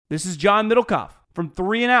This is John Middlecoff from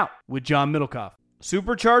 3 and Out with John Middlecoff.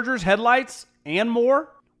 Superchargers, headlights, and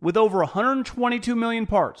more. With over 122 million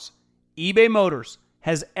parts, eBay Motors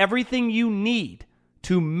has everything you need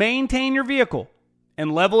to maintain your vehicle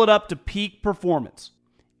and level it up to peak performance.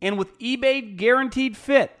 And with eBay Guaranteed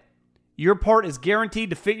Fit, your part is guaranteed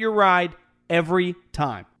to fit your ride every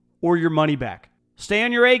time or your money back. Stay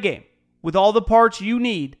on your A game with all the parts you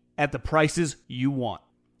need at the prices you want.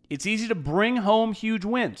 It's easy to bring home huge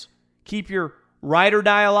wins. Keep your ride or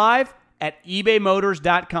die alive at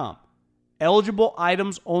ebaymotors.com. Eligible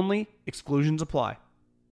items only. Exclusions apply.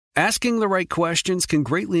 Asking the right questions can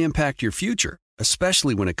greatly impact your future,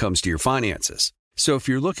 especially when it comes to your finances. So if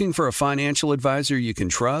you're looking for a financial advisor you can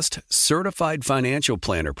trust, certified financial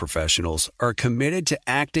planner professionals are committed to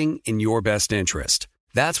acting in your best interest.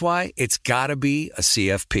 That's why it's got to be a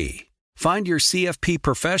CFP. Find your CFP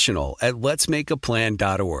professional at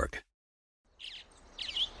letsmakeaplan.org.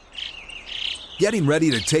 Getting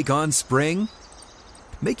ready to take on spring?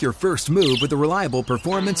 Make your first move with the reliable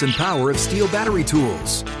performance and power of Steel battery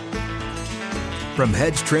tools. From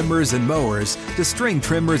hedge trimmers and mowers to string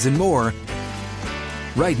trimmers and more,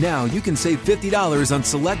 right now you can save $50 on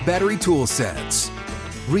select battery tool sets.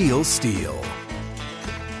 Real Steel.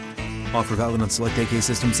 Offer valid on select AK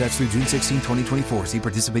system sets through June 16, 2024. See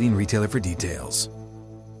participating retailer for details.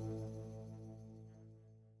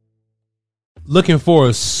 Looking for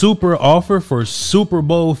a super offer for Super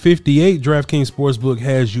Bowl 58? DraftKings Sportsbook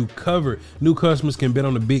has you covered. New customers can bet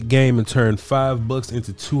on the big game and turn $5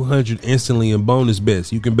 into $200 instantly in bonus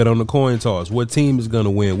bets. You can bet on the coin toss, what team is going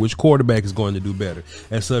to win, which quarterback is going to do better.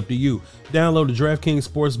 That's up to you. Download the DraftKings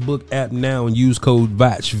Sportsbook app now and use code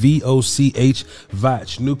VOCH, V-O-C-H,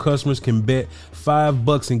 VOCH. New customers can bet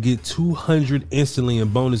 $5 and get $200 instantly in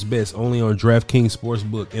bonus bets only on DraftKings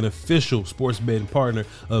Sportsbook, an official sports betting partner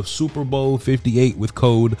of Super Bowl 58 with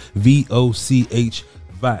code VOCH,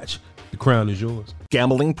 VOCH. The crown is yours.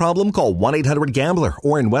 Gambling problem? Call 1-800-GAMBLER.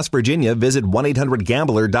 Or in West Virginia, visit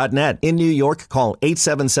 1-800-GAMBLER.net. In New York, call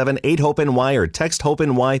 877-8-HOPE-NY or text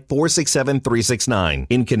HOPE-NY 467-369.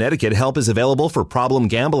 In Connecticut, help is available for problem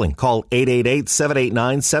gambling. Call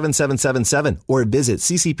 888-789-7777 or visit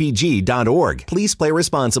ccpg.org. Please play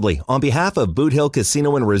responsibly. On behalf of Boot Hill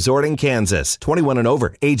Casino and Resort in Kansas, 21 and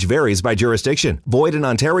over. Age varies by jurisdiction. Void in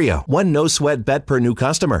Ontario. One no-sweat bet per new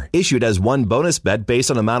customer. Issued as one bonus bet based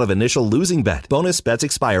on amount of initial losing bet. Bonus bets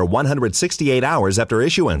expire 168 hours after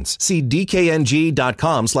issuance. See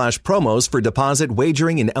dkng.com/promos for deposit,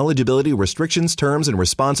 wagering, and eligibility restrictions, terms, and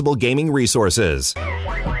responsible gaming resources.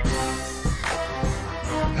 Well,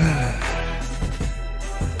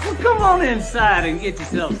 come on inside and get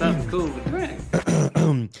yourself something cool to drink.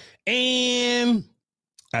 And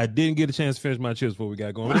I didn't get a chance to finish my chips before we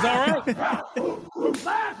got going. But it's all right.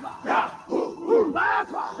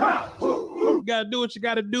 You gotta do what you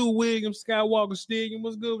gotta do, William Skywalker Stadium.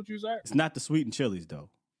 What's good with you, sir? It's not the sweet and chilies, though.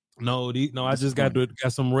 No, I just got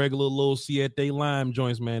some regular little Siete lime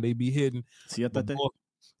joints, man. They be hitting. Siete?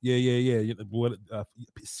 Yeah. What?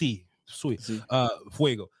 Sweet.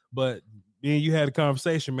 Fuego. But then you had a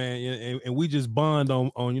conversation, man, and we just bond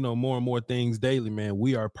on more and more things daily, man.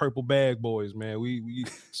 We are purple bag boys, man. We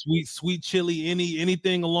sweet chili,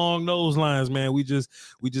 anything along those lines, man. We just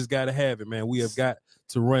gotta have it, man. We have got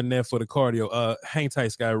to run that for the cardio. Hang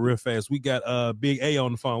tight, Sky, real fast. We got Big A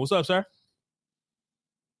on the phone. What's up, sir?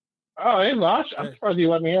 Oh, hey, Voch. I'm surprised you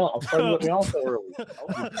let me on. I'm surprised you let me on so early.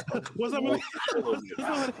 What's up,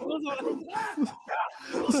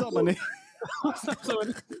 man?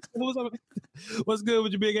 What's good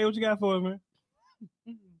with you, Big A? What you got for us, man?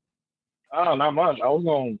 Oh, not much. I was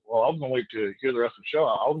gonna wait to hear the rest of the show.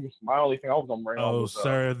 My only thing I was gonna bring up was,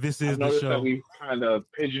 sir, this is the show. That we kind of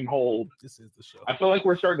pigeonholed. This is the show. I feel like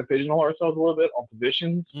we're starting to pigeonhole ourselves a little bit on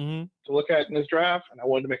positions to look at in this draft, and I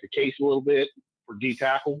wanted to make a case a little bit for D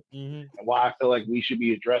tackle and why I feel like we should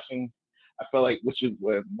be addressing. I feel like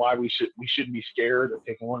why we shouldn't be scared of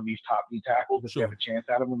taking one of these top D tackles if we have a chance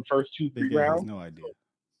at them in the first 2-3 rounds. No idea.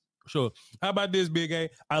 Sure. How about this, Big A?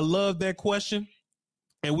 I love that question,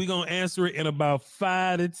 and we're gonna answer it in about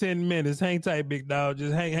 5 to 10 minutes. Hang tight, big dog.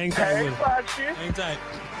 Just hang tight with us. Hang tight.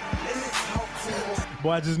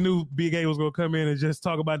 Boy, I just knew Big A was gonna come in and just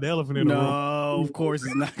talk about the elephant in the room. No, of course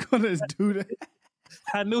he's not gonna do that.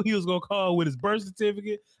 I knew he was gonna call with his birth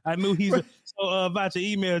certificate. I knew Vacha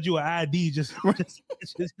emailed you an ID just to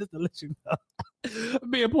let you know.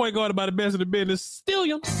 Being point guard about the best of the business. Still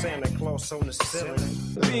young. Santa Claus on the ceiling.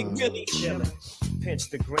 Big Billy chilling. Pinch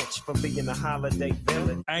the Grinch for being a holiday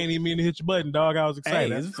villain. I ain't even mean to hit your button, dog. I was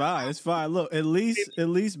excited. Hey, it's fine. Look, at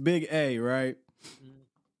least Big A, right?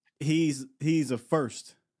 He's a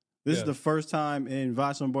first This is the first time in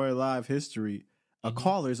Voch Lombardi Live history a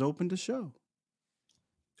caller's opened the show.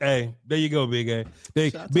 Hey, there you go, Big A.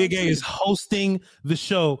 Big A is hosting the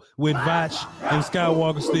show with Voch and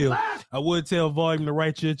Skywalker Steel. I would tell Volume to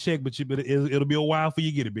write you a check, but it'll be a while before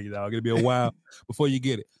you get it, big dog. It'll be a while before you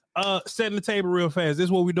get it. Setting the table real fast. This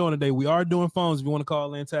is what we're doing today. We are doing phones if you want to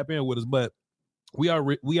call in, tap in with us, but we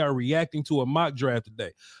are reacting to a mock draft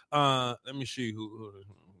today. Let me see who.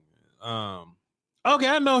 Okay,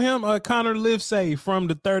 I know him. Connor Livesay from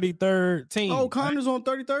the 33rd team. Oh, Connor's on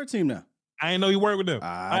 33rd team now. I didn't know you worked with them.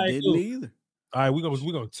 I didn't either. All right, we're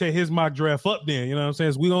gonna tear his mock draft up then. You know what I'm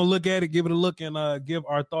saying? So we're gonna look at it, give it a look, and give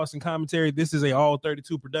our thoughts and commentary. This is a all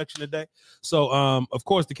 32 production today. So of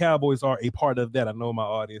course the Cowboys are a part of that. I know my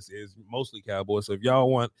audience is mostly Cowboys. So if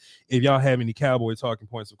y'all have any Cowboy talking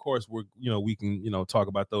points, of course we can talk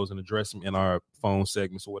about those and address them in our phone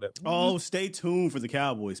segments or whatever. Oh, stay tuned for the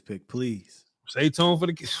Cowboys pick, please. Stay tuned for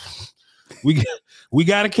the we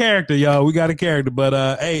got a character, y'all. We got a character, but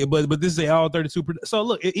but this is a all 32. So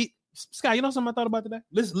look, Scott, you know something I thought about today?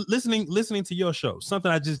 Listening to your show, something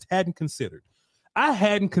I just hadn't considered. I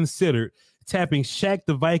hadn't considered tapping Shaq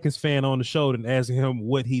the Vikings fan on the show and asking him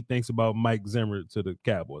what he thinks about Mike Zimmer to the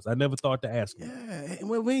Cowboys. I never thought to ask him. Yeah,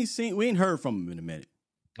 we ain't heard from him in a minute.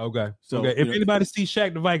 Okay. So if anybody sees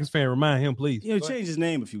Shaq the Vikings fan, remind him, please. He changed his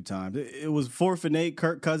name a few times. It was 4th and 8,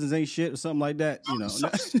 Kirk Cousins ain't shit or something like that.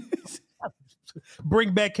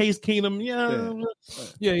 Bring back Case Keenum.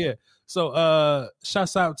 Yeah. So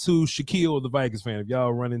shouts out to Shaquille, the Vikings fan. If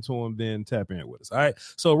y'all run into him, then tap in with us. All right.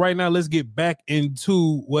 So right now, let's get back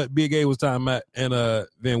into what Big A was talking about, and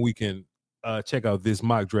then we can check out this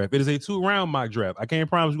mock draft. It is a 2-round mock draft. I can't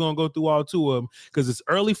promise we're gonna go through all 2 of them because it's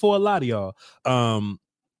early for a lot of y'all.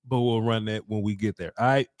 But we'll run that when we get there. All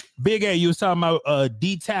right. Big A, you was talking about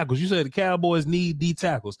D tackles. You said the Cowboys need D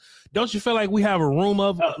tackles. Don't you feel like we have a room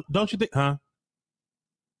of don't you think, huh?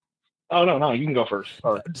 Oh no, you can go first.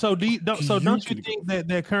 Sorry. So don't you think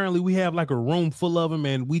that currently we have like a room full of them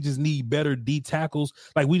and we just need better D tackles?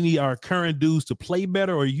 Like we need our current dudes to play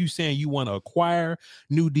better, or are you saying you want to acquire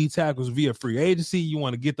new D tackles via free agency? You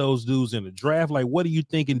want to get those dudes in the draft? Like what are you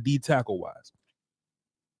thinking D tackle wise?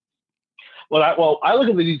 Well, I look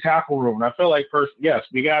at the D tackle room and I feel like first, yes,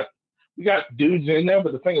 we got dudes in there,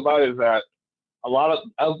 but the thing about it is that a lot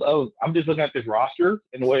of I'm just looking at this roster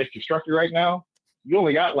and the way it's constructed right now. You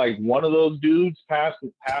only got like one of those dudes past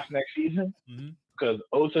next season because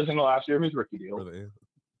Osa's in the last year of his rookie deal.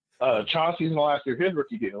 Chauncey's in the last year of his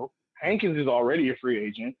rookie deal. Hankins is already a free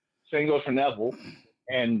agent. Same goes for Neville.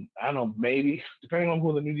 And I don't know, maybe depending on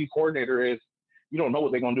who the new D coordinator is, you don't know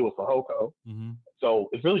what they're gonna do with Fahoko. So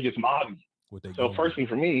it's really just Mobby. So first thing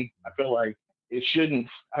for me, I feel like it shouldn't,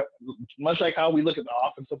 much like how we look at the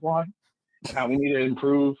offensive line, how we need to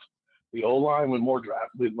improve the O-line with more draft,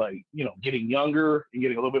 with getting younger and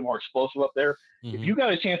getting a little bit more explosive up there. If you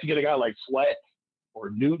got a chance to get a guy like Sweat or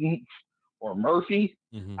Newton or Murphy,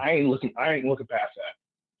 I ain't looking past that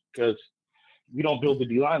because we don't build the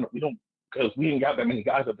D-line. Because we ain't got that many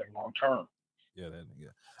guys up there long term. Yeah.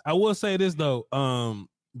 I will say this though,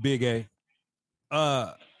 Big A.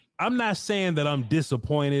 I'm not saying that I'm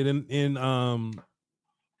disappointed in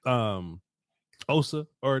Osa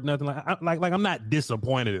or nothing like I'm not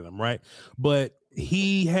disappointed in him, right? But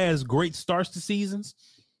he has great starts to seasons,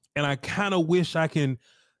 and I kind of wish I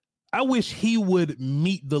wish he would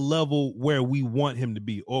meet the level where we want him to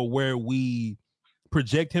be or where we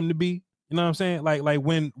project him to be. You know what I'm saying? Like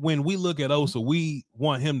when we look at Osa, we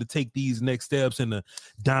want him to take these next steps and to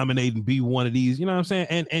dominate and be one of these. You know what I'm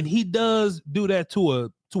saying? And he does do that to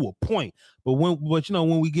a point. But when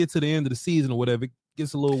we get to the end of the season or whatever, it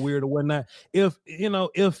gets a little weird or whatnot. If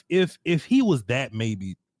he was that,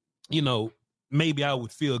 maybe I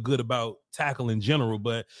would feel good about tackle in general.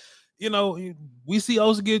 But we see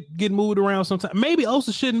Osa get moved around sometimes. Maybe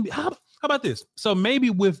Osa shouldn't be. How about this? So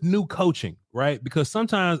maybe with new coaching, right? Because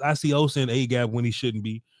sometimes I see Osa in A gap when he shouldn't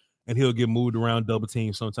be, and he'll get moved around double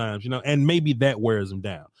team sometimes, and maybe that wears him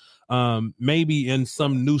down. Maybe in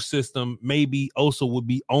some new system, maybe Osa would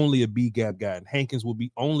be only a B gap guy and Hankins would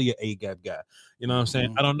be only an A gap guy. You know what I'm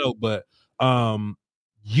saying? I don't know, but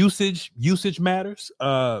usage matters.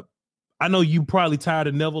 I know you probably tired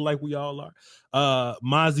of Neville like we all are.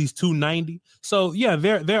 Mozzie's 290. So yeah,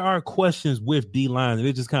 there are questions with D-line, and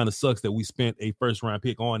it just kind of sucks that we spent a first round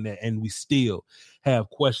pick on that and we still have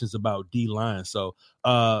questions about D-line. So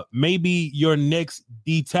maybe your next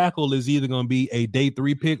D tackle is either going to be a day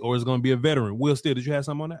 3 pick or it's going to be a veteran. Will Steele, did you have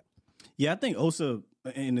something on that? Yeah, I think Osa,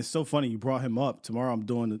 and it's so funny you brought him up. Tomorrow I'm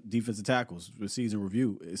doing the defensive tackles for season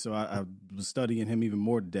review. So I was studying him even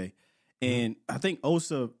more today. And I think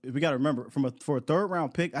Osa, we got to remember for a third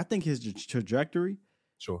round pick, I think his trajectory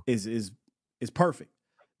is perfect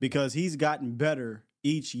because he's gotten better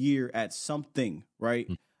each year at something, right?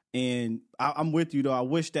 And I'm with you though. I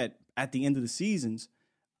wish that at the end of the seasons,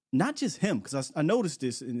 not just him, because I noticed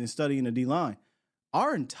this in studying the D line,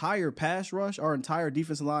 our entire pass rush, our entire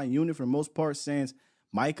defensive line unit, for the most part, sans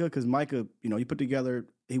Micah, because Micah, he put together,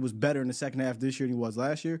 he was better in the second half this year than he was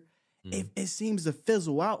last year. It seems to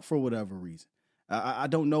fizzle out for whatever reason. I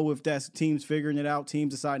don't know if that's teams figuring it out,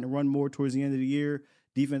 teams deciding to run more towards the end of the year,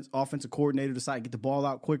 offensive coordinator decide to get the ball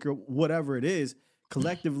out quicker, whatever it is.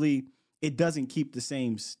 Collectively, it doesn't keep the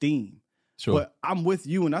same steam. Sure. But I'm with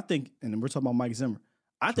you, and I think, and we're talking about Mike Zimmer,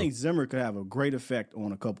 I think Zimmer could have a great effect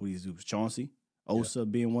on a couple of these dudes. Chauncey, Osa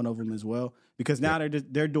being one of them as well, because now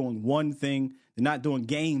they're doing one thing. They're not doing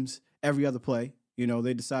games every other play.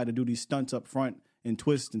 They decide to do these stunts up front and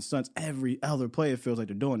twists and stunts every other play. It feels like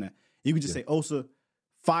they're doing that. You can just say Osa,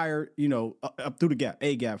 fire, up through the gap,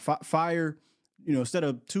 A gap, fire, instead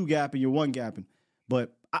of two gapping, you're one gapping.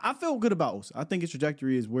 But I feel good about Osa. I think his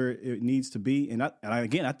trajectory is where it needs to be, and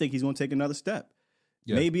I think he's going to take another step.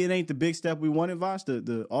 Yeah. Maybe it ain't the big step we wanted, Voch,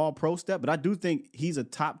 the all-pro step, but I do think he's a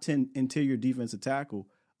top 10 interior defensive tackle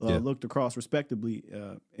looked across respectably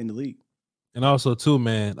in the league. And also, too,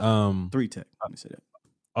 man. 3-tech, let me say that.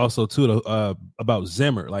 Also, too, about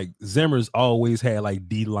Zimmer. Like, Zimmer's always had, like,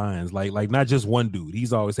 D lines. Like not just one dude.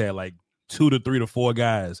 He's always had, like, 2 to 3 to 4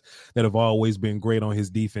 guys that have always been great on his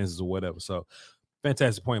defenses or whatever. So,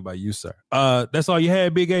 fantastic point by you, sir. That's all you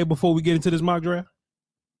had, Big A, before we get into this mock draft?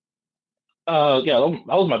 Yeah,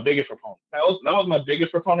 that was my biggest proponent. That was my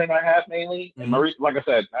biggest proponent I have mainly. And like I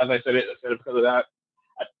said, as I said it because of that.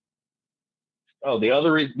 The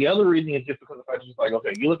other reason is just because of the fact, just like,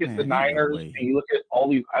 okay, you look at the Niners and you look at all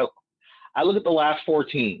these. I look at the last 4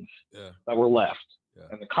 teams that were left,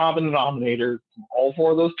 and the common denominator from all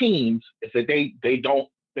 4 of those teams is that they don't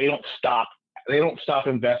stop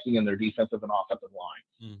investing in their defensive and offensive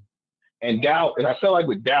line. And I feel like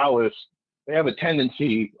with Dallas, they have a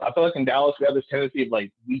tendency. I feel like in Dallas we have this tendency of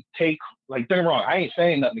like we take like don't get me wrong. I ain't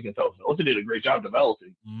saying nothing against Osa. Osa did a great job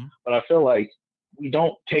developing, but I feel like we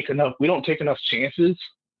don't take enough chances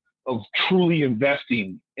of truly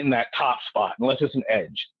investing in that top spot unless it's an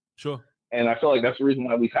edge. Sure. And I feel like that's the reason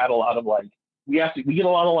why we've had a lot of like we get a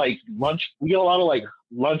lot of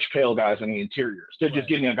lunch pail guys in the interior instead of just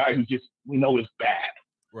getting a guy who just we know is bad.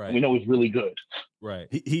 Right. And we know he's really good. Right.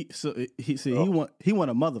 He want a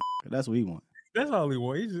motherfucker. That's what he want. That's all he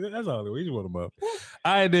want. He just want a motherfucker.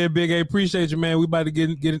 All right, there, Big A. Appreciate you, man. We about to get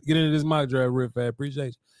into this mock draft real fast. Appreciate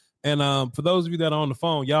you. And for those of you that are on the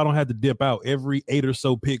phone, y'all don't have to dip out. Every 8 or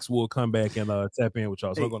so picks will come back and tap in with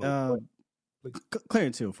y'all. So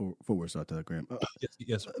Clarence Hill for Wordstar Telegram.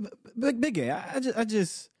 Yes, sir. Big A,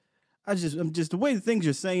 I'm just the way the things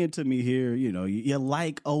you're saying to me here. You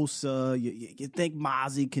like Osa, you think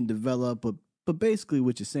Mozzie can develop, but basically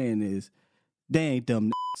what you're saying is they ain't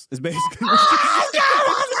dumb. It's basically.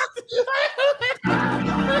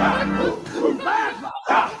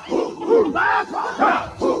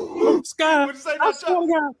 Sky, I swear to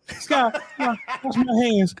God, Sky, watch my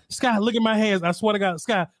hands. Sky, look at my hands. I swear to God,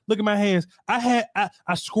 Sky, look at my hands. I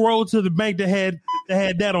scrolled to the bank that had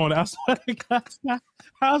that on it. I swear to God, Sky,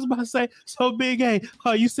 I was about to say, so Big A,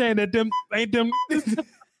 are you saying that them ain't them? That's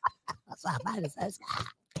what I'm about to say, Sky.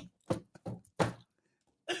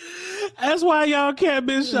 That's why y'all can't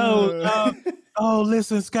miss shows.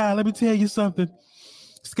 Listen, Sky, let me tell you something.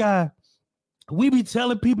 Sky, we be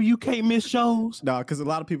telling people you can't miss shows. Nah, because a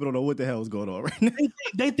lot of people don't know what the hell is going on right now.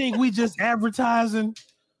 They think we just advertising.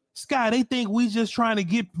 Sky, they think we just trying to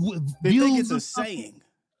get views. They think it's a saying.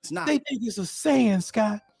 It's not. They think it's a saying,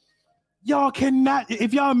 Sky. Y'all cannot.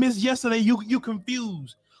 If y'all missed yesterday, you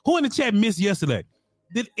confused. Who in the chat missed yesterday?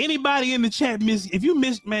 Did anybody in the chat miss? If you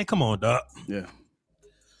missed, man, come on, dog. Yeah.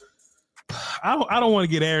 I don't want to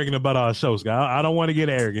get arrogant about our shows, guys. I don't want to get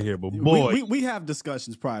arrogant here, but boy, we have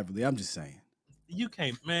discussions privately. I'm just saying. You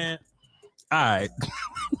can't, man. All right.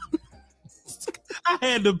 I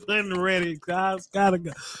had to put it ready. Guys, gotta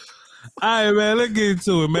go. All right, man. Let's get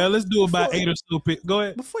into it, man. Let's do about 8 or so picks. Go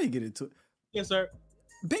ahead. Before you get into it, yes, sir.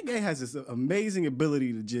 Big A has this amazing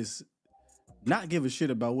ability to just not give a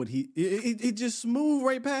shit about what he just smooth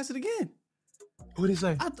right past it again. What did he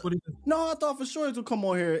say? No, I thought for sure he would come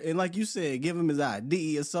on here and, like you said, give him his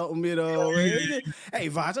ID or something, Hey,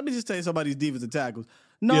 Voch, let me just tell you somebody's defensive tackles.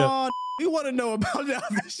 No, we want to know about that.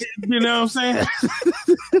 You know what I'm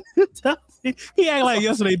saying? He act like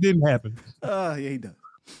yesterday didn't happen. Yeah, he does.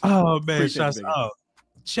 Oh man, shots.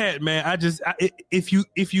 Chat, man. If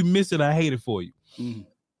you miss it, I hate it for you.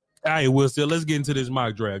 All right, Will. Still, let's get into this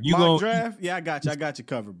mock draft. Draft? Yeah, I got you. I got you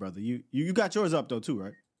covered, brother. You got yours up though too,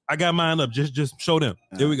 right? I got mine up. Just show them.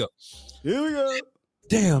 Here we go. Here we go.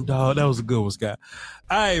 Damn, dog, that was a good one, Scott.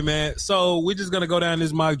 All right, man. So we're just gonna go down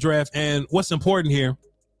this mock draft, and what's important here?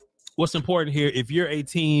 If you're a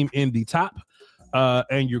team in the top,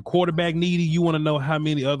 and you're quarterback needy, you want to know how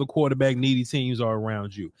many other quarterback needy teams are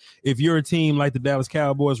around you. If you're a team like the Dallas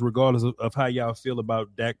Cowboys, regardless of how y'all feel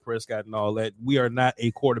about Dak Prescott and all that, we are not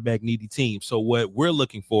a quarterback needy team. So what we're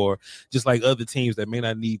looking for, just like other teams that may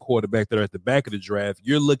not need quarterback that are at the back of the draft,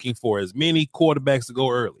 you're looking for as many quarterbacks to go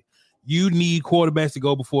early. You need quarterbacks to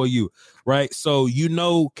go before you, right? So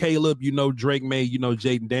Caleb, Drake May,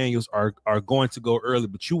 Jaden Daniels are going to go early,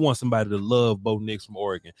 but you want somebody to love Bo Nix from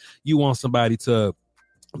Oregon. You want somebody to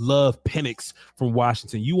love Penix from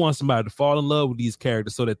Washington. You want somebody to fall in love with these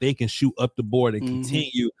characters so that they can shoot up the board and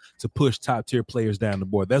continue to push top tier players down the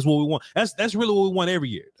board. That's what we want. That's really what we want every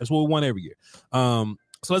year. So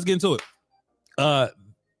let's get into it. Hold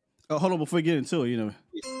on, before we get into it,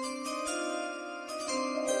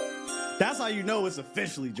 that's how you know it's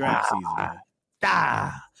officially draft season, man.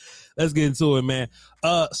 Let's get into it, man.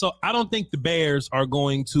 So I don't think the Bears are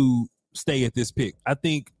going to stay at this pick. I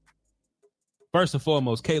think, first and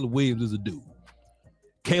foremost, Caleb Williams is a dude.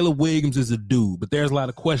 But there's a lot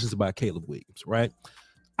of questions about Caleb Williams, right?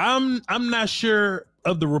 I'm not sure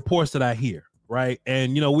of the reports that I hear, right?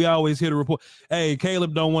 And, we always hear the report, hey,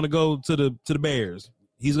 Caleb don't want to go to the Bears.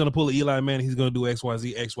 He's going to pull an Eli Manning. He's going to do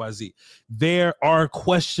XYZ. There are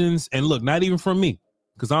questions, and look, not even from me,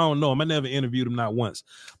 because I don't know him. I never interviewed him, not once.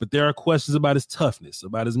 But there are questions about his toughness,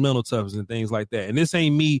 about his mental toughness and things like that. And this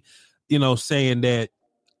ain't me, saying that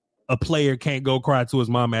a player can't go cry to his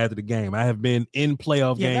mama after the game. I have been in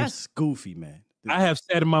playoff games. Yeah, that's goofy, man. I have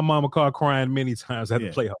sat in my mama car crying many times after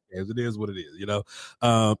playoff games. It is what it is,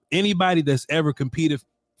 Anybody that's ever competed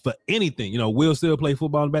for anything, will still play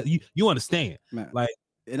football and basketball. You understand. Man.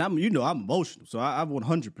 And I'm emotional, so I've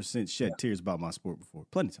 100% shed tears about my sport before,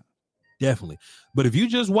 plenty of times. Definitely, but if you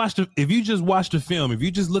just watch the film, if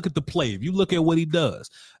you just look at the play, if you look at what he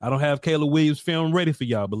does, I don't have Caleb Williams film ready for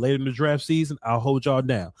y'all, but later in the draft season, I'll hold y'all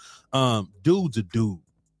down. Dude's a dude.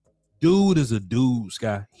 Dude is a dude,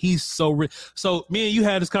 Sky. He's so rich. So me and you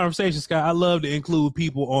had this conversation, Sky. I love to include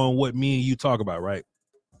people on what me and you talk about, right?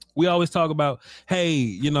 We always talk about,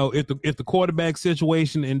 hey, if the quarterback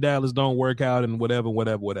situation in Dallas don't work out and whatever.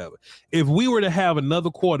 If we were to have another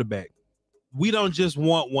quarterback, we don't just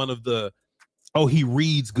want one of the, he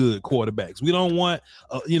reads good quarterbacks. We don't want,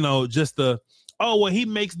 just he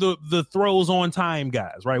makes the throws on time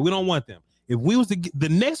guys, right? We don't want them. If we was to get the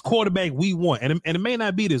next quarterback we want, and it may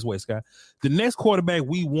not be this way, Scott, the next quarterback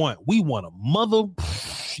we want a mother,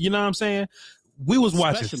 you know what I'm saying? We was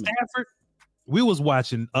watching Stafford. We was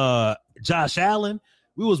watching Josh Allen.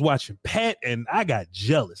 We was watching Pat, and I got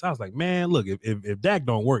jealous. I was like, man, look, if Dak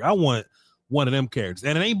don't work, I want one of them characters.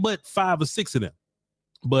 And it ain't but 5 or 6 of them.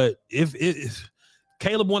 But if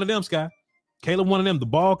Caleb one of them, Sky, Caleb one of them, the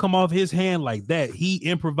ball come off his hand like that. He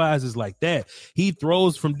improvises like that. He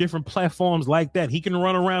throws from different platforms like that. He can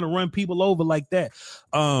run around and run people over like that.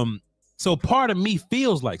 So part of me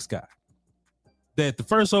feels like, Sky, that the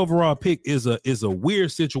first overall pick is a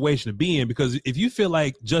weird situation to be in, because if you feel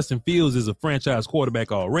like Justin Fields is a franchise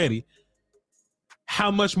quarterback already,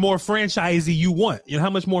 how much more franchisey you want? How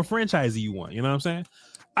much more franchisey you want? You know what I'm saying?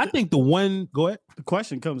 I think go ahead. The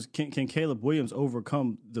question comes, can Caleb Williams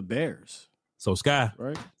overcome the Bears? So, Sky,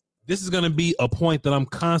 right? This is going to be a point that I'm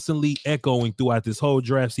constantly echoing throughout this whole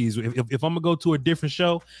draft season. If I'm going to go to a different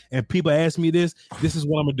show and people ask me this is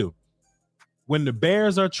what I'm going to do. When the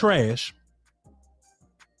Bears are trash,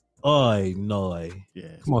 no. Yeah.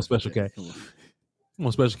 Come on, Special K. Come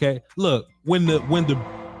on, Special K. Look, when the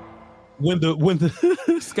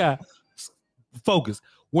Sky, focus.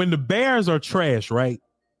 When the Bears are trash, right?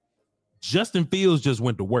 Justin Fields just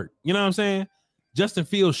went to work. You know what I'm saying? Justin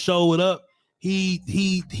Fields showed up.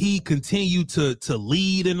 He continued to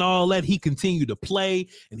lead and all that. He continued to play,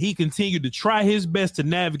 and he continued to try his best to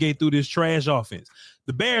navigate through this trash offense.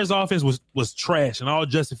 The Bears offense was trash, and all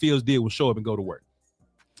Justin Fields did was show up and go to work.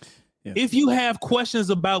 Yeah. If you have questions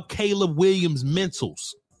about Caleb Williams'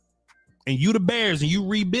 mentals, and you the Bears and you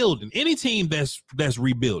rebuilding, any team that's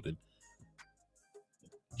rebuilding,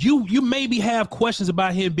 you maybe have questions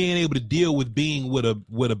about him being able to deal with being with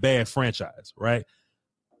a bad franchise, right?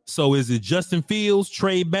 So is it Justin Fields,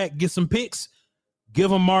 trade back, get some picks,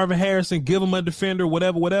 give him Marvin Harrison, give him a defender,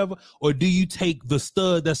 whatever, or do you take the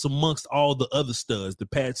stud that's amongst all the other studs, the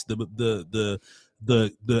Pats, the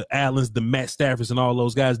Allens, the Matt Staffords, and all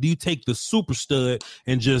those guys? Do you take the super stud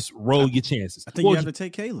and just roll your chances? I think you have to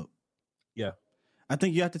take Caleb. Yeah. I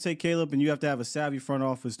think you have to take Caleb, and you have to have a savvy front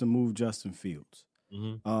office to move Justin Fields.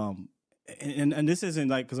 Mm-hmm. And this isn't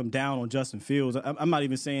like because I'm down on Justin Fields. I'm not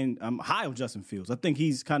even saying I'm high on Justin Fields. I think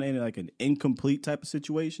he's kind of in like an incomplete type of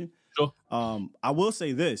situation. Sure. I will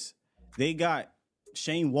say this. They got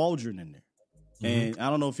Shane Waldron in there. Mm-hmm. And I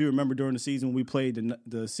don't know if you remember during the season when we played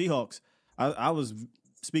the Seahawks, I was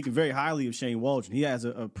speaking very highly of Shane Waldron. He has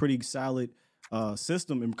a pretty solid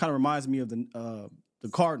system and kind of reminds me of the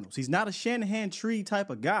Cardinals. He's not a Shanahan tree type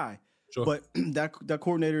of guy, sure. But that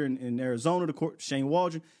coordinator in Arizona, Shane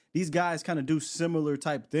Waldron, these guys kind of do similar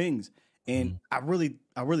type things. And I really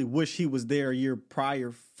wish he was there a year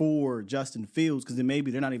prior for Justin Fields, because then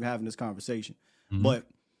maybe they're not even having this conversation. Mm-hmm. But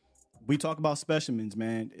we talk about specimens,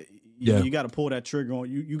 man. You got to pull that trigger on.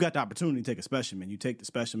 You got the opportunity to take a specimen. You take the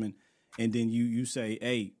specimen, and then you say,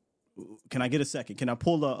 hey, can I get a second? Can I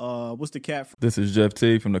pull what's the cat? This is Jeff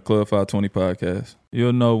T from the Club 520 podcast.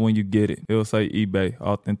 You'll know when you get it. It'll say eBay,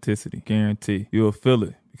 authenticity, guarantee. You'll feel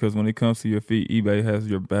it, because when it comes to your feet, eBay has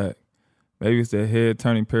your back. Maybe it's that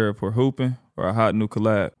head-turning pair for hooping or a hot new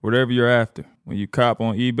collab. Whatever you're after, when you cop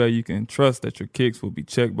on eBay, you can trust that your kicks will be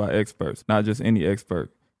checked by experts, not just any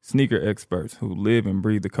expert. Sneaker experts who live and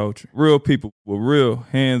breathe the culture. Real people with real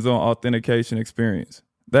hands-on authentication experience.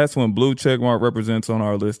 That's when blue checkmark represents on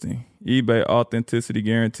our listing. eBay authenticity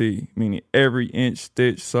guarantee, meaning every inch,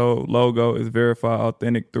 stitch, sole, logo is verified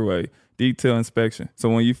authentic through a detailed inspection. So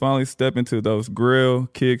when you finally step into those grill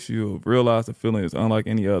kicks, you'll realize the feeling is unlike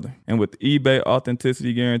any other. And with eBay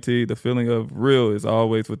authenticity guarantee, the feeling of real is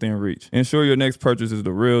always within reach. Ensure your next purchase is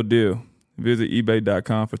the real deal. Visit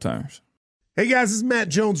ebay.com for terms. Hey guys, this is Matt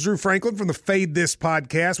Jones, Drew Franklin from the Fade This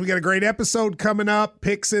podcast. We got a great episode coming up,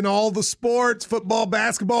 picks in all the sports, football,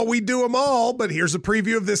 basketball, we do them all, but here's a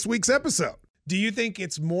preview of this week's episode. Do you think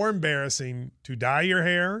it's more embarrassing to dye your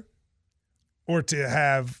hair or to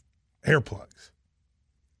have hair plugs?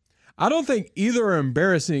 I don't think either are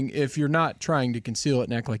embarrassing if you're not trying to conceal it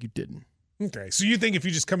and act like you didn't. Okay, so you think if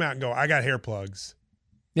you just come out and go, I got hair plugs.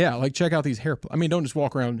 Yeah, like check out these hair plugs. I mean, don't just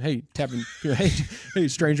walk around, hey, tapping, hey,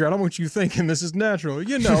 stranger, I don't want you thinking this is natural, But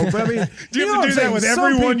I mean, do you have to do that with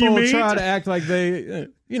everyone you meet? Try to act like they,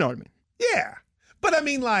 you know what I mean? Yeah, but I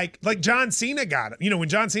mean, like John Cena got it. When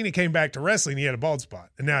John Cena came back to wrestling, he had a bald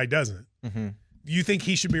spot, and now he doesn't. Mm-hmm. You think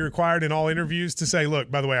he should be required in all interviews to say, "Look,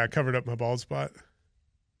 by the way, I covered up my bald spot"?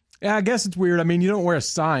 Yeah, I guess it's weird. I mean, you don't wear a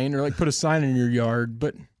sign or like put a sign in your yard,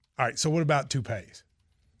 but all right. So what about toupees?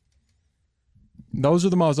 Those are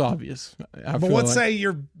the most obvious. But let's say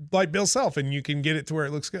you're like Bill Self and you can get it to where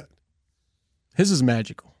it looks good. His is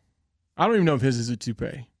magical. I don't even know if his is a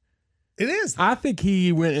toupee. It is. I think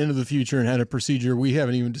he went into the future and had a procedure we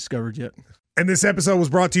haven't even discovered yet. And this episode was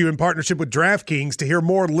brought to you in partnership with DraftKings. To hear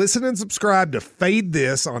more, listen and subscribe to Fade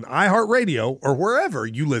This on iHeartRadio or wherever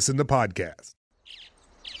you listen to podcasts.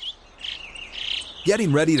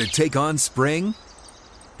 Getting ready to take on spring?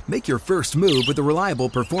 Make your first move with the reliable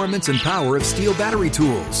performance and power of Steel battery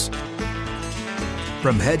tools.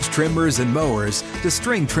 From hedge trimmers and mowers to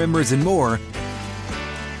string trimmers and more,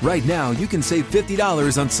 right now you can save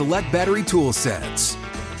 $50 on select battery tool sets.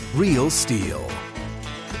 Real Steel.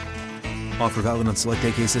 Offer valid on select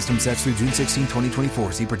AK system sets through June 16,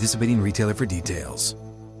 2024. See participating retailer for details.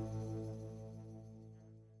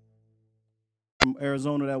 From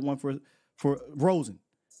Arizona, that one for Rosen.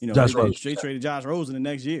 Josh Rosen. They traded Josh Rosen the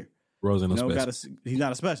next year. Rosen, he's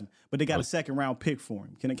not a specimen, but they got a second round pick for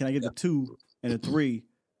him. Can I get the 2 and a 3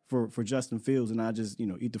 for Justin Fields, and I just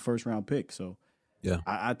eat the first round pick? So yeah,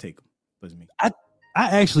 I take him. That's me. I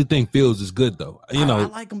actually think Fields is good though. I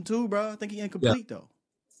like him too, bro. I think he's incomplete though.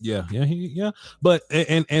 Yeah. But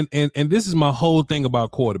and this is my whole thing about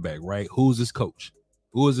quarterback, right? Who's his coach?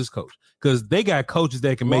 Who is this coach? Because they got coaches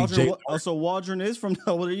that can make So Waldron is from.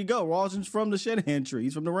 Well, there you go. Waldron's from the Shanahan tree.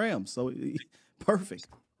 He's from the Rams. So perfect.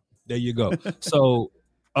 There you go. So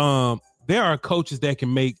there are coaches that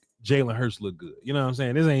can make Jalen Hurts look good. You know what I'm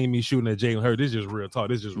saying? This ain't me shooting at Jalen Hurts. This is just real talk.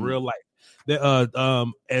 This is just real life.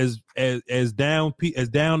 As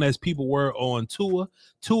down as people were on Tua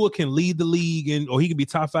can lead the league or he can be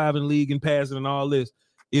top 5 in the league in passing and all this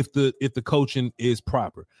if the coaching is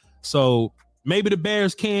proper. So maybe the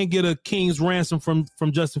Bears can get a king's ransom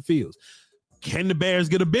from Justin Fields. Can the Bears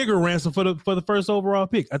get a bigger ransom for the first overall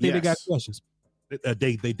pick? I think they got questions.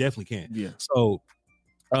 They definitely can. Yeah. So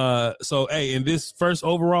hey, in this first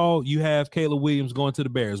overall, you have Caleb Williams going to the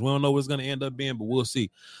Bears. We don't know what it's going to end up being, but we'll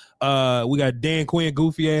see. We got Dan Quinn,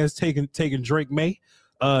 goofy ass, taking Drake May.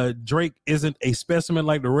 Drake isn't a specimen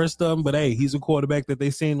like the rest of them, but hey, he's a quarterback that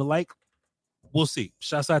they seem to like. we'll see.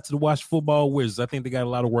 Shouts out to the Washington Football Wizards. I think they got a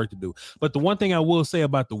lot of work to do. But the one thing I will say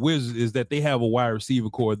about the Wizards is that they have a wide receiver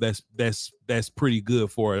core that's pretty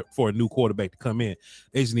good for a new quarterback to come in.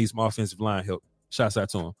 They just need some offensive line help. Shouts out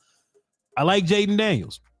to them. I like Jaden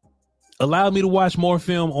Daniels. Allow me to watch more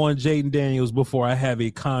film on Jaden Daniels before I have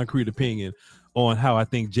a concrete opinion on how I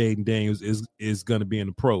think Jaden Daniels is going to be in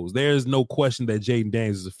the pros. There's no question that Jaden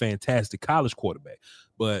Daniels is a fantastic college quarterback,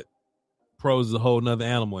 but pros is a whole nother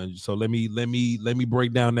animal. And so let me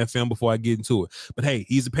break down that film before I get into it. But hey,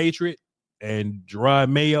 he's a Patriot, and Gerard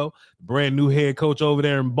Mayo, brand new head coach over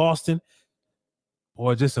there in Boston.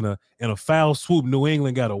 Boy, just in a foul swoop, New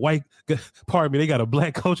England got they got a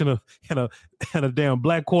black coach and a damn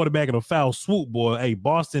black quarterback and a foul swoop, boy. Hey,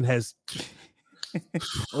 Boston has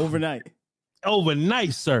overnight,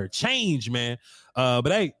 sir. Change, man. But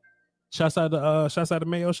hey, shouts out to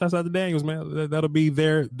Mayo, shouts out to Daniels, man. That'll be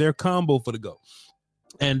their combo for the go.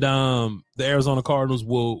 And the Arizona Cardinals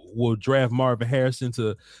will draft Marvin Harrison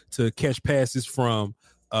to catch passes from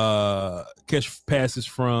Kyler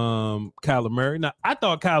Murray. Now, I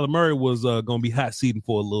thought Kyler Murray was going to be hot seating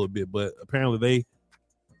for a little bit, but apparently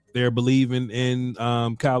they're believing in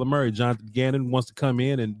Kyler Murray. Jonathan Gannon wants to come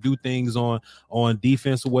in and do things on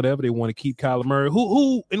defense or whatever. They want to keep Kyler Murray,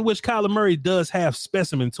 who in which Kyler Murray does have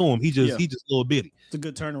specimen to him. He just a little bitty. It's a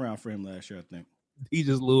good turnaround for him last year, I think. He's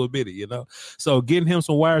just a little bitty, you know. So getting him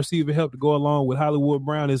some wide receiver help to go along with Hollywood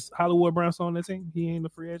Brown. Is Hollywood Brown still on that team? He ain't a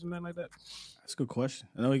free agent, nothing like that. That's a good question.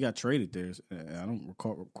 I know he got traded there. I don't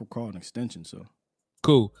recall an extension. So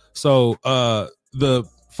cool. So the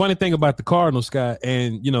funny thing about the Cardinals, Scott,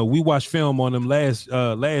 and you know we watched film on them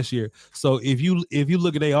last year. So if you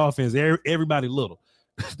look at their offense, everybody little.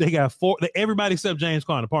 They got everybody except James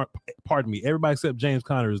Conner. Pardon me. Everybody except James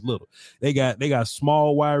Conner is little. They got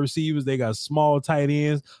small wide receivers. They got small tight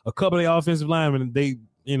ends. A couple of the offensive linemen, they're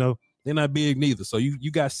not big neither. So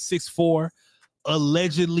you got 6'4",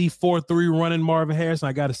 allegedly 4.3 running Marvin Harrison.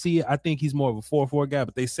 I got to see it. I think he's more of a 4.4 guy,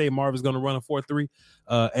 but they say Marvin's going to run a 4.3.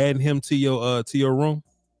 Adding him to your room,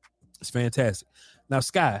 it's fantastic. Now,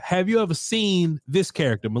 Sky, have you ever seen this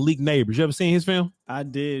character, Malik Neighbors? You ever seen his film? I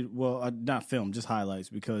did. Well, not film, just highlights,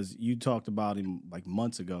 because you talked about him like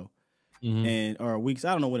months ago, or weeks.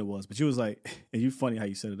 I don't know when it was, but you was like, and you funny how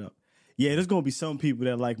you set it up. Yeah, there's gonna be some people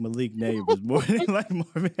that like Malik Neighbors more than like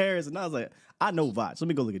Marvin Harris, and I was like, I know Voch. Let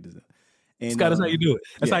me go look at this. And Scott, that's how you do it.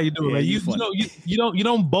 That's how you do it, man. You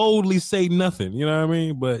don't boldly say nothing. You know what I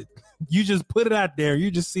mean? But you just put it out there.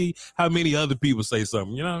 You just see how many other people say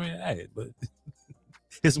something. You know what I mean? Hey, but.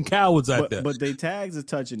 There's some cowards out there. But they tags a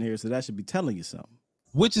touch in here, so that should be telling you something.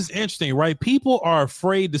 Which is interesting, right? People are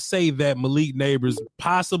afraid to say that Malik Neighbors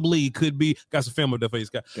possibly could be. Got some film up there for you,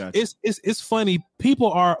 Scott. Gotcha. It's funny.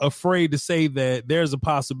 People are afraid to say that there's a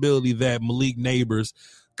possibility that Malik Neighbors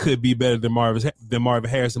could be better than Marvin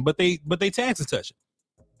Harrison, but they tags a touch.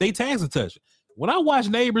 They tags a touch. When I watch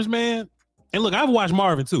Neighbors, man, and look, I've watched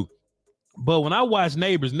Marvin too. But when I watch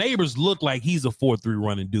Neighbors look like he's a 4.3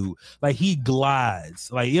 running dude. Like he glides.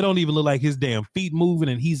 Like it don't even look like his damn feet moving,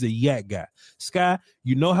 and he's a yak guy. Sky,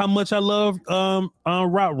 you know how much I love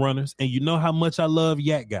route runners, and you know how much I love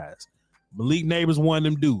yak guys. Malik Neighbors one of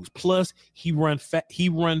them dudes. Plus, he run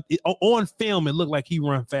on film. It looked like he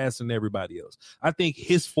run faster than everybody else. I think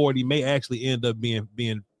his 40 may actually end up being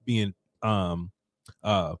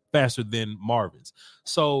faster than Marvin's.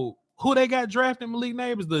 So. Who they got drafting Malik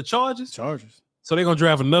Neighbors? The Chargers? So they're going to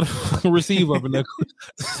draft another receiver up in there.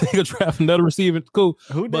 They're going to draft another receiver. Cool.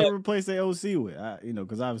 Who did they replace their OC with?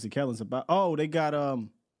 Because obviously Kellen's about. Oh, they got I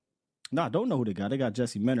don't know who they got. They got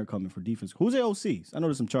Jesse Menner coming for defense. Who's their OCs? I know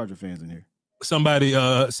there's some Charger fans in here. Somebody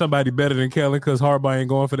better than Kellen, because Harbaugh ain't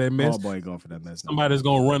going for that mess. Harbaugh ain't going for that mess. Somebody's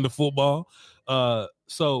going to run the football.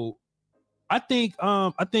 So I think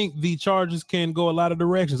the Chargers can go a lot of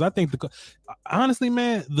directions. I think honestly,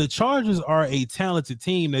 man, the Chargers are a talented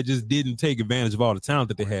team that just didn't take advantage of all the talent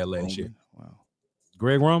that they had last year. Wow.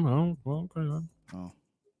 Greg Roman? Okay. Oh,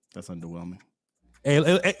 that's underwhelming. Hey,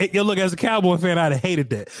 look, as a Cowboy fan, I'd have hated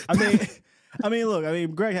that. I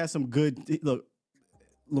mean, Greg has some good look.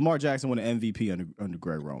 Lamar Jackson won an MVP under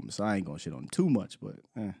Greg Roman, so I ain't gonna shit on him too much, but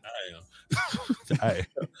I am.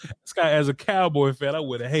 This guy, as a Cowboy fan, I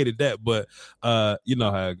would have hated that, but you know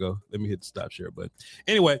how it go. Let me hit the stop share button.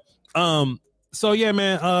 Anyway, so yeah,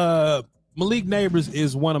 man, Malik Neighbors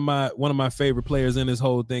is one of my favorite players in this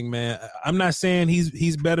whole thing, man. I'm not saying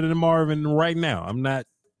he's better than Marvin right now. I'm not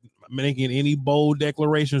making any bold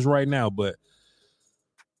declarations right now, but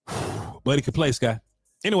he can play, Sky.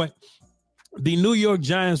 Anyway, the New York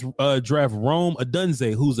Giants draft Rome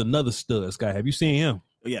Odunze, who's another stud. Sky, have you seen him?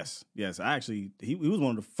 Yes. He was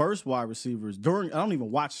one of the first wide receivers during. I don't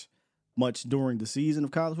even watch much during the season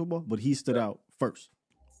of college football, but he stood out first.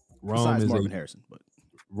 Rome is Marvin Harrison, but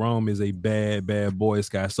Rome is a bad boy,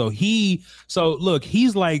 Scott. So look,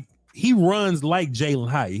 he's like, he runs like Jalen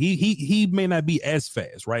Hyatt. He may not be as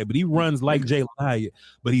fast, right? But he runs like Jalen Hyatt.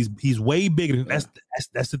 But he's way bigger. That's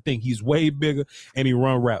the thing. He's way bigger, and he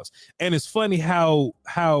run routes. And it's funny how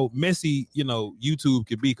messy YouTube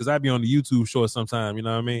could be, because I be on the YouTube short sometime. You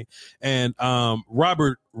know what I mean? And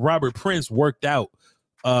Robert Prince worked out.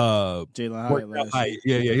 Jalen Hyatt.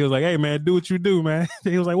 Yeah. He was like, "Hey man, do what you do, man."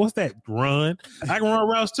 He was like, "What's that? Run? I can run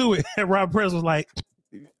routes to it." And Robert Prince was like,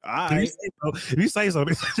 if you say so,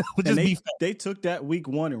 they took that week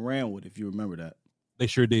 1 and ran with it, if you remember that. They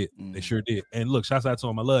sure did. They sure did. And look, shouts out to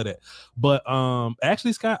him. I love that. But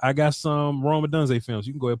actually, Scott, I got some Rome Odunze films.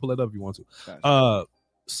 You can go ahead and pull it up if you want to. Gotcha.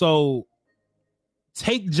 So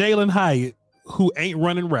take Jalen Hyatt, who ain't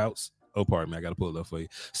running routes. Oh, pardon me. I got to pull it up for you.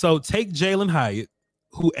 So take Jalen Hyatt,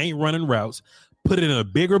 who ain't running routes, put it in a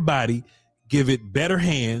bigger body, give it better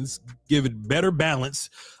hands, give it better balance,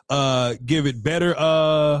 give it better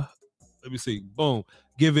let me see, boom,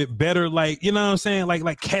 give it better, like, you know what I'm saying,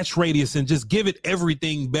 like catch radius, and just give it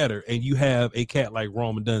everything better, and you have a cat like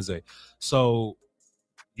Rome Odunze. So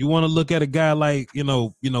you want to look at a guy like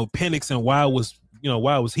Penix, and why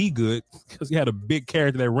was he good? Because he had a big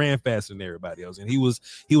character that ran faster than everybody else, and he was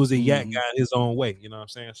a yak guy in his own way, you know what I'm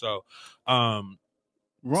saying? So Rome,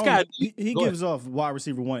 Scott, he gives off wide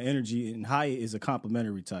receiver 1 energy, and Hyatt is a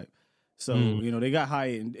complimentary type. So they got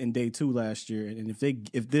Hyatt in day 2 last year, and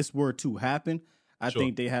if this were to happen, I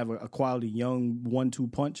think they have a quality young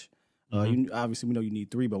 1-2 punch. Obviously, we know you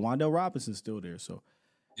need 3, but Wan'Dale Robinson's still there, so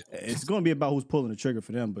it's going to be about who's pulling the trigger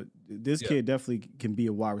for them. But this kid definitely can be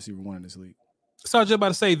a wide receiver 1 in this league. So I was just about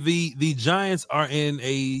to say the Giants are in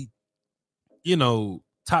a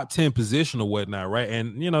top 10 position or whatnot, right?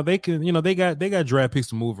 And they can, they got draft picks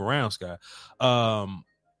to move around, Scott.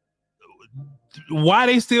 Why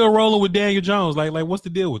they still rolling with Daniel Jones? Like what's the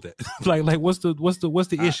deal with that? like what's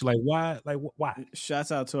the issue? Like why?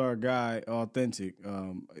 Shouts out to our guy Authentic.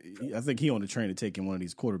 I think he on the train to taking one of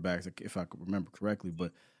these quarterbacks, if I could remember correctly.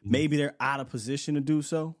 But maybe they're out of position to do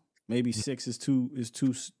so. Maybe 6 is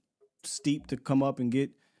too steep to come up and get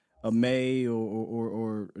a May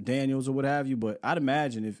or Daniels or what have you. But I'd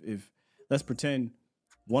imagine if let's pretend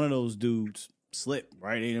one of those dudes slip,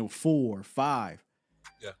 right? 4 or 5.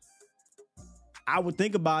 Yeah. I would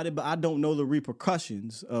think about it, but I don't know the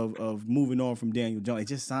repercussions of moving on from Daniel Jones. They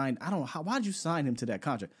just signed. I don't know why'd you sign him to that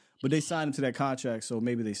contract? But they signed him to that contract, so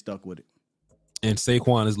maybe they stuck with it. And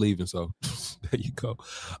Saquon is leaving, so there you go.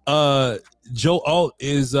 Joe Alt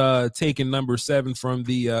is taking number 7 from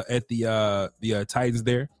the Titans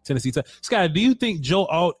there, Tennessee Titans. Scott, do you think Joe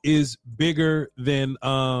Alt is bigger than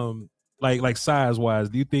like size wise?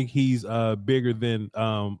 Do you think he's bigger than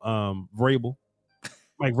Vrabel?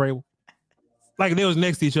 Mike Vrabel? Like if they was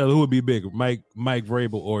next to each other, who would be bigger, Mike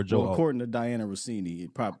Vrabel or Joe Alt? According to Diana Rossini,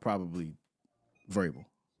 probably Vrabel.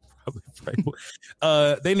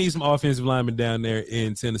 They need some offensive linemen down there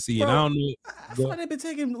in Tennessee. Bro, and I don't know. I feel like they've been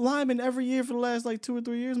taking linemen every year for the last 2 or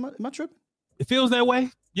 3 years. Am I tripping? It feels that way,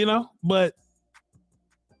 but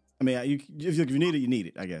I mean, if you need it, you need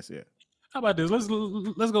it, I guess. Yeah. How about this? Let's go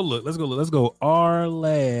look. Let's go. Our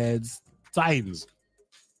lads, Titans.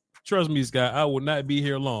 Trust me, Scott, I will not be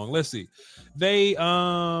here long. Let's see. They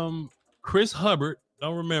Chris Hubbard,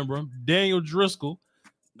 don't remember him. Daniel Driscoll,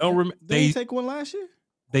 don't remember. They didn't take one last year?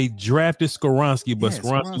 They drafted Skoronski, but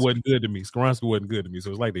Skoronski wasn't good to me.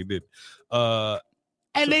 So it's like they did. And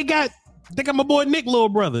they got my boy Nick, little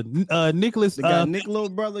brother. Nicholas. They got Nick, little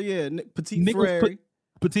brother, yeah. Petit Frere.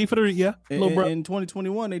 Petit Frere, yeah. Little brother. In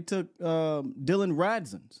 2021, they took Dylan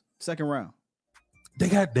Radzins, 2nd round. They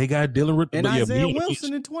got Dylan and Isaiah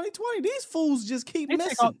Wilson in 2020. These fools just keep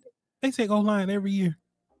missing. They take O-line every year.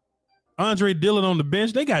 Andre Dillon on the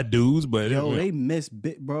bench. They got dudes, but they miss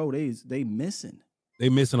bro. They missing. They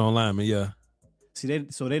missing on linemen, yeah. See, they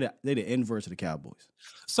the inverse of the Cowboys.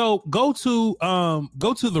 So go to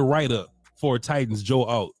the write-up for Titans Joe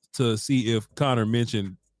Alt to see if Connor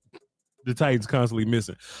mentioned the Titans constantly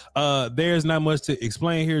missing. There's not much to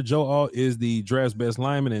explain here. Joe Alt is the draft's best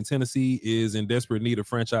lineman, and Tennessee is in desperate need of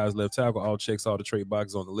franchise left tackle. Alt checks all the trade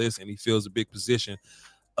boxes on the list, and he fills a big position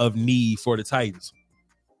of need for the Titans.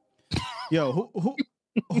 Yo,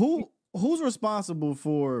 who's responsible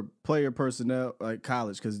for player personnel like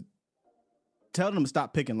college? Because tell them to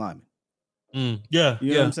stop picking linemen. Yeah,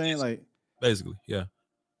 you know what I'm saying? Like basically, yeah.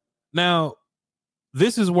 Now,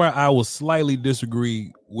 this is where I will slightly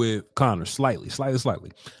disagree with Connor. Slightly.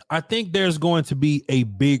 I think there's going to be a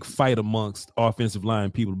big fight amongst offensive line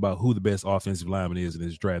people about who the best offensive lineman is in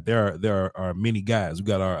this draft. There are many guys. We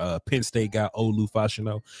got our Penn State guy Olu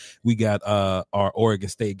Fashino. We got our Oregon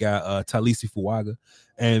State guy Talisi Fuaga,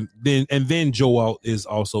 and then Joe Alt is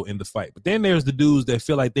also in the fight. But then there's the dudes that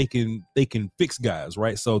feel like they can fix guys,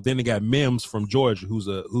 right? So then they got Mims from Georgia, who's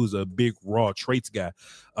a big raw traits guy.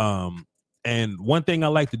 And one thing I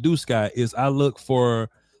like to do, Sky, is I look for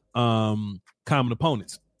common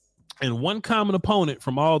opponents. And one common opponent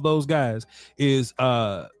from all those guys is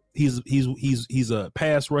he's a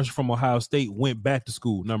pass rusher from Ohio State, went back to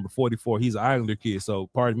school, number 44. He's an Islander kid, so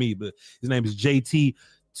pardon me, but his name is JT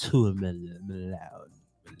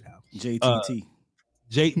JTT.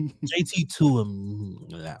 JT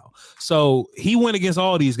Tuamau. So he went against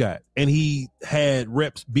all these guys, and he had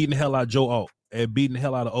reps beating the hell out of Joe Alt, and beating the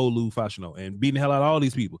hell out of Olu Fashino, and beating the hell out of all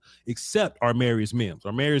these people, except Armarius Mims.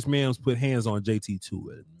 Armarius Mims put hands on JT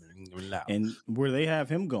Tuamau. And where they have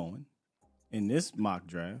him going in this mock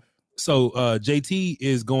draft. So JT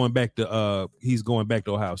is going back to he's going back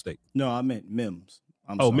to Ohio State. No, I meant Mims.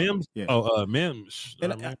 Sorry. Mims? Yeah. Mims.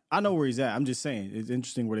 And I know where he's at. I'm just saying it's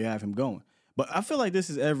interesting where they have him going. But I feel like this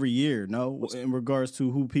is every year, no, in regards to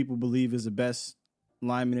who people believe is the best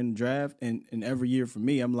lineman in the draft. And every year for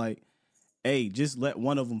me, I'm like, hey, just let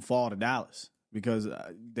one of them fall to Dallas because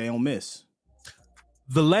they don't miss.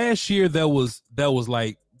 The last year that was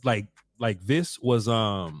like this was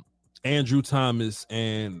Andrew Thomas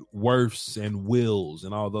and Wirfs and Wills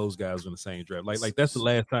and all those guys in the same draft. Like that's the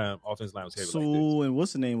last time offensive line was heavy. So like this. And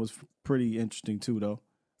what's the name was pretty interesting too though.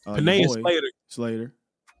 Panay Slater.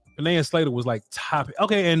 Panay and Slater was like top.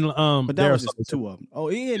 Okay, and but that was just two of them. Oh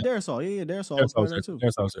yeah, Darisaw. Yeah, Darisaw was part of that too.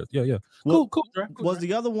 Darisaw, yeah. Cool draft. Was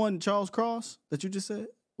the other one Charles Cross that you just said?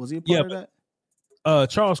 Was he a part of that?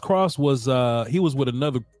 Charles Cross was he was with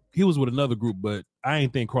another group, but I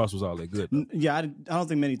ain't think Cross was all that good. Yeah, I don't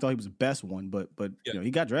think many thought he was the best one, but you know,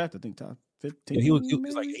 he got drafted. I think top 15. Yeah, he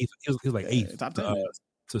was like eighth. He was like eighth, top 10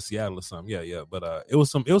 to Seattle or something. Yeah. But it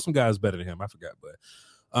was some guys better than him. I forgot, but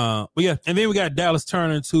yeah. And then we got Dallas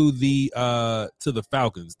Turner to the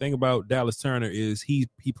Falcons. Thing about Dallas Turner is he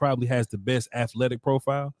probably has the best athletic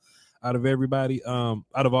profile out of everybody, out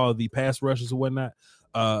of all the pass rushers or whatnot.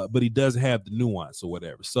 But he doesn't have the nuance or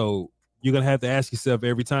whatever. So you're gonna have to ask yourself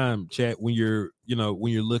every time, chat, when you're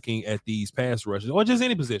looking at these pass rushes or just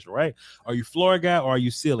any position, right? Are you floor guy or are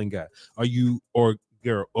you ceiling guy? Are you or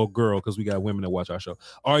girl? Because we got women that watch our show.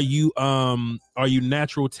 Are you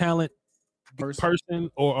natural talent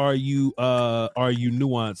person or are you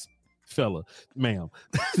nuanced fella, ma'am?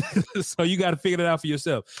 So you got to figure that out for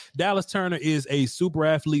yourself. Dallas Turner is a super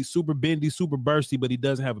athlete, super bendy, super bursty, but he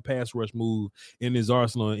doesn't have a pass rush move in his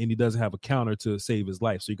arsenal, and he doesn't have a counter to save his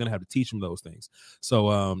life. So you're gonna have to teach him those things.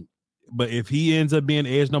 So, but if he ends up being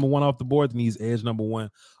edge number one off the board, then he's edge number one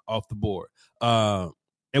off the board.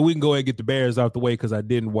 And we can go ahead and get the Bears out the way because I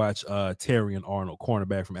didn't watch Terry and Arnold,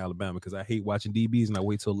 cornerback from Alabama, because I hate watching DBs and I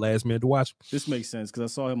wait till the last minute to watch. This makes sense because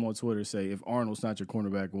I saw him on Twitter say, if Arnold's not your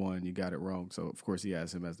cornerback one, you got it wrong. So, of course, he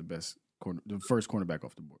has him as the first cornerback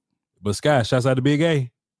off the board. But, Scott, shouts out to Big A.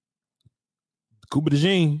 Cooper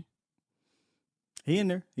DeJean. He in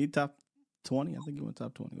there. He top 20. I think he went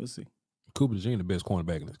top 20. We'll see. Cooper DeJean the best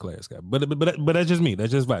cornerback in this class, Scott. But that's just me.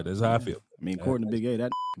 That's just right. That's how I feel. I mean, according to Big A,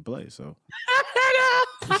 that can play, so.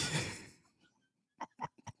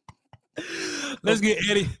 Let's get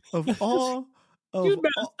Eddie. Of all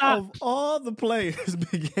the players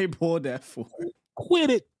Big A pulled that for. Quit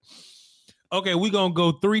it. Okay, we're gonna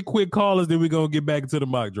go 3 quick callers, then we're gonna get back into the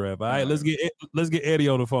mock draft. All right, let's get Eddie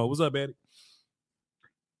on the phone. What's up, Eddie?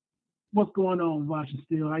 What's going on, Voch and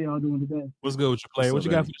Steel? How y'all doing today? What's good with your player? What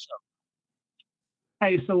you got for the show?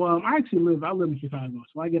 Hey, so I live in Chicago,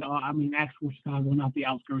 so I get actual Chicago, not the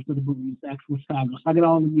outskirts of the boonies, actual Chicago. So I get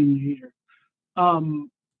all the media here.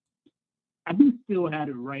 I do still had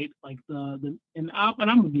it right, like and I'm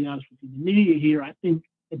gonna be honest with you, the media here, I think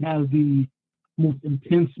it has the most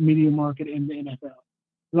intense media market in the NFL.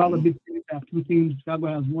 All the big teams have 2 teams. Chicago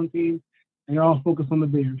has 1 team, and they're all focused on the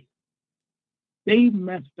Bears. They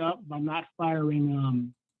messed up by not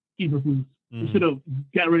firing Eberflus. They should have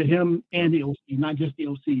got rid of him and the OC, not just the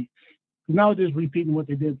OC. Because now they're just repeating what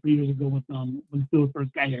they did 3 years ago when Phil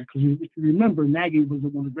first got here. Because if you remember, Nagy was the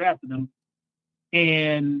one who drafted him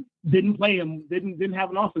and didn't play him, didn't have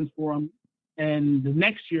an offense for him. And the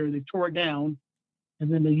next year they tore it down.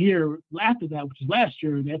 And then the year after that, which is last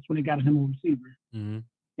year, that's when they got him a receiver.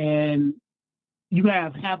 Mm-hmm. And you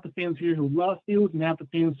have half the fans here who love Fields and half the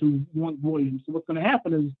fans who want Williams. So what's going to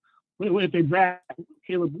happen is if they draft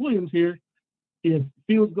Caleb Williams here, if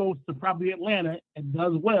Fields goes to probably Atlanta and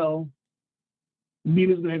does well,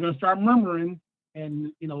 they're going to start murmuring.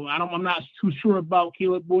 And, I'm not too sure about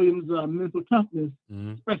Caleb Williams' mental toughness,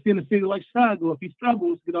 especially in a city like Chicago. If he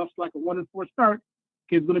struggles to get off to like a 1-4 start,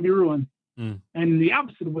 kid's going to be ruined. And the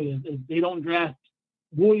opposite way is if they don't draft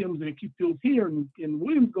Williams and keep Fields here and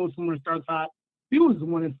Williams goes somewhere and starts hot, Fields is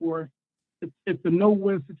 1-4. It's a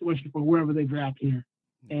no-win situation for whoever they draft here.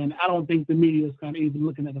 And I don't think the media is kind of even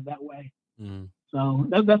looking at it that way. So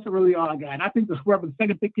that's really all I got. And I think whoever the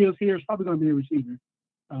second pick is here is probably going to be a receiver.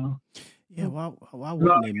 Yeah, why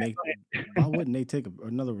wouldn't they take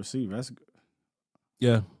another receiver? That's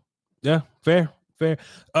fair.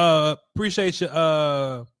 Appreciate you,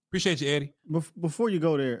 Eddie. Before you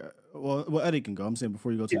go there, well, Eddie can go. I'm saying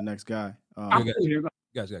before you go to the next guy.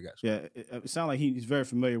 Gotcha. Yeah, it sounds like he's very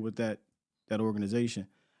familiar with that organization.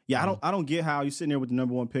 Yeah, I don't get how you're sitting there with the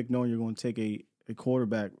number 1 pick, knowing you're going to take a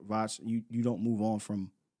quarterback, Voch. You don't move on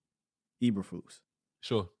from Eberflus.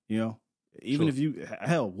 Sure. Even if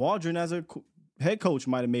Waldron as a head coach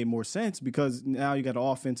might have made more sense because now you got an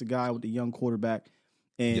offensive guy with a young quarterback,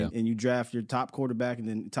 and you draft your top quarterback, and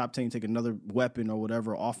then top 10 take another weapon or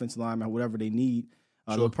whatever, offensive lineman, or whatever they need.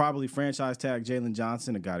 They'll probably franchise tag Jalen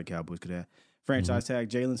Johnson, a guy the Cowboys could have franchise tag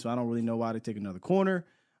Jalen. So I don't really know why they take another corner.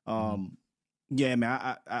 Yeah,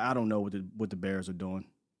 man, I don't know what the Bears are doing.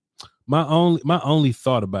 My only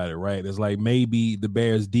thought about it, right, is like maybe the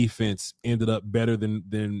Bears defense ended up better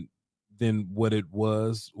than what it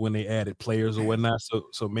was when they added players or whatnot.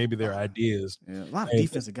 So maybe their ideas. Yeah, a lot of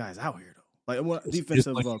defensive guys out here though. Like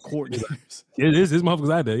defensive coordinators. It's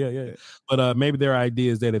motherfuckers out there, yeah. But maybe their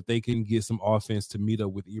idea is that if they can get some offense to meet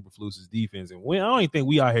up with Eberflus's defense, and I don't even think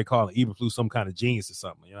we out here calling Eberflus some kind of genius or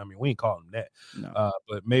something. You know what I mean? We ain't calling him that. No.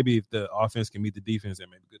 But maybe if the offense can meet the defense, then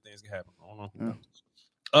maybe good things can happen. I don't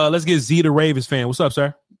know. Let's get Z, the Ravens fan. What's up,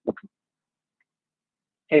 sir?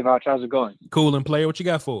 Hey, Voch, how's it going? Cool. And player, what you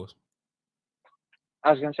got for us?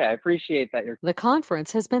 I was going to say, I appreciate that you're. The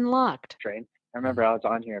conference has been locked. Train. I remember I was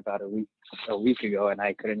on here about a week ago, and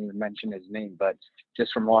I couldn't even mention his name. But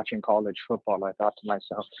just from watching college football, I thought to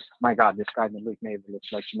myself, "My God, this guy Malik Neighbor looks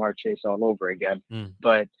like Jamar Chase all over again."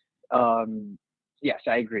 But yes,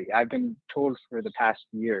 I agree. I've been told for the past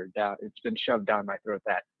year that it's been shoved down my throat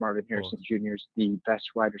that Marvin Harrison Jr. is the best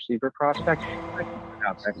wide receiver prospect.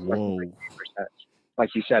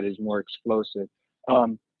 Like you said, is more explosive.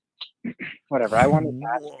 Whatever. I wanted to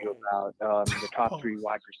ask you about the top 3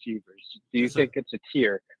 wide receivers. Do you think it's a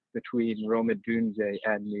tier between Rome Odunze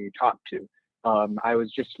and the top 2? I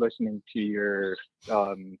was just listening to your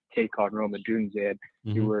take on Rome Odunze, and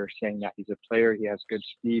you were saying that he's a player, he has good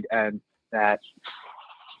speed, and that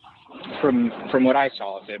from what I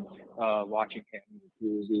saw of him, watching him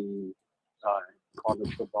through the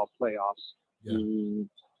college football playoffs, I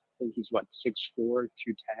think he's 6'4",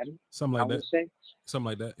 210. Something like that. Something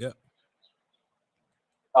like that. Yeah.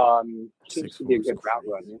 Seems to be a good route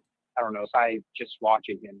runner. I don't know if I just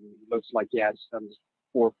watching him, he looks like he has some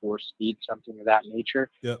 4.4 speed, something of that nature.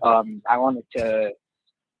 Yeah. I wanted to,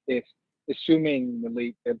 assuming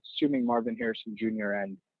Marvin Harrison Jr.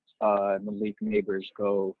 and Malik Neighbors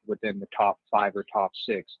go within the top 5 or top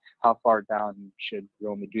 6, how far down should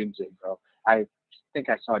Rome Odunze go? I think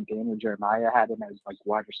I saw Daniel Jeremiah had him as like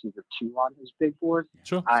wide receiver 2 on his big board.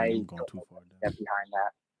 Sure. I don't get behind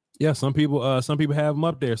that. Yeah, some people have him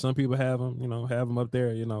up there. Some people have him up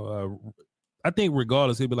there. I think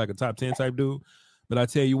regardless, he'll be like a top 10 type dude. But I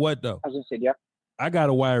tell you what, though, I was gonna say, yeah, I got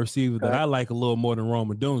a wide receiver that I like a little more than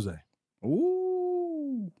Rome Odunze.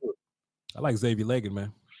 Ooh, I like Xavier Leggett,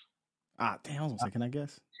 man. Damn, I was gonna say, can I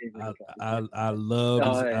guess? I love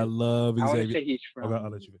Xavier. I want to say he's from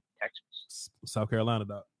I'll let you Texas, South Carolina,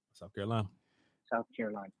 dog. South Carolina.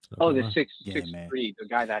 Oh, the 6'3", the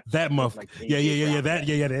guy that muff. Like yeah. That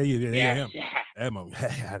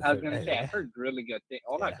I was gonna say, I've heard really good things.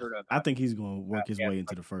 All I've heard of. I think he's gonna work his way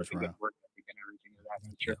into the first round.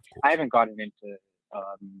 Sure. I haven't gotten into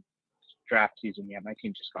draft season yet. My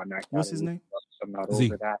team just got knocked out. What's his name? So I'm not Z.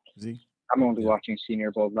 over that. Z. I'm only watching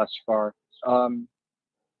Senior Bowl thus far.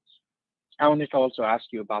 I wanted to also ask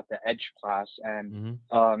you about the edge class, and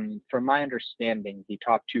from my understanding, the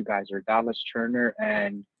top 2 guys are Dallas Turner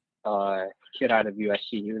and kid out of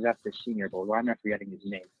USC. He was at the Senior Bowl. Why am I forgetting his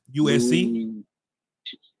name? USC.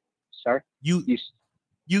 Sorry.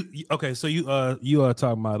 Okay? So you are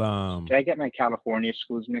talking about Did I get my California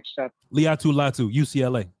schools mixed up? Liatu Latu,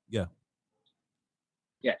 UCLA. Yeah.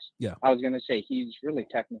 Yes. Yeah. I was gonna say he's really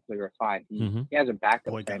technically refined. He has a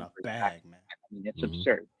backup. Boy got a bag, man. I mean, it's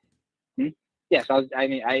absurd. Yes,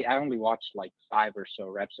 I only watched like 5 or so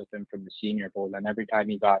reps of him from the Senior Bowl, and every time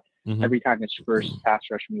his first pass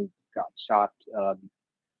rush move got stopped,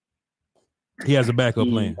 he has a backup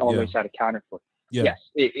plan. He always had accounted for. Yeah. Yes,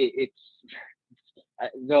 it's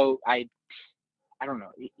though I don't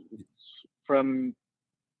know. From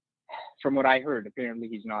what I heard, apparently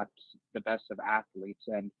he's not the best of athletes,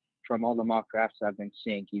 and from all the mock drafts I've been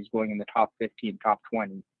seeing, he's going in the top 15, top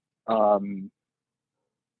 20.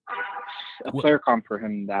 A player comp for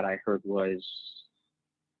him that I heard was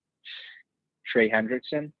Trey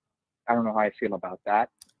Hendrickson. I don't know how I feel about that.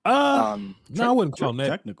 No, I wouldn't call him that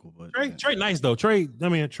technical, but Trey nice though. Trey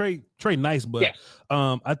nice, but yeah.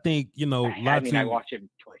 I think I watch him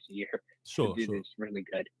twice a year. Sure, the dude is really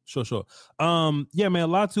good. Sure. Yeah, man.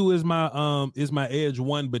 Latu is my edge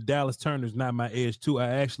 1, but Dallas Turner's not my edge 2. I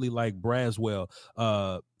actually like Braswell.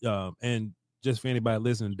 And just for anybody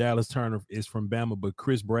listening, Dallas Turner is from Bama, but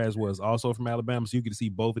Chris Braswell is also from Alabama. So you get to see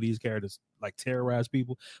both of these characters like terrorize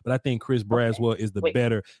people. But I think Chris Braswell is the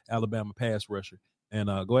better Alabama pass rusher. And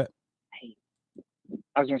go ahead.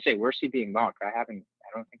 I was gonna say, where's he being mocked? I don't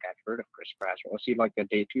think I've heard of Chris Braswell. Was he like a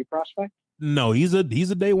day 2 prospect? No, he's a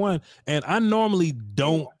day 1. And I normally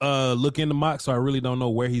don't look into mock, so I really don't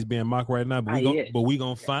know where he's being mocked right now. But we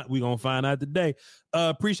gonna find out today.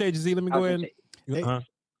 Appreciate you, Z. Let me go ahead.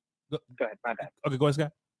 Go ahead, my bad. Okay, go ahead,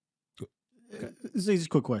 Scott. Z, just a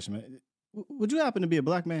quick question, man. Would you happen to be a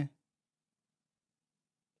black man?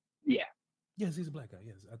 Yeah. Yes, he's a black guy.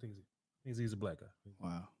 Yes, I think he's a black guy.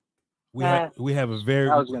 Wow. We have a very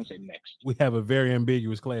I was gonna say mixed. We have a very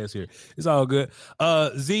ambiguous class here. It's all good.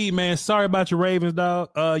 Z, man, sorry about your Ravens, dog.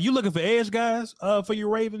 You looking for edge guys for your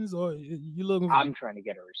Ravens, or you looking? I'm trying to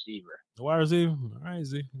get a receiver. A wide receiver. All right,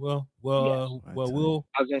 Z. Well, we'll.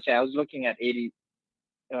 I was gonna say I was looking at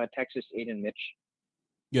Texas Aiden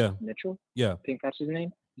Mitchell. Yeah, I think that's his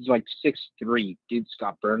name. He's like 6'3". Dude's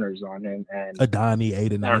got burners on him, and Adani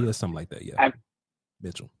Aiden or something like that. Yeah,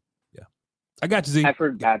 Mitchell. Yeah, I got you, Z. I've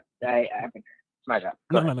heard that. I haven't. My job.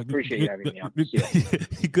 No. Appreciate you having me on.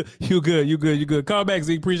 You good. Call back,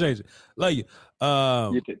 Z. Appreciate you. Love you.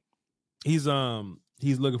 You too.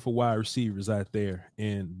 He's looking for wide receivers out there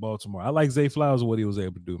in Baltimore. I like Zay Flowers and what he was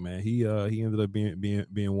able to do, man. He ended up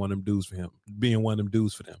being one of them dudes for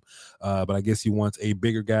him, but I guess he wants a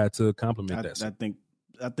bigger guy to complement that.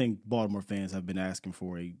 I think Baltimore fans have been asking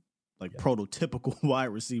for a prototypical wide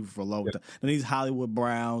receiver for a long time. And these Hollywood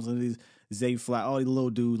Browns and these Zay Flowers, all these little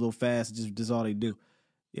dudes, little fast, just all they do.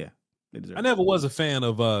 Yeah. I never was a fan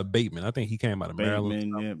of Bateman. I think he came out of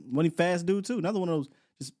Maryland. Yeah. When he fast dude too. Another one of those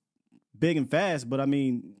just big and fast, but I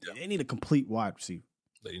mean, they need a complete wide receiver.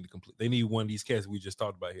 They need one of these cats we just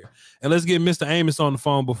talked about here. And let's get Mr. Amos on the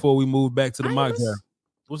phone before we move back to the mock draft.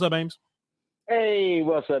 What's up, Amos? Hey,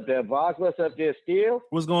 what's up there, Voch? What's up there, Steel?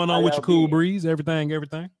 What's going on with your cool breeze? Everything?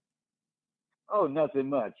 Oh, nothing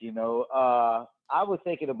much. I was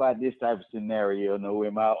thinking about this type of scenario,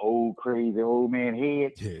 in my old crazy old man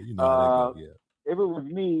head. Yeah, if it was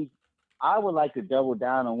me, I would like to double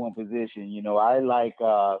down on one position. I like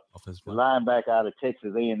the linebacker out of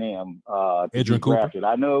Texas A&M to be drafted.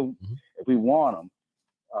 I know if we want him,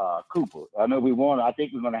 Cooper. I know we want him. I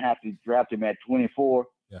think we're going to have to draft him at 24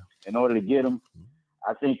 in order to get him.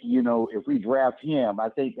 I think, if we draft him, I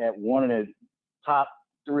think that one of the top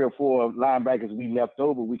 3 or 4 linebackers we left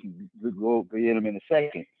over, we can go get him in a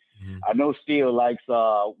second. I know Steele likes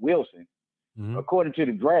Wilson. According to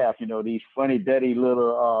the draft, these funny, dirty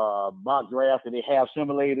little mock drafts that they have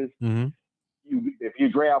simulators. If you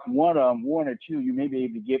draft one of them, 1 or 2, you may be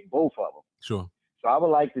able to get both of them. Sure. So I would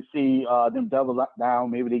like to see them double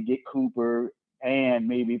down. Maybe they get Cooper and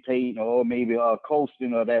maybe Peyton or maybe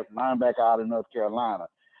Colston or that linebacker out of North Carolina.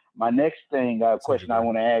 My next question I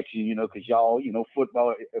want to ask you, because y'all,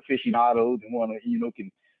 football aficionados and want to,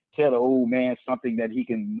 can tell the old man something that he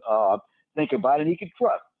can think about and he can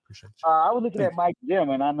trust. I was looking at Mike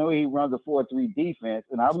Zimmer, I know he runs a 4-3 defense,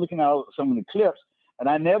 and I was looking at some of the clips, and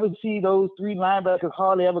I never see those 3 linebackers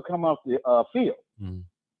hardly ever come off the field.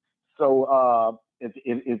 So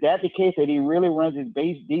is that the case, that he really runs his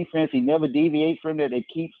base defense? He never deviates from that. It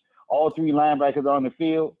keeps all 3 linebackers on the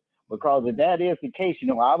field? Because if that is the case,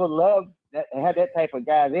 I would love to have that type of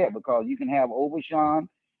guy there, because you can have Overshawn,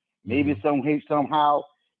 maybe somehow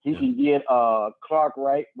he can get Clark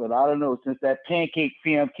right, but I don't know, since that pancake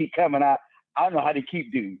film keep coming out, I don't know how to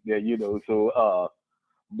keep dudes there, so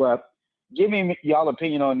but give me y'all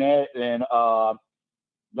opinion on that. And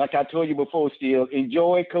like I told you before, Steele,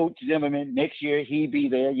 enjoy Coach Zimmerman. Next year he be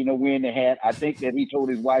there, wearing the hat. I think that he told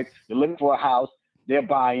his wife to look for a house. They're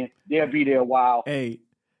buying. They'll be there a while. Hey,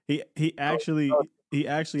 he actually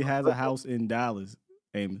has a house in Dallas,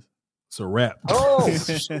 Amos. It's a wrap. Oh,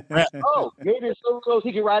 Wrap. oh, maybe it's so close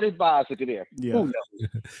he can ride his bicycle there. Yeah. Who knows?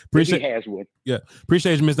 Appreciate, If he has one. yeah,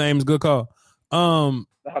 appreciate you, Mr. Ames. Good call. Not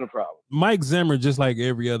a problem. Mike Zimmer, just like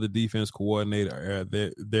every other defense coordinator,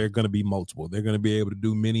 they're going to be multiple. They're going to be able to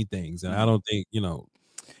do many things, and I don't think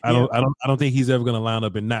I don't think he's ever going to line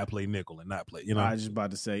up and not play nickel and not play. I was just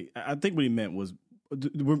about to say. I think what he meant was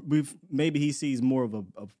maybe he sees more of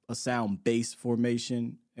a sound base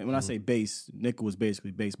formation. And when I say base, nickel is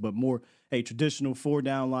basically base, but more traditional 4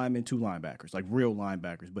 down linemen, 2 linebackers, like real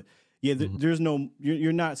linebackers. But yeah, there's no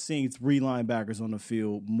you're not seeing 3 linebackers on the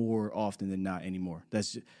field more often than not anymore.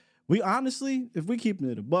 That's just, we honestly, if we keep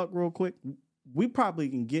it a buck real quick, we probably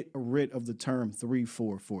can get rid of the term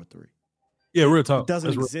 3-4-4-3. Yeah, real talk. It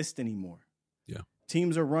doesn't exist anymore. Yeah.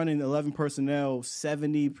 Teams are running 11 personnel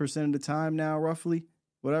 70% of the time now, roughly,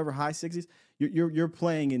 whatever, high 60s. You're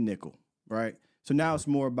playing in nickel, right? So now it's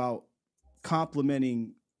more about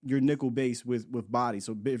complementing your nickel base with body.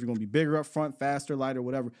 So if you're going to be bigger up front, faster, lighter,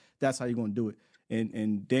 whatever, that's how you're going to do it.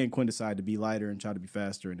 And Dan Quinn decided to be lighter and try to be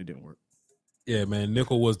faster, and it didn't work. Yeah, man,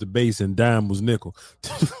 nickel was the base and dime was nickel.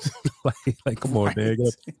 like, come on, Dan.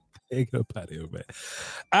 Get up out of here, man.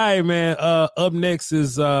 All right, man. Up next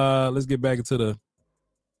is let's get back into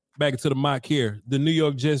the mock here. The New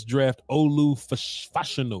York Jets draft Olu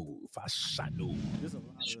Fashanu. There's a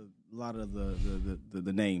lot of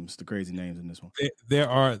the names, the crazy names in this one. There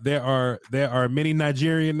are many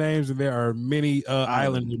Nigerian names and there are many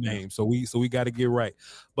Islander names. So we got to get right.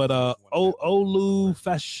 But Olu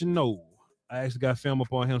Fashanu. I actually got film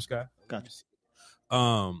up on him, Scott. Gotcha.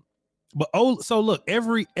 But so look,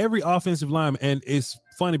 every offensive lineman, and it's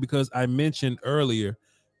funny because I mentioned earlier,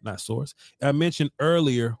 I mentioned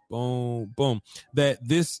earlier, boom, that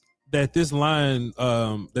this line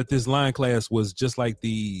class was just like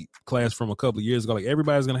the class from a couple of years ago. Like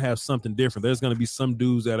everybody's gonna have something different. There's gonna be some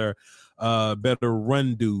dudes that are better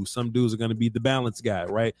run dudes. Some dudes are gonna be the balance guy,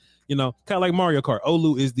 right? Kind of like Mario Kart.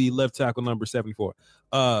 Olu is the left tackle number 74.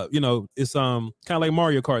 It's kind of like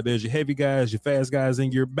Mario Kart. There's your heavy guys, your fast guys,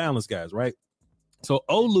 and your balance guys, right? So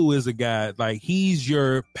Olu is a guy, like he's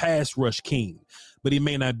your pass rush king, but he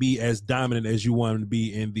may not be as dominant as you want him to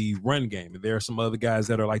be in the run game. And there are some other guys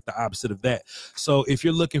that are like the opposite of that. So if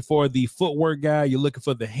you're looking for the footwork guy, you're looking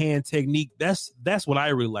for the hand technique. That's what I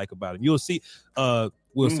really like about him. You'll see.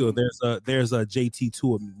 We'll see. There's a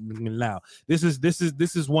JT2 now. This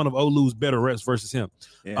is one of Olu's better reps versus him.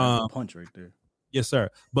 Yeah, punch right there. Yes, sir.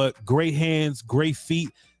 But great hands, great feet,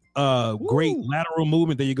 great lateral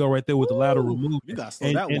movement. There you go, right there with the lateral movement. You gotta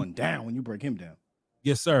slow that one down when you break him down.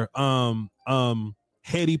 Yes, sir.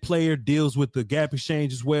 Heady player, deals with the gap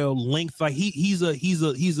exchange as well. Length, like he's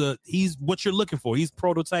what you're looking for. He's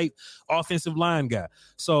prototype offensive line guy.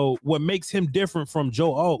 So what makes him different from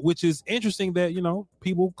Joe Alt, which is interesting that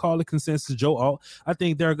people call it consensus Joe Alt. I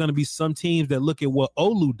think there are going to be some teams that look at what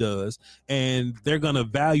Olu does and they're going to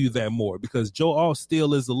value that more because Joe Alt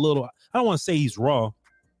still is a little. I don't want to say he's raw,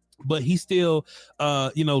 but he still,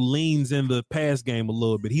 leans in the pass game a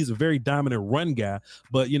little bit. He's a very dominant run guy,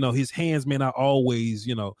 but, his hands may not always,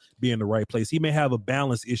 be in the right place. He may have a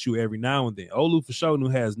balance issue every now and then. Olu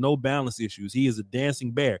Fashanu has no balance issues. He is a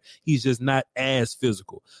dancing bear. He's just not as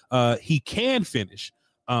physical. He can finish,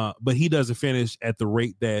 but he doesn't finish at the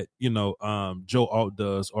rate that, Joe Alt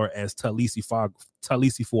does or as Talisi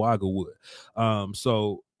Fuaga would.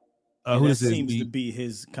 Who does seems to be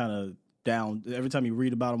his kind of down. Every time you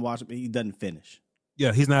read about him, watch him, he doesn't finish.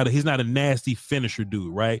 Yeah, he's not a nasty finisher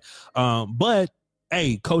dude, right? But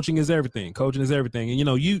hey, coaching is everything. And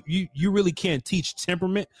you really can't teach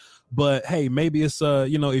temperament, but hey, maybe it's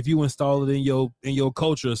if you install it in your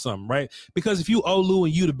culture or something, right? Because if you Olu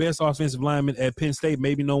and you the best offensive lineman at Penn State,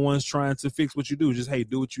 maybe no one's trying to fix what you do. Just hey,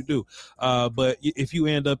 do what you do. But if you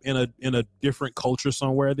end up in a different culture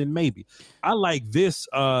somewhere, then maybe. I like this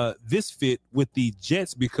fit with the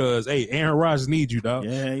Jets because hey, Aaron Rodgers needs you, dog.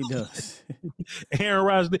 Yeah, he does. Aaron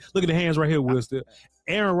Rodgers, look at the hands right here, Will. Still,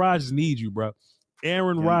 Aaron Rodgers needs you, bro.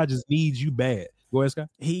 Aaron Rodgers needs you bad. Go ahead, Scott.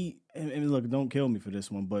 And look, don't kill me for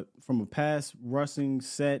this one, but from a pass rushing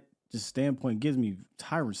set just standpoint, gives me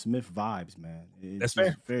Tyron Smith vibes, man. That's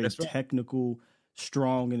fair. Very technical,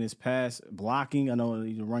 strong in his pass blocking. I know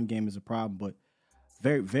the run game is a problem, but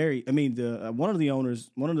very, very. I mean, one of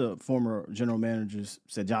the former general managers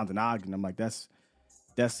said Jonathan Ogden. I'm like,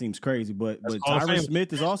 that seems crazy, but Tyron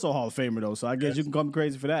Smith is also a Hall of Famer though, so I guess you can call me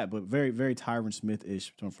crazy for that. But very, very Tyron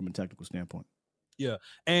Smith-ish from a technical standpoint. Yeah,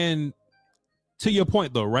 and to your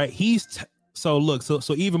point though, right? So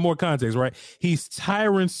even more context, right? He's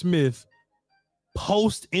Tyron Smith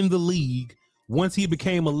post in the league once he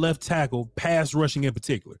became a left tackle, pass rushing in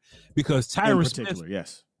particular, because Tyron Smith,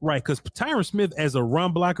 yes, right, because Tyron Smith as a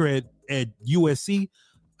run blocker at USC,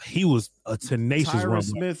 he was a tenacious run blocker.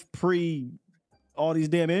 Smith pre all these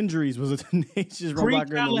damn injuries was a tenacious run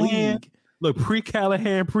blocker in the league. Look,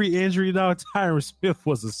 pre-Callahan, pre-injury, dog, Tyron Smith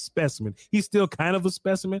was a specimen. He's still kind of a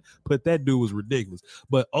specimen, but that dude was ridiculous.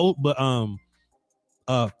 But Fashino.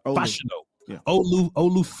 Yeah. Olu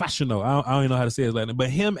Fashino. I don't even know how to say his last name, but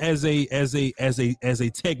him as a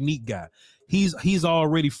technique guy, he's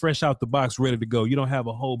already fresh out the box, ready to go. You don't have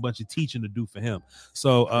a whole bunch of teaching to do for him.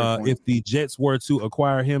 So if the Jets were to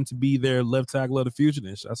acquire him to be their left tackle of the future,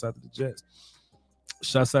 then shouts out to the Jets.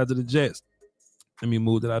 Shouts out to the Jets. Let me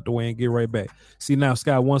move it out the way and get right back. See now,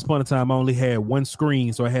 Scott, once upon a time I only had one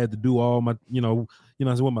screen, so I had to do all my, with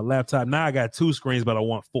my laptop. Now I got two screens, but I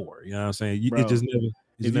want four. You know what I'm saying? Bro, it just never.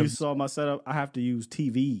 If you saw my setup, I have to use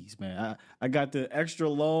TVs, man. I got the extra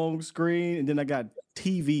long screen, and then I got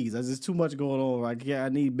TVs. There's just too much going on. I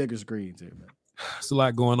need bigger screens here, man. It's a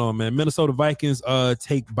lot going on, man. Minnesota Vikings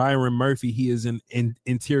take Byron Murphy. He is an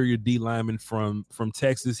interior D lineman from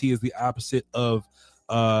Texas. He is the opposite of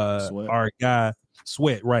our guy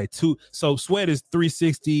Sweat, right? So Sweat is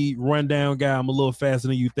 360 rundown guy. I'm a little faster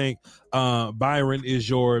than you think. Byron is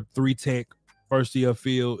your 3-tech, first of your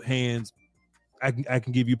field, hands. I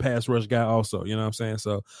can give you pass rush guy also. You know what I'm saying?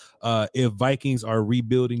 So if Vikings are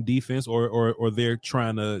rebuilding defense or they're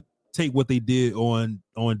trying to take what they did on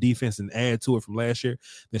defense and add to it from last year,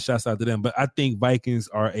 then shouts out to them. But I think Vikings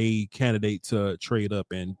are a candidate to trade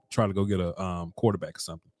up and try to go get a quarterback or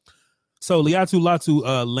something. So Liatu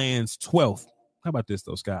Latu lands 12th. How about this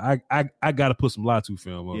though, Scott? I got to put some Latu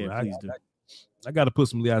film up. Yeah, please do. I got to put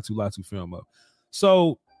some Liatu Latu film up.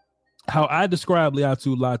 So how I describe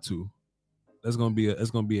Liatu Latu, that's gonna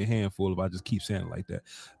be a handful if I just keep saying it like that.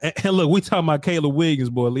 And look, we talking about Caleb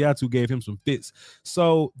Williams, boy. Liatu gave him some fits.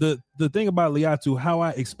 So the thing about Liatu, how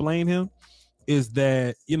I explain him is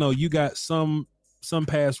that you got some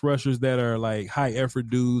pass rushers that are like high effort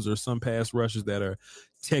dudes, or some pass rushers that are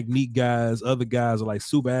technique guys. Other guys are like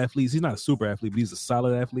super athletes. He's not a super athlete, but he's a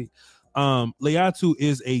solid athlete. Liatu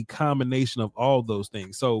is a combination of all those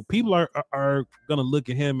things. So people are gonna look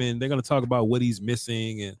at him and they're gonna talk about what he's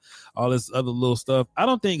missing and all this other little stuff. I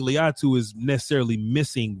don't think Liatu is necessarily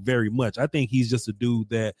missing very much. I think he's just a dude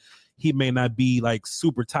that he may not be like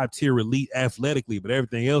super top tier elite athletically, but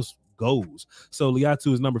everything else goes. So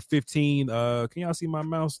Liatu is number 15. Can y'all see my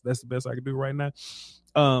mouse? That's the best I can do right now.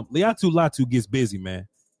 Liatu Latu gets busy, man.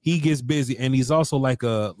 He gets busy, and he's also like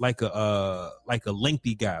a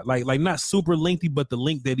lengthy guy, like not super lengthy, but the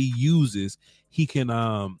length that he uses, he can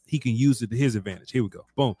use it to his advantage. Here we go,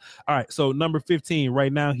 boom. All right, so number 15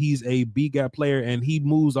 right now, he's a B guy player, and he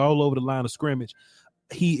moves all over the line of scrimmage.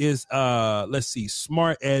 He is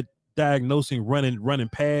smart at diagnosing running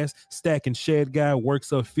pass, stacking shed guy, works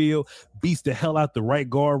upfield, beats the hell out the right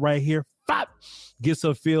guard right here. Pop! Gets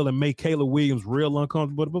upfield and make Caleb Williams real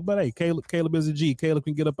uncomfortable. But hey, Caleb is a G. Caleb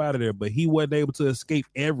can get up out of there, but he wasn't able to escape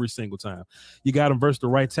every single time. You got him versus the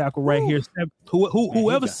right tackle right here.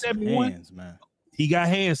 Whoever's 71, hands, man. He got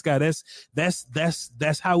hands, Scott.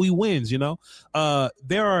 That's how he wins. There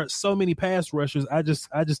are so many pass rushers. I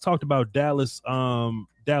just talked about Dallas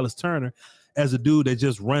Turner as a dude that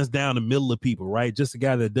just runs down the middle of people, right? Just a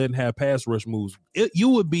guy that doesn't have pass rush moves. You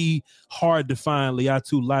would be hard to find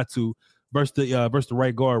Liatu Latu versus the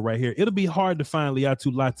right guard right here. It'll be hard to find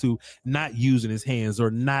Liatu Latu not using his hands or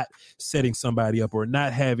not setting somebody up or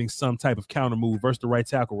not having some type of counter move versus the right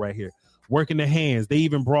tackle right here. Working the hands. They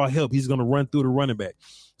even brought help. He's going to run through the running back.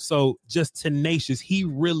 So just tenacious. He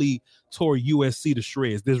really tore USC to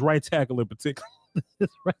shreds. This right tackle in particular. The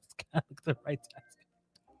right tackle.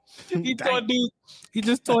 He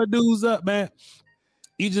just tore dudes up, man.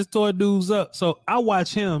 He just tore dudes up. So I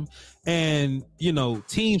watch him, and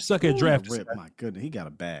teams suck at drafting. My goodness, he got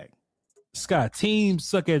a bag. Scott, teams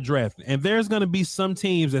suck at drafting, and there's going to be some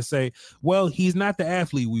teams that say, "Well, he's not the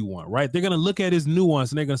athlete we want." Right? They're going to look at his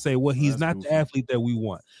nuance, and they're going to say, "Well, he's not the athlete that we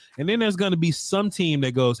want." And then there's going to be some team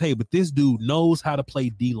that goes, "Hey, but this dude knows how to play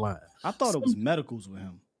D line." I thought it was medicals with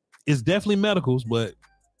him. It's definitely medicals, but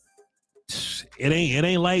it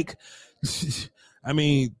ain't like. I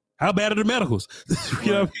mean. How bad are the medicals?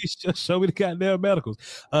 Just show me the goddamn medicals.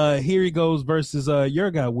 Here he goes versus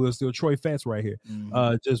your guy, Will Steele, Troy Fats right here.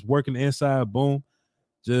 Mm-hmm. Just working the inside, boom.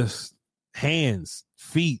 Just hands,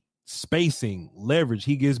 feet, spacing, leverage.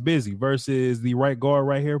 He gets busy versus the right guard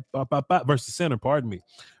right here. Versus center,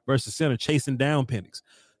 versus center, chasing down Penix.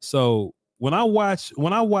 So when I watch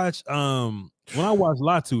Latu,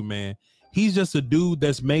 man, he's just a dude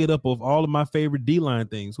that's made up of all of my favorite D-line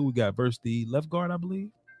things. Who we got versus the left guard, I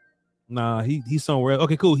believe. Nah, he's somewhere else.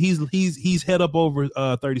 Okay, cool. He's head up over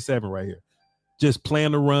 37 right here. Just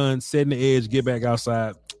playing the run, setting the edge, get back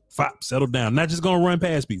outside, settle down. Not just gonna run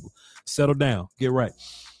past people. Settle down, get right.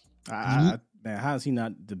 Man, how is he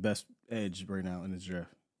not the best edge right now in this draft?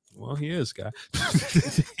 Well, he is, Scott.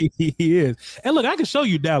 He is. And look, I can show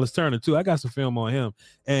you Dallas Turner too. I got some film on him,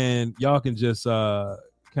 and y'all can just kind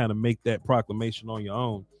of make that proclamation on your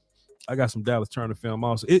own. I got some Dallas Turner film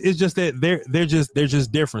also. It's just that they're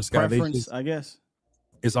just different, Scott. Preference, I guess.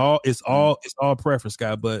 It's all preference,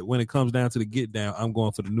 Scott. But when it comes down to the get down, I'm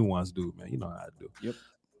going for the nuance, dude, man. You know how I do. Yep.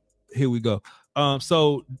 Here we go.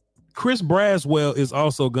 So Chris Braswell is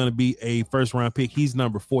also going to be a first round pick. He's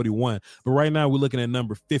number 41. But right now we're looking at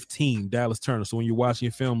number 15, Dallas Turner. So when you're watching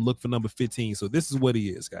your film, look for number 15. So this is what he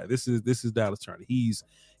is, guys. This is Dallas Turner. He's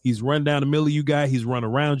run down the middle of you guy. He's run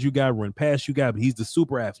around you guy, run past you guy, but he's the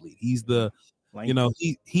super athlete. He's the,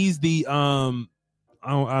 he's the, I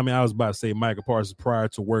was about to say Michael Parsons prior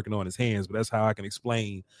to working on his hands, but that's how I can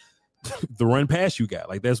explain the run past you guy.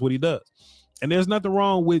 Like, that's what he does. And there's nothing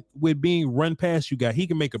wrong with being run past you guy. He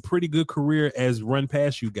can make a pretty good career as run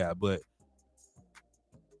past you guy, but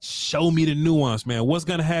show me the nuance, man. What's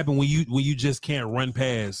gonna happen when you just can't run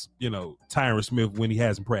past, Tyron Smith when he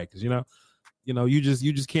hasn't practiced, you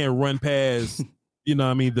just can't run past,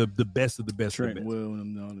 the best of the best. Trent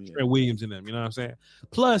Williams and them, you know what I'm saying?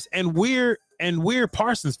 Plus, and we're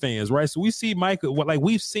Parsons fans, right? So we see Micah,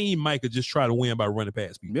 we've seen Micah just try to win by running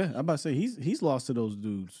past people. Yeah, I'm about to say he's lost to those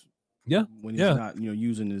dudes. Yeah, when he's not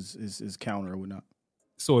using his counter or whatnot.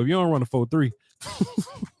 So if you don't run a 4-3,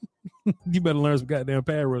 you better learn some goddamn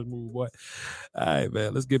pad rush move, boy. All right,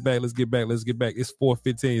 man. Let's get back. It's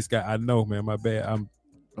 4:15, Scott. I know, man. My bad. I'm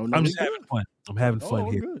just having fun. I'm having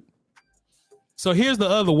fun here. Good. So here's the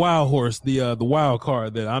other wild horse, the wild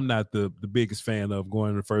card that I'm not the biggest fan of going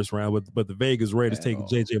in the first round, but the Vegas Raiders taking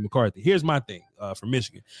J.J. McCarthy. Here's my thing from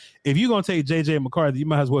Michigan. If you're going to take J.J. McCarthy, you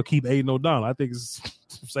might as well keep Aiden O'Donnell. I think it's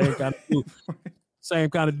the same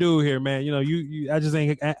kind of dude here, man. I just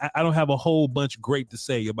ain't. I don't have a whole bunch great to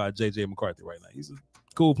say about J.J. McCarthy right now. He's a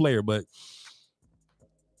cool player, but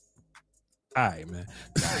all right, man.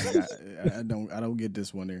 I don't get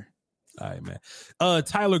this one there. All right, man.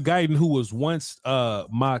 Tyler Guyton, who was once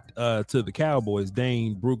mocked to the Cowboys,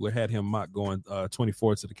 Dane Brugler had him mocked going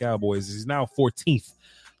 24th to the Cowboys. He's now 14th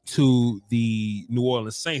to the New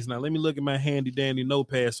Orleans Saints. Now, let me look at my handy dandy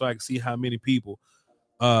notepad so I can see how many people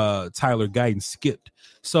Tyler Guyton skipped.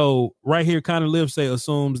 So right here, Connor Livesay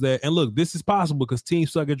assumes that, and look, this is possible because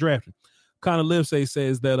teams suck at drafting. Connor Livesay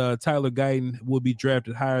says that Tyler Guyton will be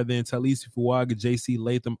drafted higher than Talisi Fuaga, J.C.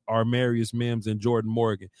 Latham, Armarius Mims, and Jordan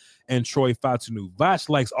Morgan, and Troy Fatunu. Voch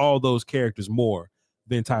likes all those characters more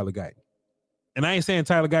than Tyler Guyton. And I ain't saying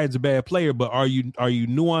Tyler Guyton's a bad player, but are you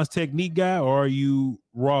nuanced technique guy or are you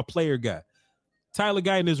raw player guy? Tyler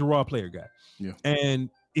Guyton is a raw player guy. Yeah. And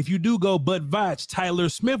if you do go but Voch, Tyler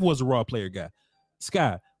Smith was a raw player guy.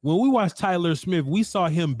 Sky, when we watched Tyler Smith, we saw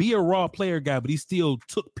him be a raw player guy, but he still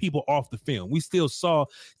took people off the film. We still saw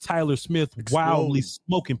Tyler Smith wildly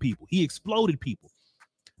smoking people. He exploded people.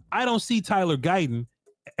 I don't see Tyler Guyton,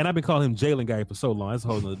 and I've been calling him Jalen Guyton for so long. That's a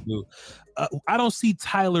whole nother dude. I don't see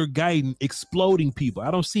Tyler Guyton exploding people. I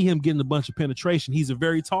don't see him getting a bunch of penetration. He's a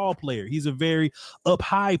very tall player. He's a very up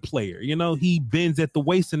high player. He bends at the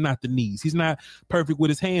waist and not the knees. He's not perfect with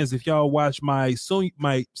his hands. If y'all watch my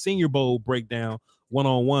Senior Bowl breakdown,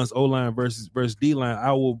 one-on-ones, O-line versus D-line,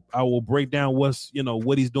 I will break down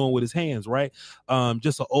what he's doing with his hands, right?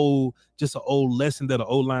 Just an old lesson that an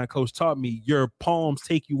O-line coach taught me. Your palms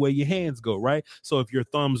take you where your hands go, right? So if your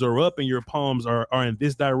thumbs are up and your palms are in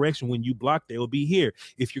this direction, when you block, they will be here.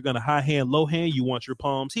 If you're gonna high hand, low hand, you want your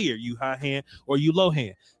palms here. You high hand or you low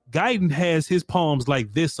hand. Guyton has his palms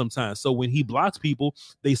like this sometimes. So when he blocks people,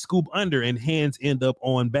 they scoop under and hands end up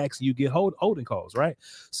on backs and you get holding calls, right?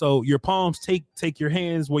 So your palms take your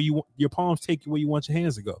hands where your palms take you where you want your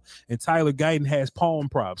hands to go. And Tyler Guyton has palm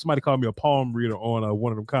props. Somebody called me a palm reader on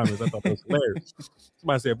one of them comments. I thought that was hilarious.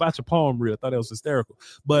 Somebody said about your palm reader. I thought that was hysterical.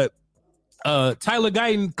 But Tyler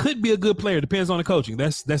Guyton could be a good player. Depends on the coaching.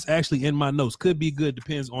 That's actually in my notes. Could be good.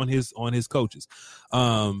 Depends on his coaches.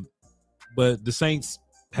 But the Saints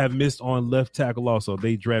have missed on left tackle also.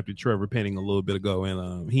 They drafted Trevor Penning a little bit ago,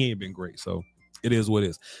 and he ain't been great. So it is what it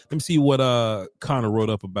is. Let me see what Connor wrote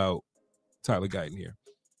up about Tyler Guyton here.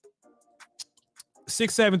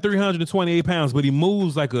 6'7", 328 pounds, but he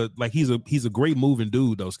moves like he's a great moving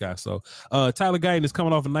dude, those guys. So Tyler Guyton is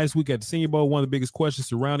coming off a nice week at the Senior Bowl. One of the biggest questions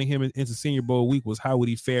surrounding him into Senior Bowl week was how would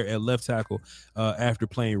he fare at left tackle after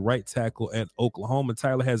playing right tackle at Oklahoma.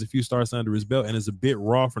 Tyler has a few starts under his belt and is a bit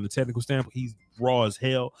raw from the technical standpoint. He's raw as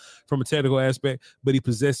hell from a technical aspect, but he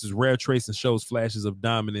possesses rare traits and shows flashes of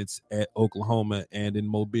dominance at Oklahoma and in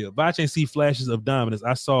Mobile. Voch ain't see flashes of dominance.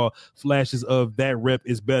 I saw flashes of that rep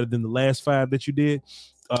is better than the last 5 that you did.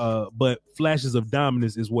 But flashes of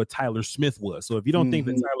dominance is what Tyler Smith was. So if you don't think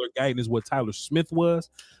that Tyler Guyton is what Tyler Smith was,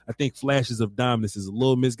 I think flashes of dominance is a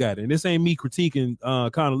little misguided. And this ain't me critiquing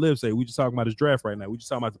Connor Livesay. We just talking about his draft right now. We just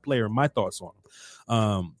talking about the player and my thoughts on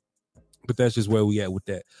him. But that's just where we at with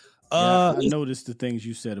that. I noticed the things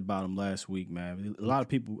you said about him last week, man. A lot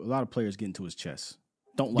of players get into his chest.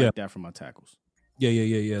 Don't like that from my tackles.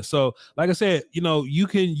 Yeah. So, like I said, you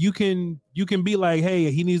can be like,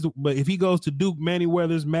 hey, he needs to, but if he goes to Duke Manny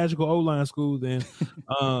Weather's magical O-line school, then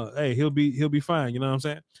hey, he'll be fine. You know what I'm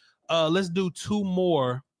saying? Let's do 2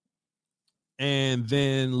 more, and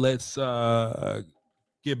then let's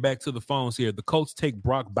get back to the phones here. The Colts take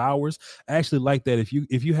Brock Bowers. I actually like that. If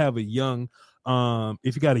you have a young,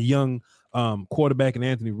 if you got a young quarterback in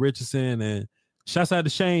Anthony Richardson, and shouts out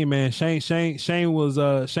to Shane, man. Shane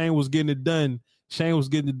was getting it done. Shane was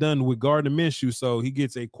getting it done with Gardner Minshew, so he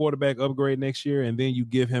gets a quarterback upgrade next year, and then you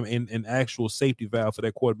give him an actual safety valve for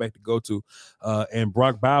that quarterback to go to. And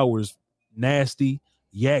Brock Bowers, nasty,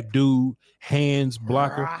 yak dude, hands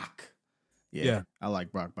blocker. Yeah, I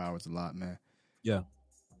like Brock Bowers a lot, man. Yeah.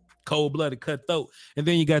 Cold-blooded cutthroat. And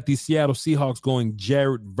then you got these Seattle Seahawks going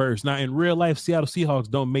Jared Verse. Now, in real life, Seattle Seahawks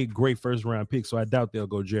don't make great first-round picks, so I doubt they'll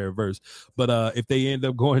go Jared Verse. But if they end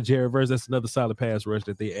up going Jared Verse, that's another solid pass rush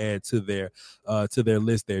that they add to their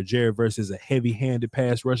list there. Jared Verse is a heavy-handed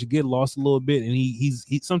pass rusher. Get lost a little bit, and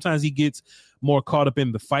he sometimes he gets more caught up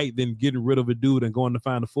in the fight than getting rid of a dude and going to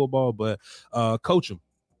find the football. But coach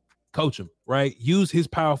him, right? Use his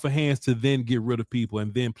powerful hands to then get rid of people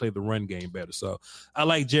and then play the run game better. So I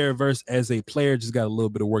like Jared Verse as a player, just got a little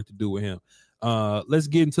bit of work to do with him. Let's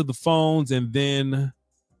get into the phones, and then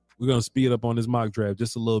we're going to speed up on this mock draft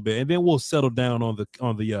just a little bit, and then we'll settle down on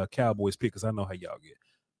the Cowboys pick, because I know how y'all get.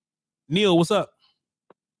 Neil, what's up?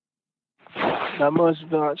 Not much,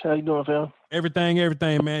 Dodge. How you doing, fam? Everything,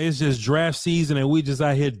 man. It's just draft season, and we just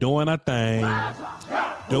out here doing our thing.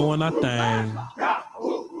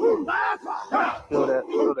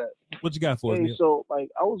 Feel that. What you got for us, Neil? So, I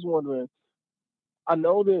was wondering, I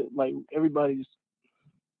know that,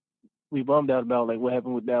 we bummed out about, what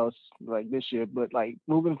happened with Dallas, this year, but,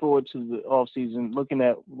 moving forward to the offseason, looking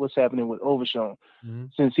at what's happening with Overshown,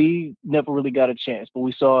 since he never really got a chance, but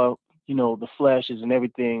we saw, the flashes and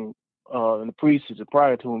everything in the preseason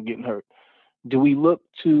prior to him getting hurt. Do we look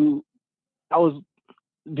to,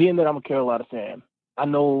 being that I'm a Carolina fan, I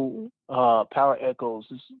know Power Echoes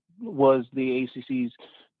was the ACC's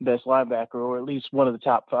best linebacker, or at least one of the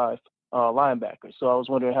top 5 linebackers. So I was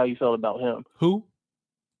wondering how you felt about him. Who?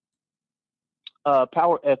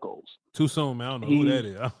 Power Echoes. Too soon, man. I don't know who that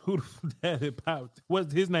is. Who that is? Power?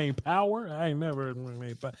 What's his name? Power? I ain't never heard his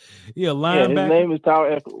name. He a linebacker. Yeah, his name is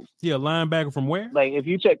Power Echoes. He a linebacker from where? If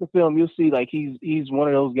you check the film, you'll see he's one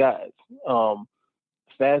of those guys.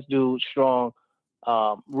 Fast dude, strong,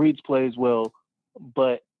 reads plays well,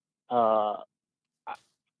 but I'm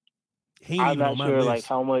not sure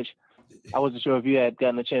how much. I wasn't sure if you had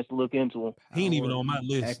gotten a chance to look into him. He ain't even on my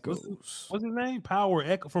list. What's his name? Power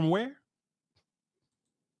Echo from where?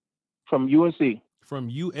 From UNC. From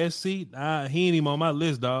USC? He ain't even on my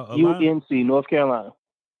list, dog. UNC, North Carolina.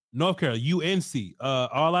 UNC.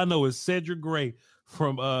 All I know is Cedric Gray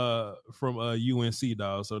from UNC,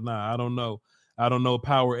 dog. So I don't know. I don't know.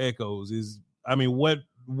 Power Echoes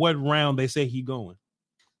what round they say he going?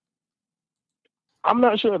 I'm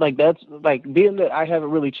not sure. That's being that I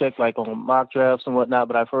haven't really checked on mock drafts and whatnot,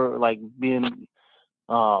 but I've heard being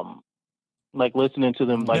listening to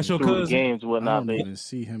them through the games and whatnot. I don't even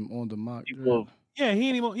see him on the mock draft. Yeah, he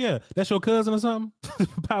ain't even. Yeah, that's your cousin or something.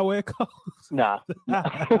 Power Echoes. Nah,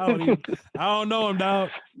 I don't know him, dog.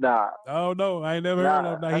 Nah, I don't know. I ain't never heard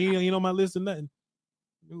of him. He ain't on my list or nothing.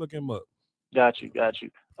 Let me look him up. Got you.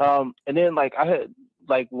 And then I had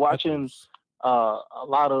watching a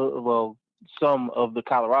lot of some of the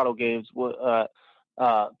Colorado games with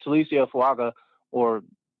Talicia Fuaga or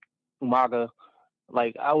Umaga.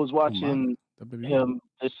 I was watching him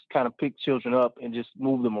just kind of pick children up and just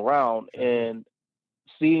move them around, and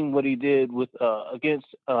seeing what he did with against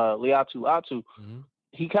Liatu Atu,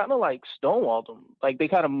 he kind of stonewalled them. They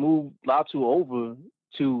kind of moved Latu over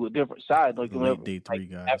to a different side. Day 3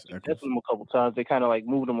 guys. After testing him a couple times, they kind of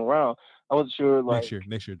moved him around. I wasn't sure like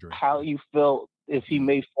next year draft. how you felt if he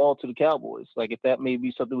may fall to the Cowboys. Like if that may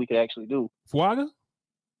be something we could actually do. Fuaga?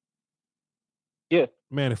 Yeah.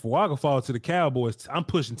 Man, if Fuaga falls to the Cowboys, I'm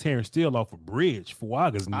pushing Terrence Steele off a bridge.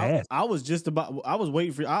 Fuaga's nasty. I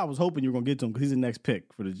was hoping you were gonna get to him because he's the next pick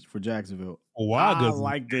for Jacksonville. Fuaga's I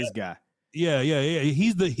like this guy. Yeah.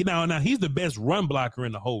 He's the best run blocker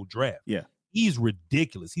in the whole draft. Yeah. He's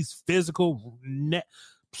ridiculous. He's physical.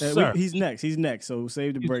 He's next. So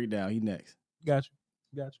save the breakdown. He's next. Got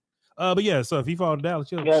you. But yeah, so if he falls to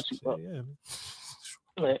Dallas,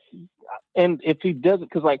 And if he doesn't,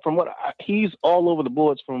 because like from he's all over the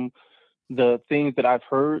boards from the things that I've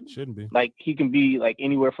heard. Shouldn't be. Like he can be like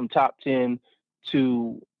anywhere from top 10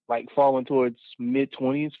 to like falling towards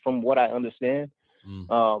mid-20s from what I understand.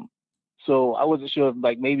 So I wasn't sure if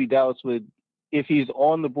like maybe Dallas would, if he's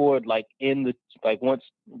on the board like in the like once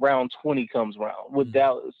round 20 comes around, would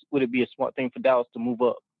it be a smart thing for Dallas to move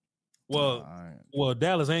up? Well,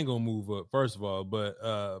 Dallas ain't gonna move up, first of all. But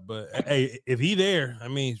hey, if he there, I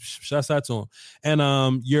mean, shouts out to him.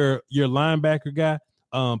 And your linebacker guy,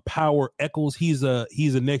 Power Eccles, he's a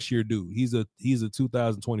next year dude. He's a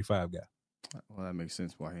 2025 guy. Well, that makes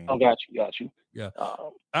sense. Why he? Oh, got you. Yeah.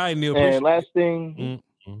 All right, Neil. And last thing.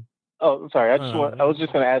 Oh, I'm sorry. I was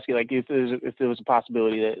just going to ask you, like, if there was a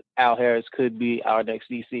possibility that Al Harris could be our next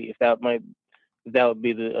DC, if that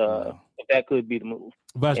could be the move.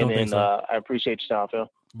 Voch don't think so. I appreciate your time, Phil.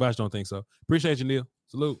 Voch don't think so. Appreciate you, Neil.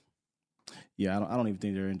 Salute. Yeah, I don't even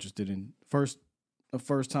think they're interested in a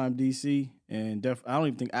first time DC, and I don't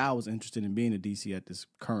even think Al was interested in being a DC at this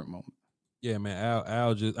current moment. Yeah, man.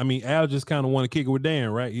 Al just kind of want to kick it with Dan,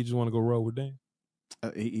 right? He just want to go roll with Dan.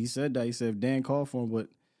 He said that. He said if Dan called for him, but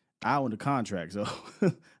Al in the contract, so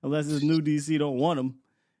unless this new DC don't want him,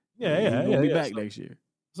 he'll be back next year.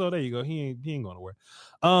 So there you go. He ain't going nowhere.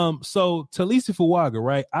 So Talisi Fuaga,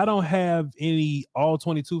 right? I don't have any all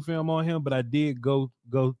 22 film on him, but I did go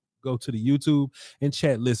to the YouTube and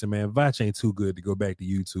chat. Listen, man, Voch ain't too good to go back to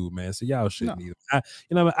YouTube, man. So y'all shouldn't either.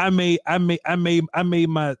 I made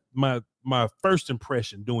my first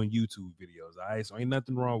impression doing YouTube videos. All right, so ain't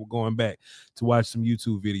nothing wrong with going back to watch some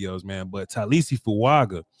YouTube videos, man. But Talisi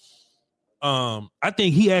Fuaga, I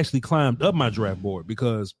think he actually climbed up my draft board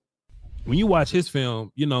because when you watch his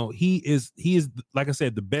film, you know, he is like I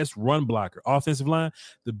said, the best run blocker, offensive line,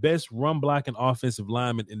 the best run blocking offensive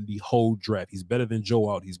lineman in the whole draft. He's better than Joe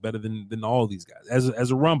Alt. He's better than all these guys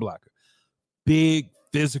as a run blocker. Big,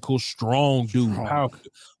 physical, strong dude, powerful,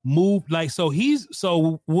 move like so.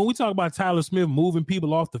 So when we talk about Tyler Smith moving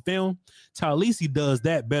people off the film, Talisi does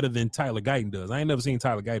that better than Tyler Guyton does. I ain't never seen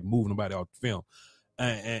Tyler Guyton moving nobody off the film.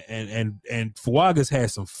 And Fuaga's had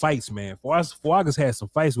some fights, man. Fuaga's had some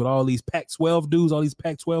fights with all these Pac-12 dudes, all these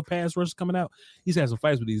Pac-12 pass rushers coming out. He's had some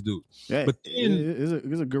fights with these dudes. Yeah, but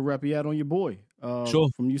it's a good rep he had on your boy, sure,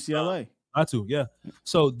 from UCLA. I too, yeah.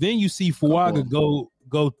 So then you see Fuaga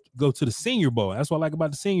go to the Senior Bowl. That's what I like about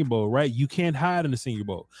the Senior Bowl, right? You can't hide in the Senior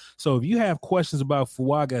Bowl. So if you have questions about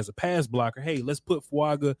Fuaga as a pass blocker, hey, let's put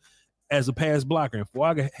Fuaga as a pass blocker. And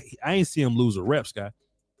Fuaga, I ain't see him lose a rep, Scott.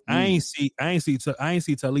 I ain't see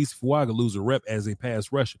Talisi Fuaga lose a rep as a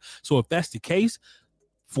pass rusher. So if that's the case,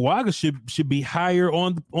 Fuaga should be higher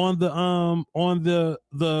on the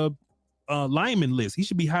lineman list. He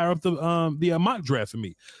should be higher up the mock draft for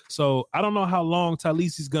me. So I don't know how long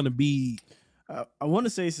Talisi's going to be. I want to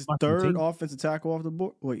say it's his third offensive tackle off the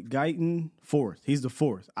board. Wait, Guyton fourth. He's the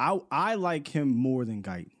fourth. I like him more than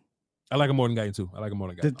Guyton. I like him more than Guyton too.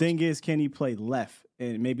 The thing is, can he play left?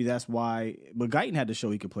 And maybe that's why. But Guyton had to show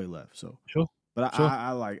he could play left. So sure. But sure.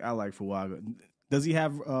 I like Fuaga. Does he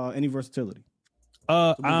have any versatility?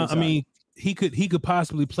 I mean, he could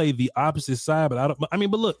possibly play the opposite side, but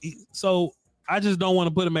but look. So I just don't want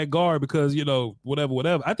to put him at guard because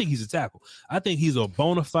whatever. I think he's a tackle. I think he's a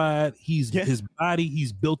bona fide. His body.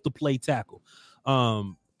 He's built to play tackle.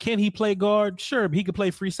 Can he play guard? Sure, but he could play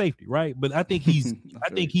free safety, right? But I think he's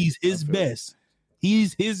his best.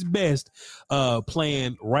 He's his best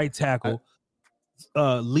playing right tackle,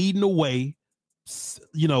 leading the way,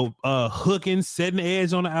 hooking, setting the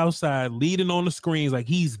edge on the outside, leading on the screens. Like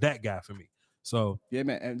he's that guy for me. So yeah,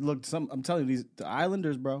 man. And look, I'm telling you, the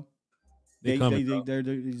Islanders, bro. They're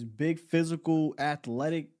these big, physical,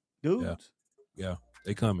 athletic dudes. Yeah,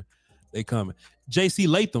 they coming. J.C.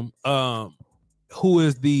 Latham, who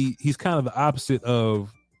is he's kind of the opposite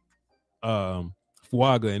of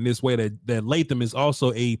Fuaga in this way that Latham is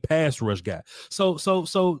also a pass rush guy. So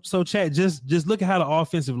Chad, just look at how the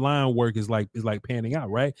offensive line work is like panning out,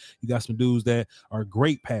 right? You got some dudes that are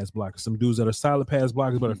great pass blockers, some dudes that are solid pass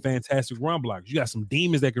blockers but are fantastic run blockers. You got some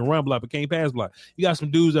demons that can run block but can't pass block. You got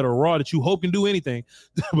some dudes that are raw that you hope can do anything,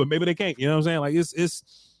 but maybe they can't. You know what I'm saying? Like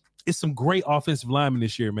it's some great offensive linemen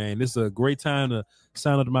this year, man. This is a great time to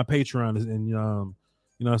sign up to my Patreon and you know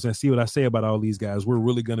what I'm saying, see what I say about all these guys. We're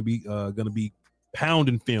really gonna be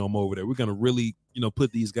pounding film over there. We're gonna really,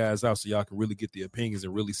 put these guys out so y'all can really get the opinions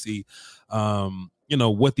and really see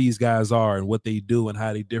what these guys are and what they do and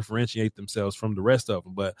how they differentiate themselves from the rest of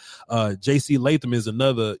them. But JC Latham is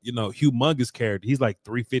another, humongous character. He's like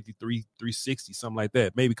 350, 360, something like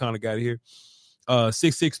that. Maybe Connor got it here.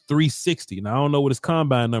 6'6", 360. Now I don't know what his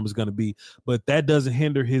combine number is going to be, but that doesn't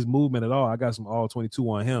hinder his movement at all. I got some all 22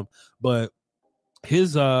 on him, but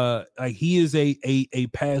his he is a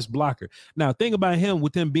pass blocker. Now think about him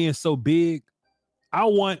with him being so big.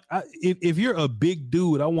 If you're a big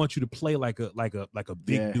dude, I want you to play like a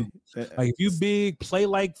big dude. Like if you big, play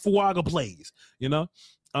like Fuaga plays.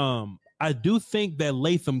 I do think that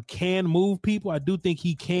Latham can move people. I do think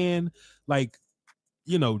he can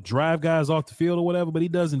drive guys off the field or whatever, but he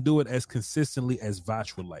doesn't do it as consistently as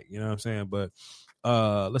Voch would like. You know what I'm saying? But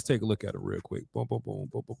let's take a look at it real quick. Boom, boom, boom,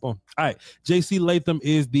 boom, boom, boom. All right. JC Latham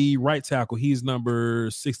is the right tackle. He's number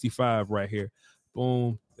 65 right here.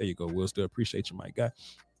 Boom. There you go, Will. Still appreciate you, my guy.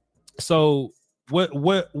 So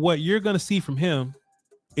what you're gonna see from him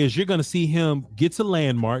is you're gonna see him get to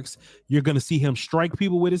landmarks. You're gonna see him strike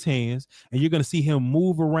people with his hands, and you're gonna see him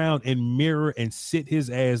move around and mirror and sit his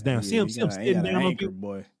ass down. See him sitting down on people.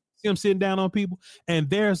 Boy. See him sitting down on people. And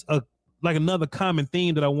there's another common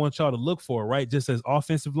theme that I want y'all to look for, right? Just as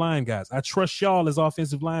offensive line guys. I trust y'all as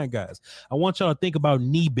offensive line guys. I want y'all to think about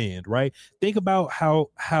knee bend, right? Think about how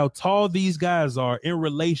tall these guys are in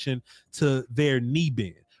relation to their knee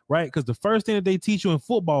bend, right? Because the first thing that they teach you in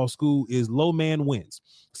football school is low man wins.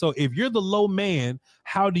 So if you're the low man,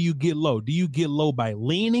 how do you get low? Do you get low by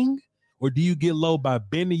leaning or do you get low by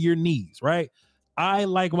bending your knees, right? I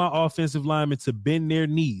like my offensive linemen to bend their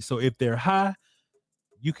knees. So if they're high,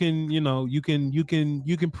 you can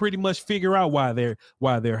pretty much figure out why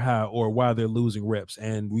they're high or why they're losing reps.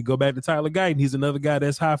 And we go back to Tyler Guyton. He's another guy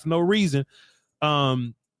that's high for no reason.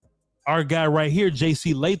 Our guy right here,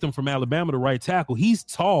 JC Latham from Alabama, the right tackle, he's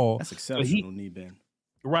tall. That's exceptional knee bend.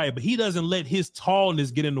 Right, but he doesn't let his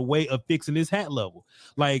tallness get in the way of fixing his hat level.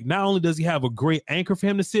 Like, not only does he have a great anchor for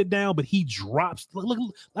him to sit down, but he drops. Look,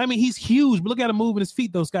 I mean, he's huge, but look at him moving his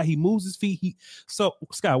feet, though, Scott. He moves his feet. So,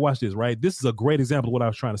 Scott, watch this, right? This is a great example of what I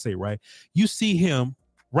was trying to say, right? You see him,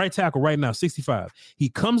 right tackle right now, 65. He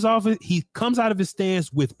comes out of his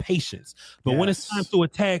stance with patience. But when it's time to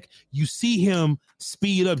attack, you see him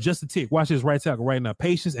speed up just a tick. Watch this right tackle right now.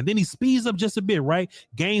 Patience. And then he speeds up just a bit, right?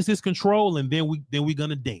 Gains his control, and then we're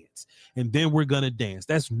gonna dance. And then we're gonna dance.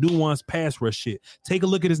 That's nuanced pass rush shit. Take a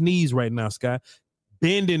look at his knees right now, Scott.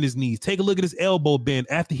 Bend in his knees. Take a look at his elbow bend.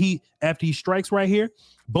 After he strikes right here,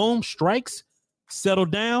 boom, strikes, settle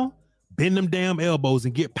down. Bend them damn elbows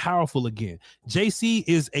and get powerful again. JC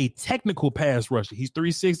is a technical pass rusher. He's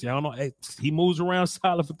 360. I don't know. He moves around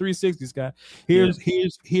solid for 360, Scott.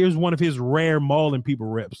 Here's one of his rare mauling people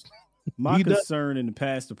reps. My concern in the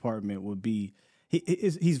pass department would be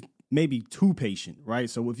he's maybe too patient, right?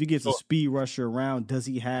 So if he gets a speed rusher around, does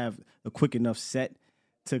he have a quick enough set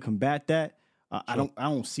to combat that? I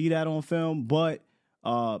don't see that on film, but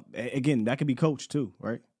again, that could be coached too,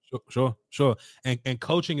 right? Sure. And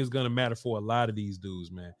coaching is going to matter for a lot of these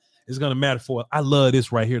dudes, man. It's going to matter for, I love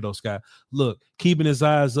this right here though, Scott. Look, keeping his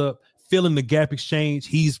eyes up, feeling the gap exchange.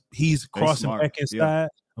 He's crossing back inside. Yeah.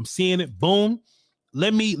 I'm seeing it. Boom.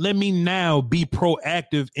 Let me now be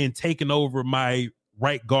proactive in taking over my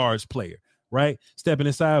right guard's player, right? Stepping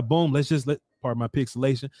inside. Boom. Pardon my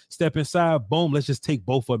pixelation. Step inside. Boom. Let's just take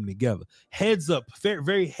both of them together. Heads up. Very,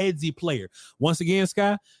 very headsy player. Once again,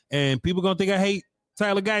 Scott, and people going to think I hate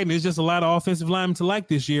Tyler Guyton. There's just a lot of offensive linemen to like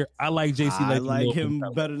this year. I like JC Latham. I like him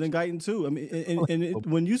better than Guyton too. I mean,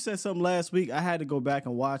 when you said something last week, I had to go back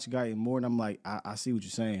and watch Guyton more, and I'm like, I see what you're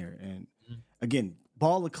saying here. And again,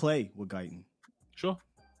 ball of clay with Guyton.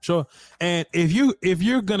 Sure. And if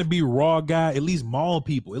you're gonna be raw guy, at least maul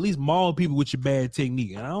people with your bad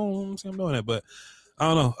technique. And I don't see I'm doing that, but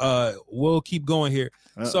I don't know. We'll keep going here.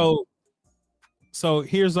 So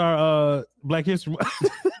here's our Black History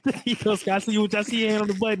Month. There you go, Scott. I see your hand on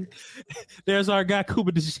the button. There's our guy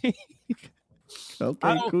Cooper DeSheen.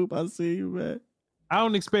 Okay, Coop, I see you, man. I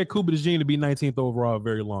don't expect Cooper DeJean to be 19th overall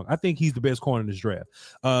very long. I think he's the best corner in this draft.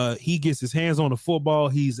 He gets his hands on the football.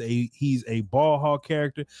 He's a ball hawk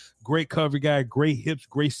character, great cover guy, great hips,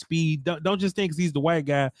 great speed. Don't just think he's the white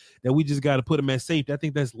guy that we just got to put him at safety. I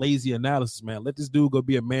think that's lazy analysis, man. Let this dude go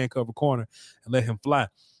be a man cover corner and let him fly.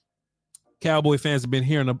 Cowboy fans have been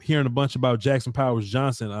hearing a bunch about Jackson Powers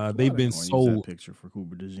Johnson. They've been sold. Use that picture for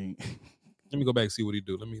Cooper DeJean. Let me go back and see what he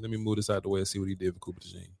do. Let me move this out the way and see what he did for Cooper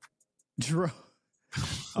DeJean. Drew.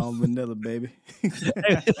 Vanilla, baby.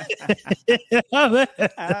 I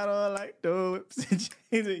don't like the whips and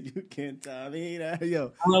chains. You can't tell me that.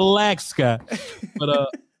 Yo, relax, Scott. But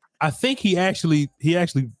I think he actually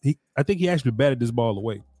batted this ball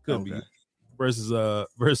away. Could be versus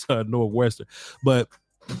Northwestern. But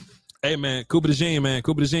hey, man, Cooper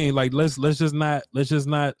DeJean, like let's just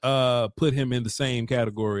not put him in the same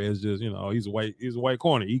category as just, he's a white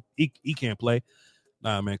corner. He can't play.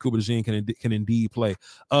 Nah, man, Cooper DeJean can indeed play.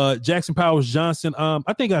 Jackson Powers Johnson.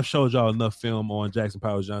 I think I've showed y'all enough film on Jackson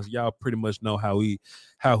Powers Johnson. Y'all pretty much know how he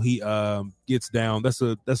gets down. That's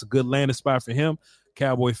a good landing spot for him.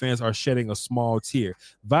 Cowboy fans are shedding a small tear.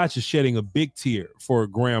 Voch is shedding a big tear for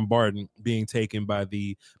Graham Barton being taken by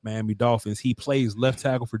the Miami Dolphins. He plays left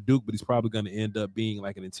tackle for Duke, but he's probably going to end up being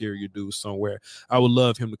like an interior dude somewhere. I would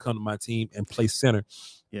love him to come to my team and play center.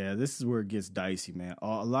 Yeah, this is where it gets dicey, man.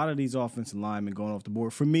 A lot of these offensive linemen going off the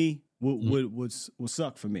board for me would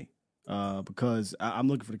suck for me because I'm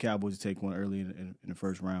looking for the Cowboys to take one early in the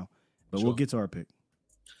first round. But We'll get to our pick.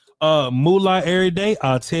 Moolah every day.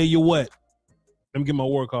 I'll tell you what. Let me get my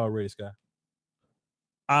word call ready, Scott.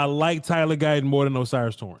 I like Tyler Guyton more than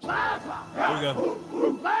Osiris Torrance. Here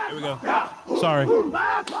we go. Sorry,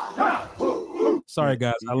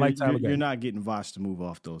 guys. I like Tyler Guyton. You're not getting Voch to move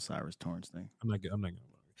off the Osiris Torrance thing. I'm not getting.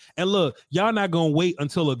 And look, y'all not gonna wait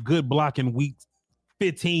until a good block in week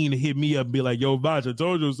 15 to hit me up and be like, "Yo, Voch, I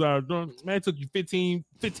told you Osiris Torrance." Man, it took you 15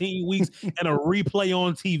 weeks and a replay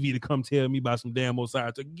on TV to come tell me about some damn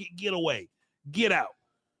Osiris. So get away, get out.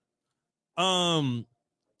 The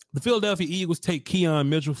Philadelphia Eagles take Keon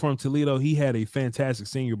Mitchell from Toledo. He had a fantastic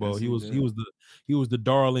Senior Bowl. Yes, he was the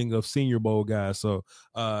darling of Senior Bowl guys. So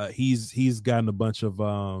he's gotten a bunch of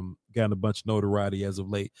notoriety as of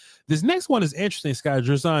late. This next one is interesting, Scott.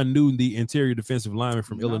 Jerson Newton, the interior defensive lineman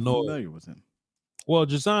from Illinois. Familiar with him. Well,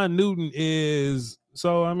 Jerson Newton is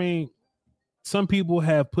some people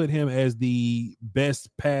have put him as the best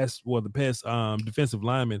defensive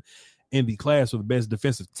lineman in the class, or the best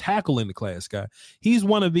defensive tackle in the class, guy. He's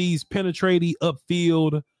one of these penetrating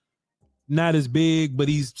upfield, not as big, but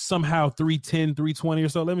he's somehow 310, 320 or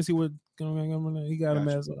so. Let me see what he got him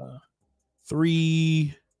as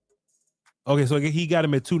 3. Okay, so he got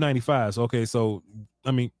him at 295. So, okay, so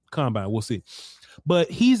I mean, combine, we'll see.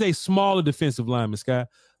 But he's a smaller defensive lineman, Scott,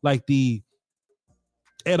 like the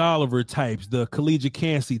Ed Oliver types, the Collegiate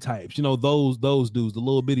Cansey types, those dudes, the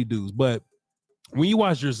little bitty dudes. But when you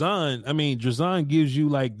watch Jerson gives you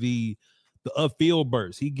like the upfield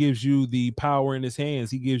burst. He gives you the power in his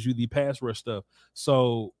hands. He gives you the pass rush stuff.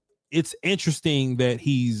 So it's interesting that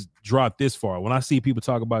he's dropped this far. When I see people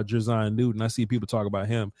talk about Jerson Newton, I see people talk about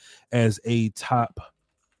him as a top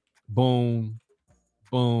boom.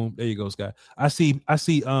 There you go, Scott. I see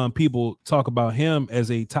people talk about him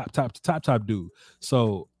as a top dude.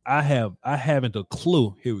 So I haven't a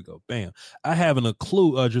clue. Here we go. Bam. I haven't a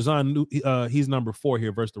clue. Jerson, he's number 4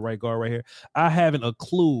 here versus the right guard right here. I haven't a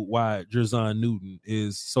clue why Jerson Newton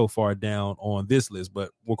is so far down on this list, but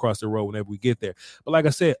we'll cross the road whenever we get there. But like I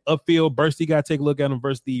said, upfield bursty guy, take a look at him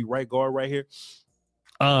versus the right guard right here.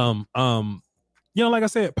 Like I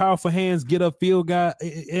said, powerful hands, get upfield guy,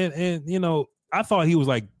 and I thought he was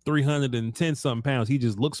like 310 something pounds. He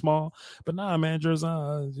just looked small, but nah, man,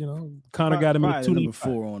 Jerson, Connor got him at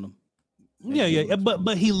 294 on him. Yeah,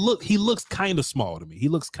 but he looks kind of small to me. He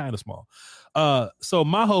looks kind of small. So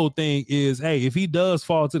my whole thing is, hey, if he does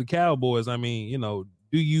fall to the Cowboys, I mean, do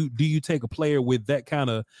you take a player with that kind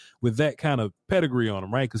of pedigree on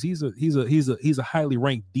him, right? Because he's a highly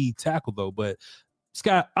ranked D tackle though. But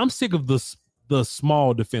Scott, I'm sick of the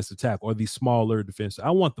small defensive tackle or the smaller defensive.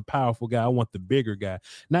 I want the powerful guy. I want the bigger guy.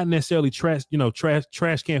 Not necessarily trash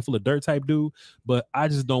can full of dirt type dude, but I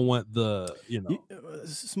just don't want the,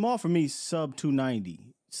 small for me, sub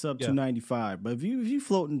 290, sub 295. But if you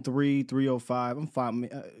floating 305, I'm fine.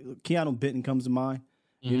 Keanu Benton comes to mind.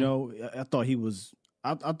 Mm-hmm. I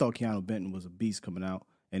thought Keanu Benton was a beast coming out,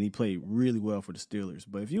 and he played really well for the Steelers.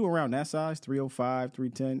 But if you were around that size, 305,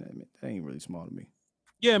 310, that ain't really small to me.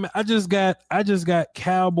 Yeah, man, I just got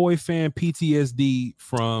Cowboy fan PTSD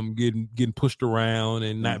from getting pushed around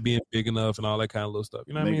and not being big enough and all that kind of little stuff.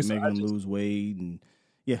 You know what I mean? Making them lose weight and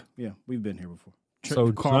yeah, we've been here before.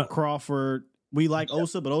 Crawford. We like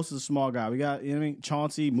Osa, but Osa's a small guy. We got, you know what I mean?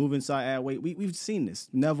 Chauncey, move inside, add weight. We've seen this.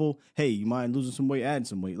 Neville, hey, you mind losing some weight, adding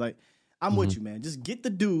some weight? Like, I'm with you, man. Just get the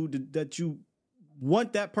dude that you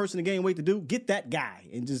want that person to gain weight to do. Get that guy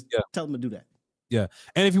and just tell him to do that. Yeah.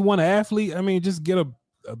 And if you want an athlete, I mean, just get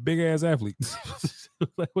a big ass athlete.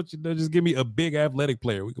 Like what you do, just give me a big athletic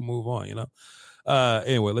player. We can move on, you know.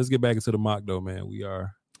 Anyway, let's get back into the mock though, man. We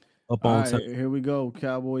are up on time. Here we go.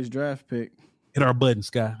 Cowboys draft pick. Hit our button,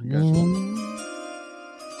 Sky.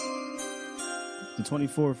 The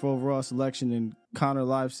 24th overall selection in Connor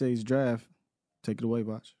Livesay's draft. Take it away,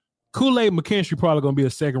 Voch. Kool-Aid McKinstry probably going to be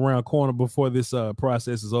a second round corner before this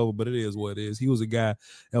process is over, but it is what it is. He was a guy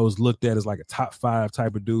that was looked at as like a top 5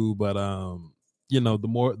 type of dude, but you know, the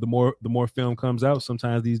more film comes out,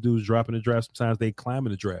 sometimes these dudes drop in the draft, sometimes they climb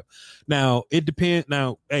in the draft. Now it depends.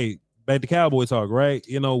 Now, hey, back to Cowboy talk, right?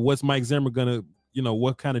 You know, what's Mike Zimmer gonna? You know,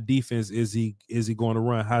 what kind of defense is he going to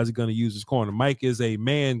run? How's he going to use his corner? Mike is a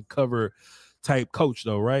man cover type coach,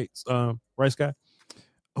 though, right? Right, Scott?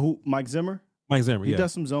 Who? Mike Zimmer? Mike Zimmer, he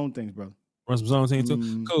does some zone things, brother. Run some zone things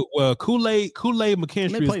too. Cool. Well, Kool-Aid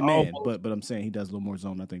McKinstry they play is man, almost, but I'm saying he does a little more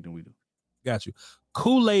zone, I think, than we do. Got you.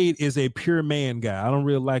 Kool-Aid is a pure man guy. I don't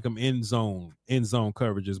really like him in zone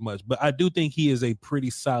coverage as much, but I do think he is a pretty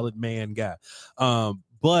solid man guy.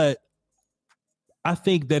 But I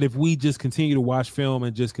think that if we just continue to watch film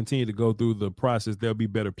and just continue to go through the process, there'll be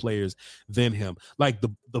better players than him. Like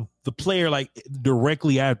the player like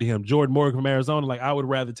directly after him, Jordan Morgan from Arizona. Like I would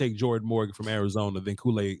rather take Jordan Morgan from Arizona than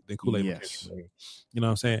Kool-Aid. Yes. You know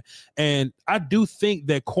what I'm saying? And I do think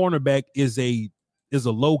that cornerback is a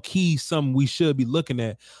low key something we should be looking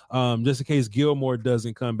at. Just in case Gilmore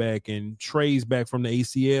doesn't come back and Trey's back from the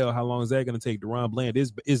ACL. How long is that going to take? DeRon Bland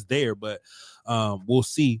is there, but we'll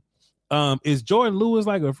see. Is Jordan Lewis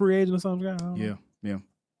like a free agent or something? Yeah.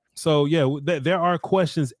 So there are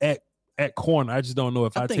questions at corner. I just don't know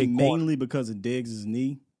if I think take mainly corner. because of Diggs'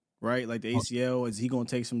 knee, right? Like the ACL, is he going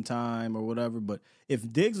to take some time or whatever? But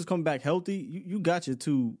if Diggs is coming back healthy, you got your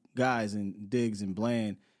two guys in Diggs and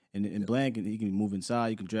Bland, and Bland he can move inside.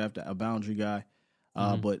 You can draft a boundary guy,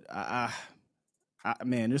 but I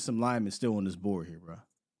man, there's some linemen still on this board here, bro.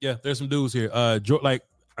 Yeah, there's some dudes here. Jordan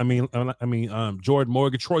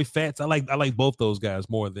Morgan, Troy Fatts. I like both those guys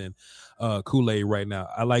more than Kool-Aid right now.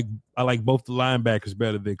 I like both the linebackers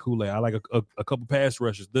better than Kool-Aid. I like a couple pass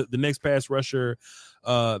rushers. The next pass rusher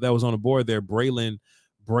that was on the board there, Braylon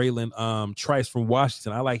Trice from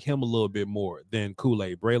Washington. I like him a little bit more than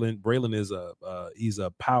Kool-Aid. Braylon is he's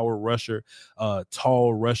a power rusher,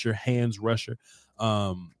 tall rusher, hands rusher.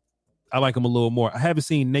 I like him a little more. I haven't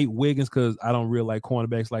seen Nate Wiggins because I don't really like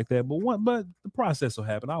cornerbacks like that. But the process will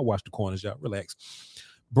happen. I'll watch the corners, y'all. Relax.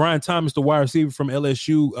 Brian Thomas, the wide receiver from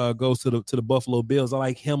LSU, goes to the Buffalo Bills. I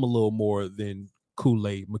like him a little more than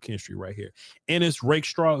Kool-Aid McKinstry right here. Ennis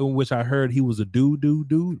Rakestraw, in which I heard he was a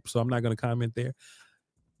dude. So I'm not going to comment there.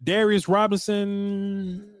 Darius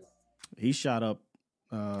Robinson, he shot up.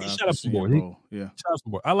 He shot up some more.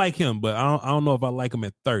 I like him, but I don't know if I like him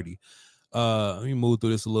at 30. Let me move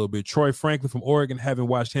through this a little bit. Troy Franklin from Oregon, haven't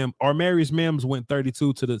watched him. Armarius Mims went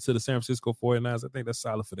 32 to the San Francisco 49ers. I think that's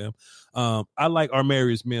solid for them. I like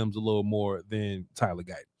Armarius Mims a little more than Tyler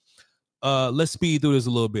Guyton. Let's speed through this a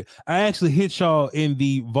little bit. I actually hit y'all in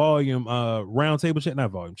the volume roundtable chat,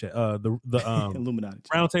 not volume chat, the Illuminati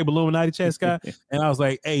roundtable Illuminati chat, Sky. And I was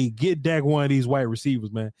like, hey, get Dak one of these white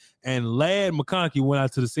receivers, man. And Ladd McConkey went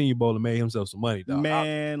out to the Senior Bowl and made himself some money, dog.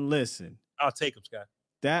 Man, listen. I'll take him, Sky.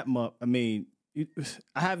 I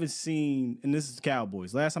haven't seen, and this is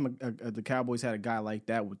Cowboys. Last time the Cowboys had a guy like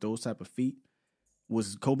that with those type of feet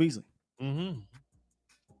was Cole Beasley. Mm-hmm.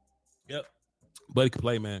 Yep. Buddy can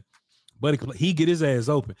play, man. Buddy can play. He get his ass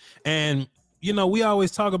open. And, you know, we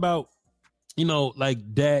always talk about, you know,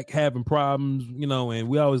 like Dak having problems, you know, and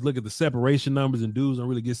we always look at the separation numbers and dudes don't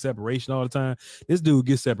really get separation all the time. This dude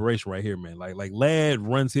gets separation right here, man. Like Ladd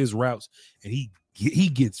runs his routes and he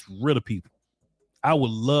gets rid of people. I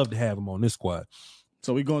would love to have him on this squad.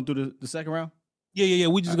 So we going through the second round? Yeah.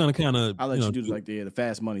 We're just gonna kind of. I'll let you do like the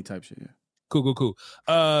fast money type shit. Yeah. Cool.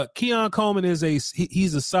 Keon Coleman is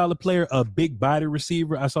he's a solid player, a big body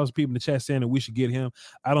receiver. I saw some people in the chat saying that we should get him.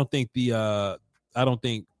 I don't think he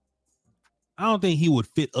would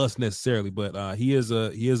fit us necessarily, but he is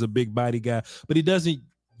a big body guy. But he doesn't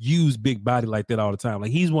use big body like that all the time.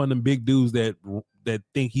 Like he's one of them big dudes that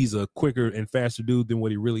think he's a quicker and faster dude than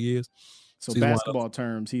what he really is. So basketball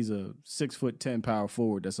terms, he's a 6'10" power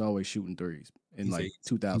forward that's always shooting threes in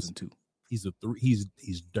 2002. He's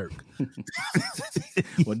Dirk.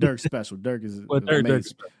 Well, Dirk's special. Dirk is Dirk's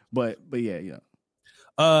special. But yeah.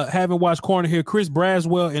 Haven't watched corner here. Chris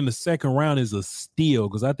Braswell in the second round is a steal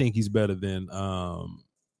because I think he's better than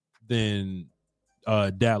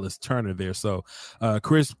Dallas Turner there. So I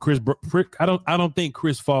don't think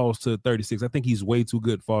Chris falls to 36. I think he's way too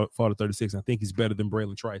good for to 36. I think he's better than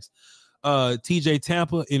Braylon Trice. TJ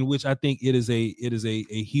Tampa, in which I think it is a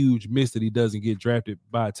huge miss that he doesn't get drafted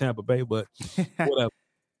by Tampa Bay, but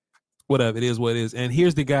whatever, it is what it is. And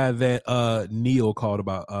here's the guy that Neil called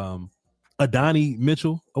about, Adonai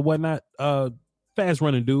Mitchell or whatnot. Fast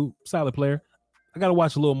running dude, solid player. I gotta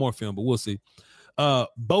watch a little more film, but we'll see.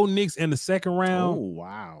 Bo Nix in the second round. Oh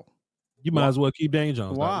wow! You might as well keep Daniel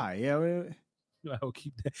Jones. Why? Yeah. I'll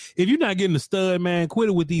keep that. If you're not getting the stud, man, quit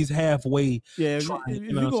it with these halfway. Yeah, if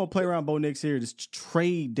you're gonna play around Bo Nix here, just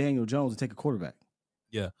trade Daniel Jones and take a quarterback.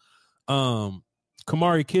 Yeah.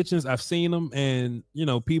 Kamari Kitchens, I've seen him, and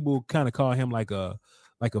people kind of call him like a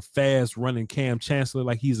fast running Cam Chancellor,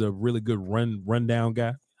 like he's a really good rundown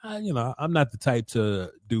guy. I'm not the type to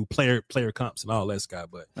do player comps and all that, Scott,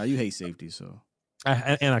 but now you hate safety, so.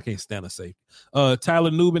 I can't stand a safety.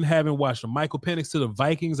 Tyler Nubin, haven't watched him. Michael Penix to the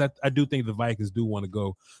Vikings. I do think the Vikings do want to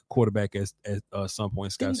go quarterback at some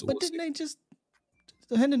point, Scott. Didn't they just?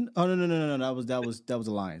 Oh no! That was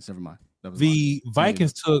the Lions. Never mind. The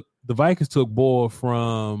Vikings took ball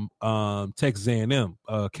from Texas A&M,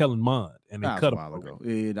 Kellen Mond, and they cut him a while ago.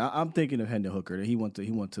 Yeah, I'm thinking of Hendon Hooker. He went to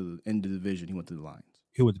the end of the division. He went to the Lions.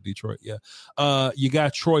 He went to Detroit, yeah. You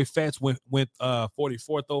got Troy Fats went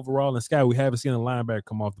 44th overall. And Sky, we haven't seen a linebacker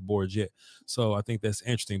come off the board yet, so I think that's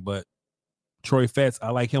interesting. But Troy Fats,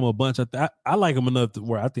 I like him a bunch. I like him enough to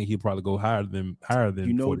where I think he'll probably go higher than.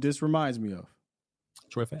 You know 40. What this reminds me of?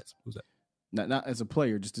 Troy Fats. Who's that? Not as a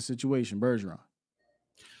player, just a situation. Bergeron.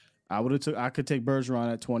 I could take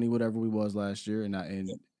Bergeron at 20, whatever we was last year,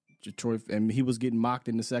 and Troy, and he was getting mocked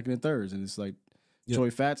in the second and thirds, and it's like. Yep.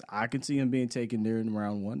 Troy Fats, I can see him being taken there in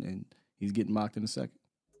round 1, and he's getting mocked in the second.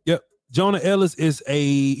 Yep. Jonah Ellis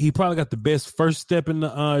he probably got the best first step in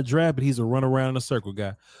the draft, but he's a run around in a circle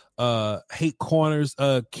guy. Hate corners.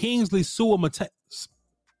 Kingsley Suamataia.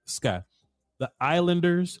 Sky. The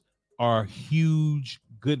Islanders are huge,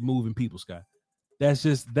 good moving people, Sky. That's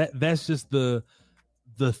just the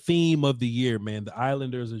theme of the year, man. The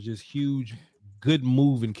Islanders are just huge, good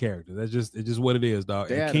moving character. It's just what it is, dog.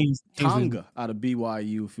 They had Tonga out of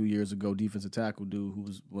BYU a few years ago, defensive tackle dude who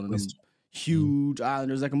was one of them huge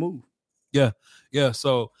Islanders that can move. Yeah.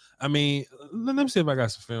 So I mean, let me see if I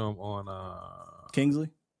got some film on Kingsley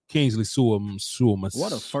Suama.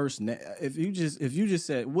 What a first name! If you just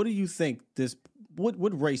said, what do you think this?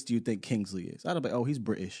 What race do you think Kingsley is? I'd be like, oh, he's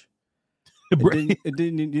British. And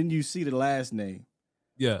then you see the last name.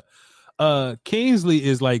 Yeah. Kingsley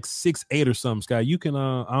is like 6'8" or something, Sky. You can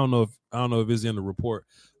I don't know if it's in the report,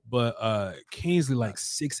 but Kingsley like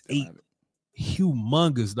 6'8",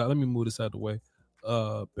 humongous, dog. Let me move this out of the way.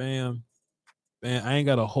 Bam. Man, I ain't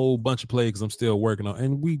got a whole bunch of plays because I'm still working on,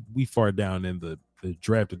 and we far down in the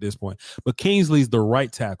draft at this point. But Kingsley's the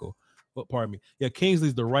right tackle. But pardon me. Yeah,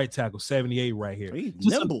 Kingsley's the right tackle, 78 right here. He's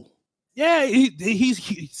nimble. Yeah, he's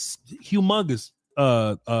humongous.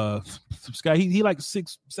 Scott, he like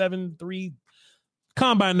 6'7",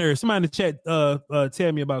 combine nerd. Somebody in the chat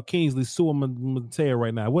tell me about Kingsley Suamataia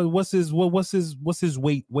right now. What's his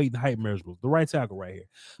weight and height measurables? The right tackle right here.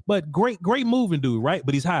 But great moving dude, right?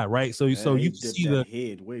 But he's high, right? So you can see the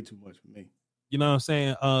head way too much for me. You know what I'm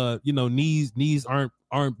saying? Knees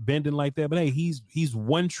aren't bending like that. But hey, he's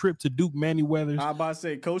one trip to Duke Manyweathers. I about to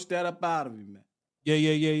say, coach that up out of him, man.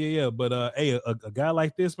 Yeah. But hey, a guy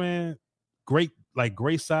like this, man, great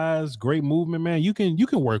size, great movement, man. You can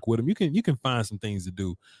work with him. You can find some things to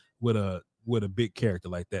do with a big character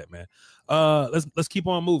like that, man. Let's keep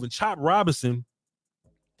on moving. Chop Robinson.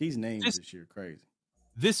 These names this year crazy.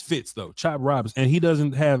 This fits though, Chop Robinson, and he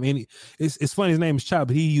doesn't have any. It's funny his name is Chop,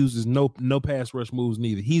 but he uses no pass rush moves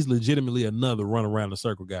neither. He's legitimately another run around the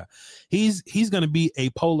circle guy. He's going to be a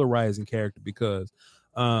polarizing character because.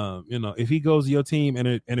 If he goes to your team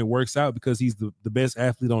and it works out because he's the best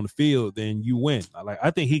athlete on the field, then you win.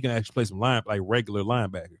 I think he can actually play some regular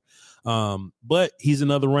linebacker. But he's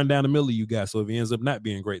another run down the middle of you guys. So if he ends up not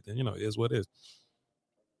being great, then it is what it is.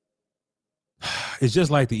 It's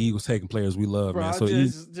just like the Eagles taking players we love, bro, man. So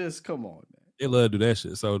just come on, man. They love to do that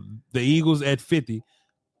shit. So the Eagles at 50.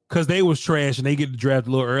 Because they was trash and they get the draft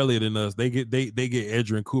a little earlier than us. They get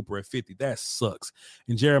Edgerrin Cooper at 50. That sucks.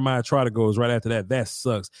 And Jeremiah Trotter goes right after that. That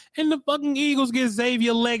sucks. And the fucking Eagles get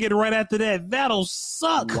Xavier Leggett right after that. That'll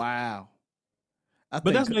suck. Wow.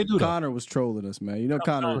 But that's what they do. Connor was trolling us, man. You know,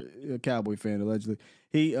 Connor, a Cowboy fan allegedly.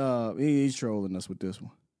 He's trolling us with this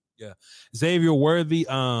one. Yeah. Xavier Worthy,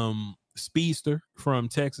 speedster from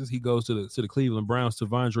Texas. He goes to the Cleveland Browns.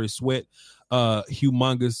 T'Vondre Sweat,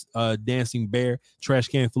 humongous dancing bear, trash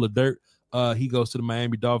can full of dirt. He goes to the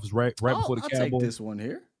Miami Dolphins right before the I'll Cowboys. take this one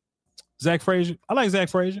here. Zach Frazier. I like Zach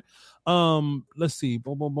Frazier. Let's see.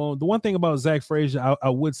 Boom, boom, boom. The one thing about Zach Frazier, I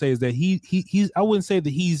would say is that he's I wouldn't say that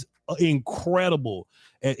he's incredible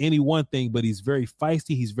at any one thing, but he's very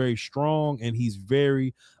feisty, he's very strong, and he's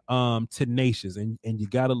very tenacious. And you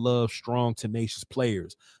gotta love strong, tenacious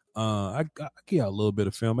players. I give you a little bit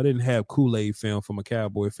of film. I didn't have Kool-Aid film from a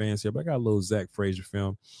Cowboy fans here, but I got a little Zach Frazier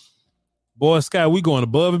film. Boy, Scott, we going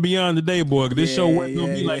above and beyond today, boy. This show wasn't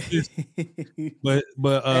gonna be like this. But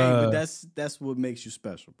that's what makes you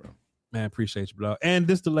special, bro. Man, appreciate you, bro. And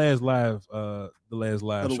this the last live show of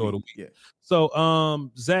the week. Yeah. So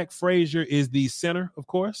Zach Frazier is the center, of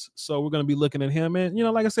course. So we're gonna be looking at him. And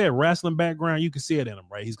like I said, wrestling background, you can see it in him,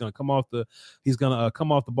 right? He's gonna come off the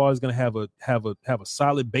ball, he's gonna have a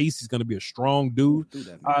solid base, he's gonna be a strong dude.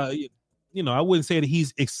 I wouldn't say that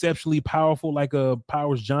he's exceptionally powerful like a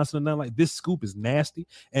Powers Johnson or nothing. Like, this scoop is nasty.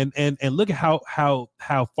 And look at how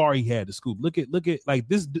far he had to scoop. Look at like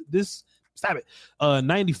this. Stop it.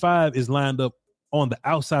 95 is lined up on the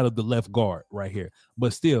outside of the left guard right here,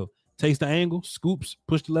 but still takes the angle, scoops,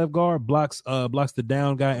 push the left guard, blocks the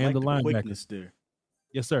down guy and the linebacker. There.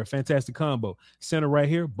 Yes, sir. Fantastic combo. Center right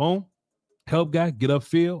here. Boom. Help guy. Get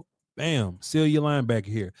upfield. Bam, seal your linebacker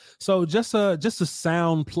here. So just a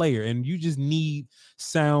sound player, and you just need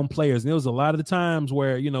sound players. And there was a lot of the times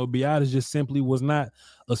where Biadasz just simply was not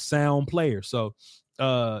a sound player. So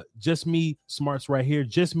just me, smarts right here.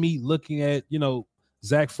 Just me looking at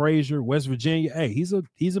Zach Frazier, West Virginia. Hey, he's a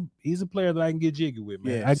player that I can get jiggy with,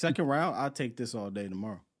 man. Yeah, second round, I'll take this all day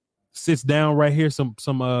tomorrow. Sits down right here, some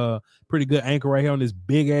pretty good anchor right here on this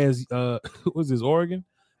big ass what's this, Oregon?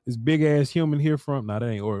 This big ass human here from, that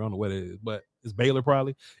ain't Oregon, I don't know what it is, but it's Baylor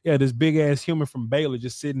probably. Yeah, this big ass human from Baylor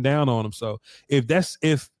just sitting down on him. So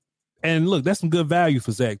and look, that's some good value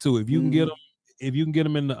for Zach too. If you can get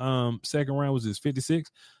him in the second round, was this 56?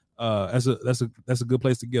 That's a good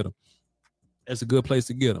place to get him. That's a good place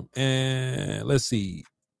to get him. And let's see.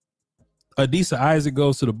 Adisa Isaac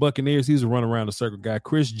goes to the Buccaneers. He's a run around the circle guy.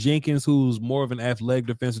 Chris Jenkins, who's more of an athletic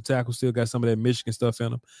defensive tackle, still got some of that Michigan stuff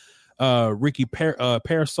in him. Ricky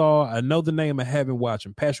Pearsall, I know the name, I haven't watched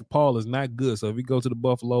him. Patrick Paul is not good, so if he goes to the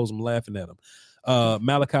Buffaloes, I'm laughing at him.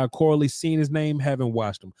 Malachi Corley, seen his name, haven't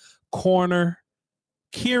watched him. Corner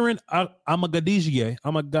Kieran Amagadijie,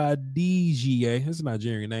 that's a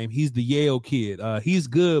Nigerian name. He's the Yale kid. He's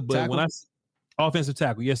good, but tackle? Offensive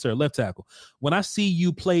tackle, yes sir, left tackle. When I see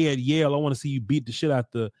you play at Yale, I want to see you beat the shit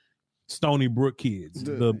out the Stony Brook kids. What's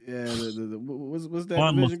that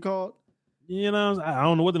division called? I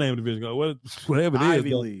don't know what the name of the division is. Whatever it is.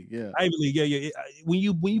 Ivy League, yeah. Ivy League, yeah. When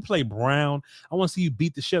you play Brown, I want to see you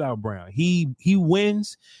beat the shit out of Brown. He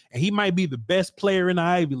wins, and he might be the best player in the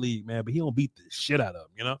Ivy League, man, but he don't beat the shit out of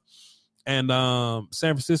him, And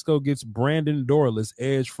San Francisco gets Brandon Dorless,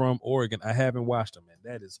 edge from Oregon. I haven't watched him, man.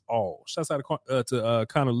 That is all. Shouts out to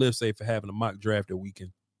Connor Livesay for having a mock draft that we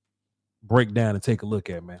can break down and take a look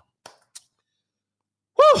at, man.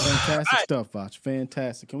 Fantastic stuff, Voch.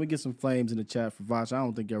 Fantastic. Can we get some flames in the chat for Voch? I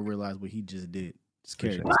don't think y'all realize what he just did. Just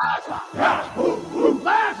carry this.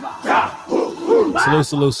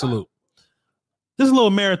 Salute. This is a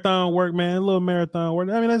little marathon work, man. A little marathon work.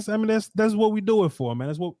 That's what we do it for, man.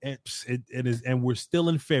 That's what it is, and we're still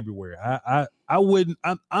in February.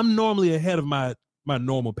 I'm normally ahead of my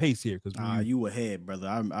normal pace here because you ahead, brother.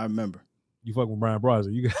 I remember. You fuck with Brian Bros.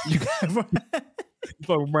 You got you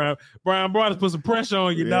fuck with Brian Bros. Put some pressure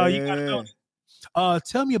on you, dog. You gotta know.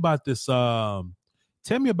 Tell me about this. Tell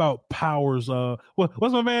me about Powers.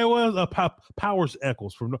 What's my man was? Powers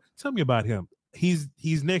Eccles from. Tell me about him. He's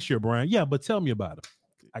next year, Brian. Yeah, but tell me about him.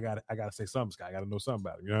 I gotta say something, Scott. I gotta know something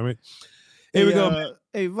about him. You know what I mean? Here we go, man.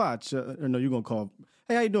 Hey, Voch. No, you're gonna call.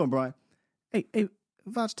 Hey, how you doing, Brian? Hey,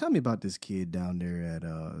 Voch, tell me about this kid down there at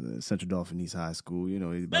Central Dauphin East High School.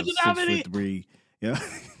 He's about 6'3". Yeah.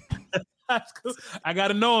 I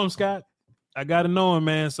gotta know him, Scott. I gotta know him,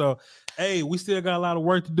 man. So, hey, we still got a lot of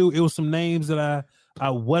work to do. It was some names that I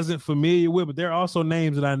wasn't familiar with, but there are also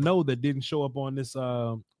names that I know that didn't show up on this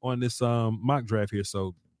mock draft here.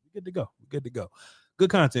 So, we're good to go. Good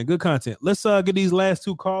content. Let's get these last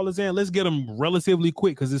two callers in. Let's get them relatively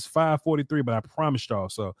quick because it's 5:43. But I promised y'all.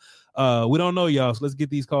 So, we don't know y'all. So let's get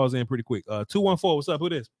these calls in pretty quick. 214. What's up? Who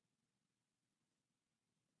this?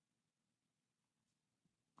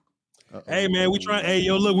 Hey man, we trying. Hey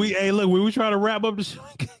yo, look, we trying to wrap up the show.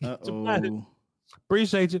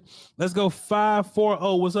 Appreciate you. Let's go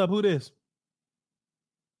 540. What's up? Who this?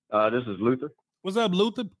 This is Luther. What's up,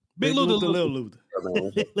 Luther? Big Luther, Luther. little Luther.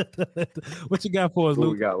 What you got for us, What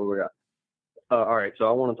Luke? we got? All right, so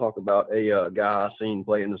I want to talk about a guy I seen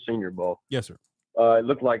play in the Senior Bowl. Yes, sir. It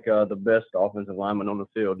looked like the best offensive lineman on the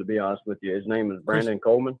field, to be honest with you. His name is Brandon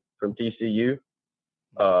Coleman from TCU.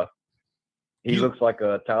 He looks like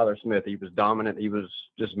Tyler Smith. He was dominant. He was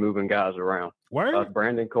just moving guys around. Word?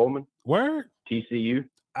 Brandon Coleman. Word? TCU.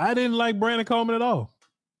 I didn't like Brandon Coleman at all.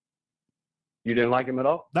 You didn't like him at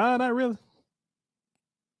all? Nah, not really.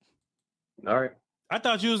 All right. I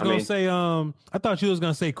thought you was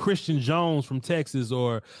gonna say Christian Jones from Texas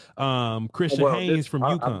or Christian Haynes from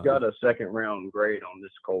UConn. I've got a second round grade on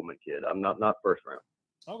this Coleman kid. I'm not first round.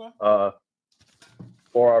 Okay.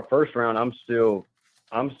 For our first round, I'm still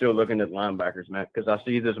looking at linebackers, man, because I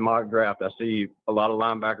see this mock draft. I see a lot of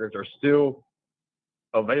linebackers are still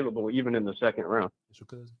available even in the second round.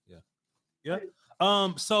 Yeah.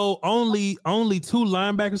 So only 2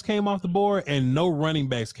 linebackers came off the board and no running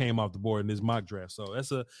backs came off the board in this mock draft. So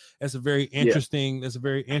that's a very interesting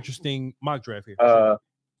mock draft here.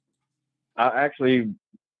 I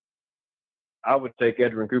would take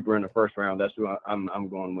Edwin Cooper in the first round. That's who I'm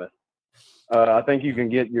going with. I think you can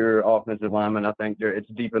get your offensive lineman. I think it's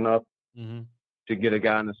deep enough to get a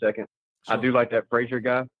guy in the second. Sure. I do like that Frazier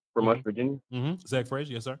guy from West Virginia. Zach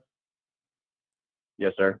Frazier, yes, sir.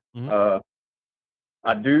 Yes, sir.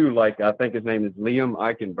 I think his name is Liam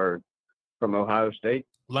Eichenberg from Ohio State.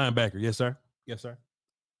 Linebacker, yes, sir. Yes, sir.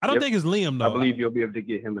 I don't think it's Liam, though. I believe you'll be able to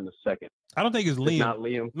get him in the second. I don't think it's Liam. It's not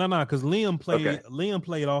Liam. No, because Liam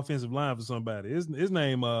played offensive line for somebody. His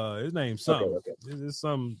name something. Okay. It's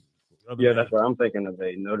some other Yeah, name. that's right. I'm thinking of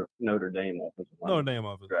a Notre Dame offensive line. Notre Dame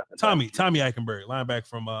offensive. Tommy Eichenberg, linebacker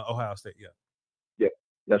from Ohio State. Yeah. Yeah,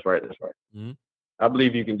 that's right. Mm-hmm. I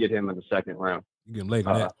believe you can get him in the second round. You get him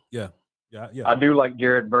later than that. Yeah. I do like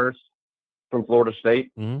Jared Verse from Florida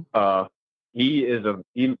State. He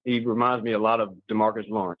reminds me a lot of DeMarcus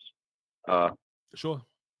Lawrence. Sure.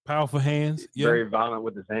 Powerful hands. Yeah. Very violent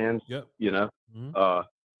with his hands. Yep. You know.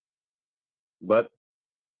 But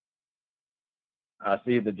I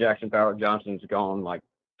see that Jackson Power Johnson's gone like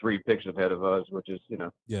 3 picks ahead of us, which is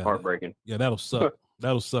heartbreaking. Yeah, that'll suck.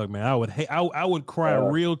 That'll suck, man. I would cry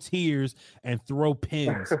real tears and throw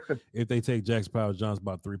pins if they take Jackson Powell Johnson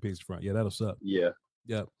about 3 picks front. Yeah, that'll suck. Yeah.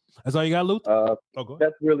 That's all you got, Luke? Go ahead.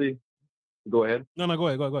 That's really. Go ahead. No, go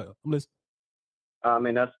ahead. I'm listening. I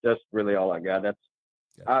mean, that's really all I got.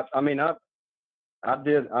 I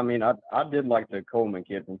did like the Coleman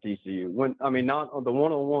kid from TCU. Not on the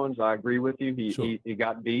one-on-ones, I agree with you. He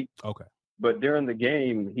got beat. Okay. But during the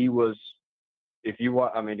game, he was.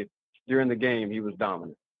 During the game, he was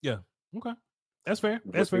dominant. Yeah. Okay. That's fair.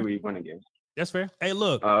 He won against. That's fair. Hey,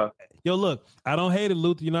 look. Look. I don't hate it,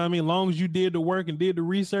 Luther. You know what I mean? As long as you did the work and did the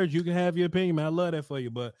research, you can have your opinion, man. I love that for you.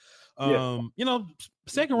 But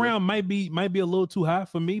second round might be a little too high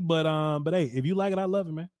for me. But hey, if you like it, I love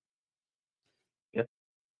it, man. Yeah.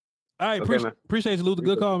 All right. Okay, appreciate you, Luther.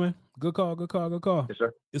 Good call, man. Good call. Yes,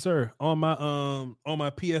 sir. Yes, sir. On my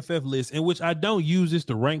PFF list, in which I don't use this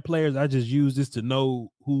to rank players. I just use this to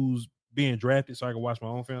know who's being drafted so I can watch my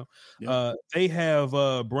own film. Yeah. They have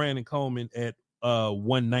Brandon Coleman at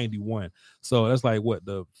 191. So that's like what,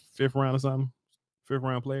 the 5th round or something? 5th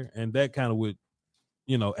round player. And that kind of would,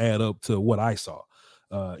 add up to what I saw.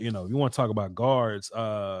 If you want to talk about guards,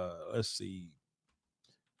 let's see.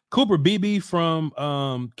 Cooper Beebe from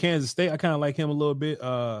Kansas State. I kind of like him a little bit.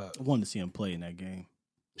 I wanted to see him play in that game.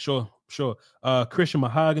 Sure. Christian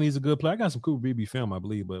Mahogany's a good player. I got some Cooper Beebe film, I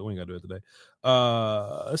believe, but we ain't got to do it today.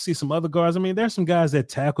 Let's see some other guards. I mean, there's some guys that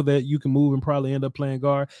tackle that you can move and probably end up playing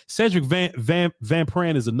guard. Cedric Van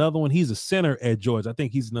Pran is another one. He's a center at Georgia. I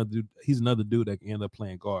think he's another dude that can end up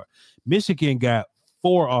playing guard. Michigan got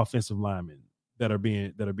 4 offensive linemen that are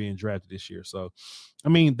being drafted this year. So, I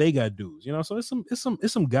mean, they got dudes, So it's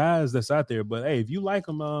some guys that's out there. But hey, if you like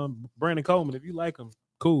them, Brandon Coleman, if you like him,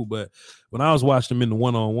 cool. But when I was watching him in the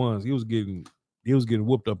one-on-ones, he was getting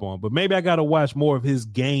whooped up on. But maybe I got to watch more of his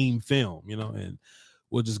game film, and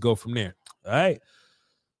we'll just go from there. All right.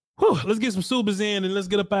 Whew, let's get some supers in and let's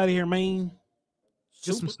get up out of here, man.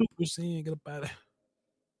 Get some supers in, get up out of here.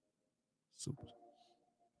 Supers.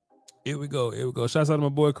 Here we go. Shouts out to my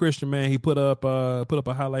boy Christian, man. He put up a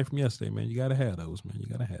highlight from yesterday, man. You gotta have those, man.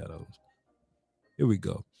 Here we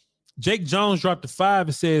go. Jake Jones dropped a 5.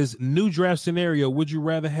 It says, new draft scenario. Would you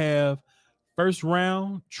rather have first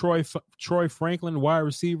round Troy Franklin, wide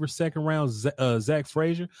receiver, second round Zach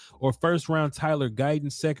Frazier, or first round Tyler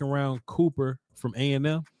Guyton, second round Cooper from A&M?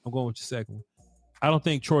 I'm going with your second one. I don't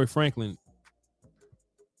think Troy Franklin.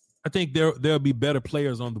 I think there'll be better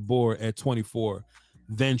players on the board at 24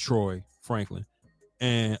 than Troy Franklin.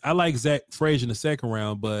 And I like Zach Frazier in the second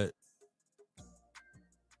round, but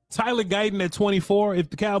Tyler Guyton at 24. If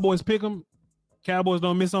the Cowboys pick him, Cowboys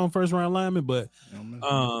don't miss on first round lineman. But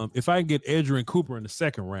if I can get Edgerrin Cooper in the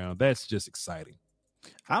second round, that's just exciting.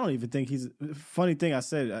 I don't even think he's funny thing. I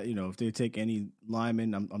said, if they take any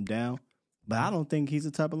lineman, I'm down. But I don't think he's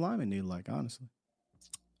the type of lineman they like, honestly.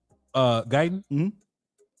 Guyton? Mm-hmm.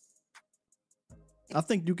 I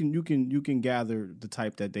think you can gather the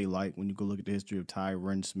type that they like when you go look at the history of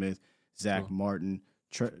Tyron Smith, Zach Martin,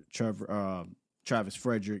 Travis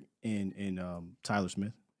Frederick, and Tyler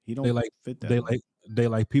Smith. He don't fit that. They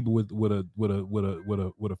like people with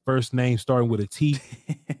a first name starting with a T.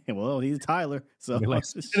 Well, he's Tyler, so they like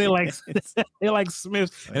Smiths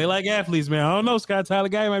and they like athletes, man. I don't know, Scott. Tyler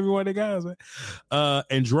Guy might be one of the guys, man.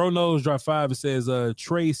 And Dro Knows dropped 5. It says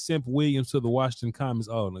Trey Simp Williams to the Washington Comets.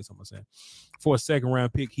 Oh, no, that's what I'm saying. For a second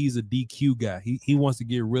round pick, he's a DQ guy. He wants to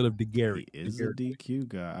get rid of DeGarrett. He is a DQ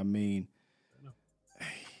guy. I mean,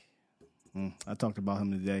 I talked about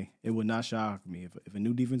him today. It would not shock me if a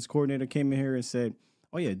new defense coordinator came in here and said,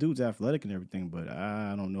 "Oh yeah, dude's athletic and everything, but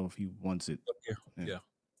I don't know if he wants it." Yeah.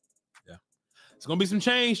 It's gonna be some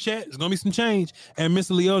change, chat. It's gonna be some change. And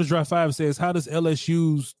Mr. Leota's drop 5 says, "How does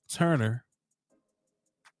LSU's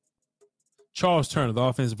Charles Turner, the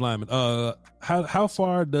offensive lineman, how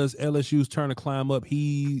far does LSU's Turner climb up?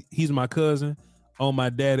 He's my cousin on my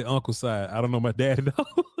daddy uncle's side. I don't know my daddy though."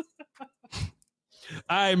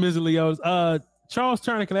 All right, Mr. Leo's. Charles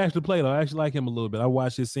Turner can actually play though. I actually like him a little bit. I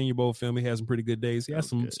watched his Senior Bowl film. He had some pretty good days. He had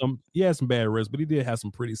some bad rests, but he did have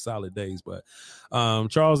some pretty solid days. But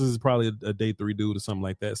Charles is probably a day 3 dude or something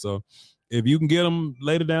like that. So if you can get him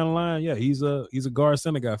later down the line, yeah, he's a guard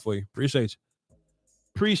center guy for you. Appreciate you.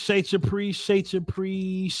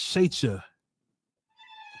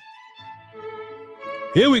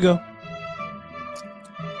 Here we go.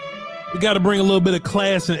 We got to bring a little bit of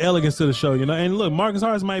class and elegance to the show, you know. And look, Marcus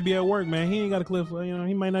Harris might be at work, man. He ain't got a clip,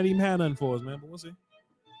 he might not even have nothing for us, man. But we'll see.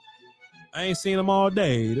 I ain't seen him all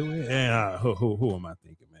day. And who am I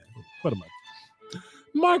thinking, man? What am I?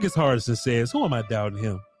 Marcus Hardison says, who am I doubting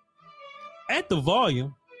him? At the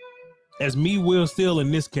volume, as me, Will Steele,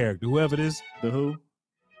 and this character, whoever it is. The who?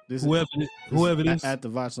 Whoever it is. At the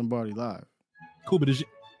Voch Lombardi Live. Cooper DeJean.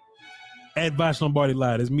 At Voch Lombardi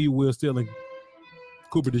Live. It's me, Will Steele, and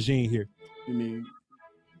Cooper DeJean here. You mean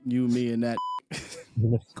you, me, and that?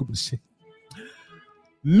 Cooper DeJean.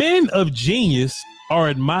 Men of genius are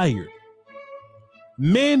admired.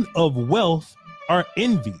 Men of wealth are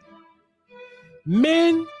envied.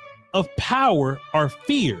 Men of power are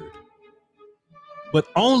feared. But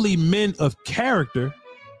only men of character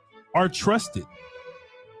are trusted.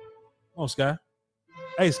 Come on, Sky.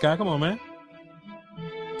 Hey, Sky, come on, man.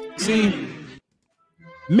 See,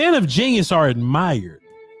 men of genius are admired,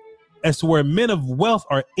 as to where men of wealth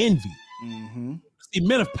are envied. Mm-hmm. See,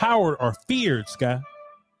 men of power are feared, Sky,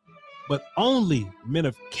 but only men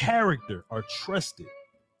of character are trusted.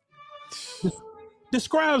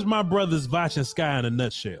 Describes my brothers Voch and Sky in a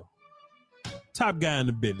nutshell. Top guy in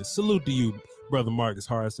the business. Salute to you, brother Marcus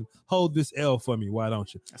Harrison. Hold this L for me, why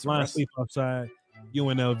don't you? Lion sleep outside.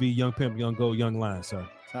 UNLV, young pimp, young gold, young lion, sir.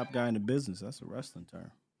 Top guy in the business. That's a wrestling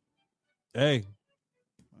term. Hey,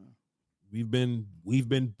 we've been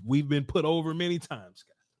put over many times,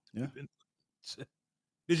 guys. Yeah.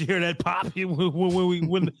 Did you hear that pop when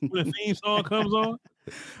the theme song comes on?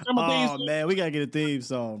 Oh man, we gotta get a theme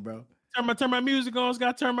song, bro. Turn my music on,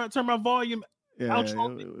 Scott. Turn my volume. Yeah,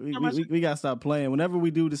 we gotta stop playing. Whenever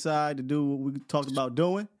we do decide to do what we talked about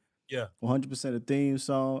doing, 100% a theme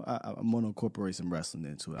song. I'm gonna incorporate some wrestling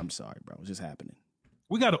into it. I'm sorry, bro. It's just happening.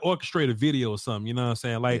 We got to orchestrate a video or something. You know what I'm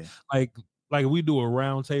saying? Like if we do a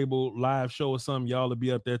roundtable live show or something, y'all will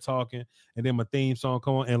be up there talking, and then my theme song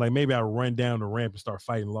come on, and like maybe I run down the ramp and start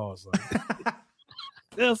fighting laws.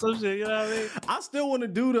 That's some shit. You know what I mean? I still want to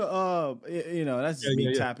do the that's just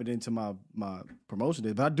me tapping into my promotion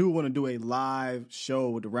day, but I do want to do a live show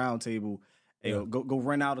with the roundtable. Hey, go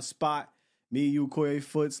rent out a spot. Me, you, Koye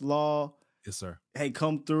Foots, Law. Yes, sir. Hey,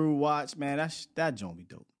 come through, watch, man. That joint be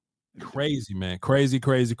dope. Crazy, man. Crazy,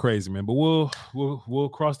 man. But we'll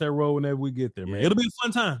cross that road whenever we get there, man. It'll be a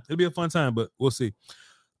fun time. But we'll see.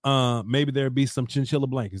 Maybe there'll be some chinchilla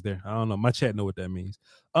blankets there. I don't know. My chat know what that means.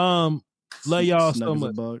 Love y'all so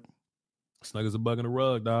much. Snug as a bug in the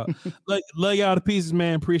rug, dog. Love y'all to pieces,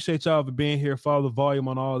 man. Appreciate y'all for being here. Follow the volume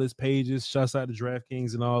on all his pages. Shouts out to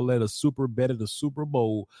DraftKings and all that. A super bet at the Super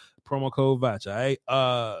Bowl. Promo code Voch. All right.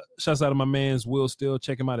 Shouts out to my man's Will Steele.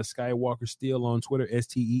 Check him out at Skywalker Steele on Twitter,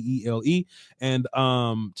 STEELE. And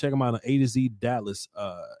check him out on A to Z Dallas,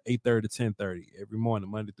 8:30 to 10:30 every morning,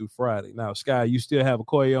 Monday through Friday. Now, Sky, you still have a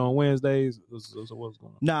Koye on Wednesdays? So what's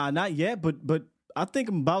going on? Nah, not yet, but I think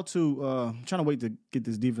I'm about to. I'm trying to wait to get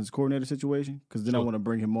this defense coordinator situation because then I want to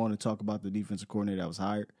bring him on and talk about the defensive coordinator that was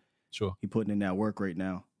hired. Sure, he putting in that work right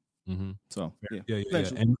now. Mm-hmm. So yeah.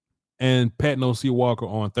 And Pat no C Walker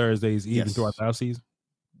on Thursdays, even throughout the offseason.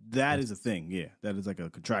 That is a thing. Yeah, that is like a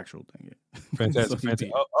contractual thing. Yeah,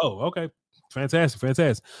 fantastic. Okay, fantastic.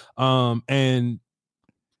 And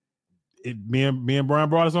me and Brian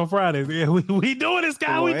brought us on Friday. Yeah, we doing this,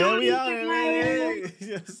 guy. We doing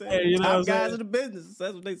this. Top guys in the business.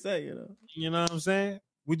 That's what they say. You know what I'm saying?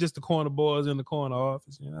 We just the corner boys in the corner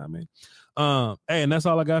office. You know what I mean? Hey, and that's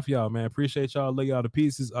all I got for y'all, man. Appreciate y'all. Lay y'all to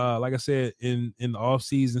pieces. Like I said, in the off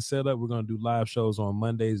season setup, we're gonna do live shows on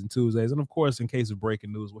Mondays and Tuesdays, and of course, in case of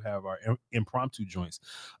breaking news, we'll have our impromptu joints.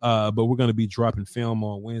 But we're gonna be dropping film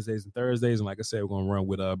on Wednesdays and Thursdays, and like I said, we're gonna run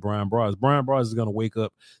with Brian Bras. Brian Bras is gonna wake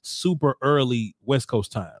up super early West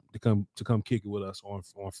Coast time to come kick it with us on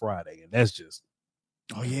Friday, and that's just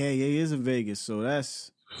he is in Vegas, so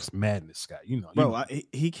that's. It's madness, Scott. Bro,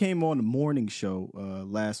 he came on the morning show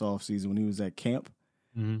last off season when he was at camp,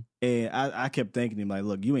 and I kept thanking him like,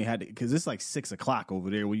 "Look, you ain't had to," because it's like 6:00 over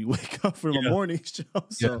there when you wake up from a morning show.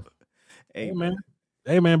 So, hey man,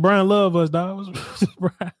 Brian love us, dog.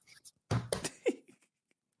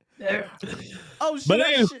 The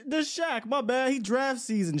Shaq, my bad. He draft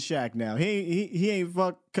season Shaq now. He ain't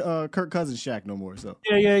fuck Kirk Cousins Shaq no more. So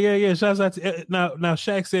yeah. Shouts out to now.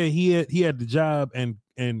 Shaq said he had the job and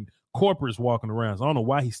corporates walking around. So I don't know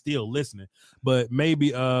why he's still listening, but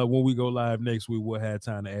maybe when we go live next week, we'll have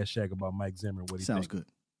time to ask Shaq about Mike Zimmer. What he sounds good.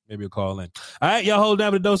 Maybe a call in. All right, y'all hold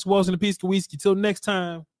down with a dose of Walls and a piece of whiskey. Till next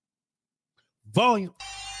time. Volume.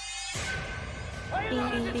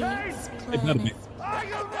 It better be.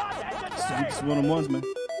 It's one of ones, man.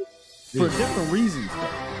 For different reasons,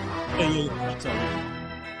 though.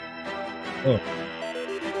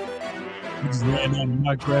 We just ran down the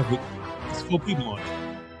mock traffic. There's 4 people on it.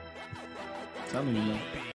 Telling you, man.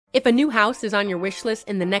 If a new house is on your wish list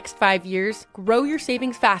in the next 5 years, grow your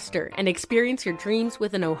savings faster and experience your dreams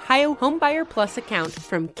with an Ohio Homebuyer Plus account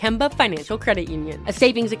from Kemba Financial Credit Union. A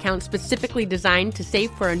savings account specifically designed to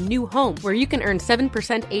save for a new home where you can earn 7%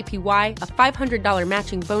 APY, a $500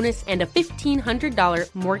 matching bonus, and a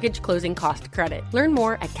 $1,500 mortgage closing cost credit. Learn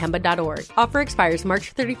more at Kemba.org. Offer expires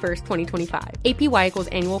March 31st, 2025. APY equals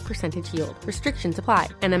annual percentage yield. Restrictions apply.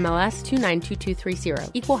 NMLS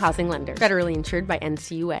 292230. Equal housing lender. Federally insured by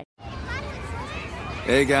NCUA.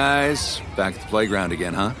 Hey guys, back at the playground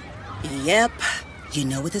again, huh? Yep. You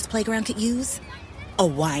know what this playground could use? A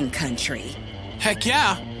wine country. Heck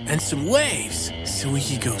yeah, and some waves so we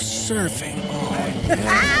could go surfing. Oh,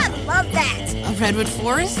 yeah. Love that. A redwood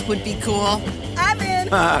forest would be cool. I'm in.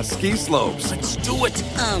 Ski slopes. Let's do it.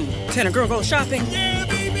 Can a girl go shopping? Yeah,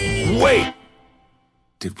 baby. Wait.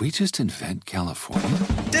 Did we just invent California?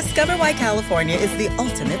 Discover why California is the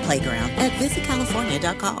ultimate playground at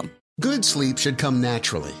visitcalifornia.com. Good sleep should come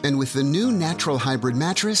naturally, and with the new Natural Hybrid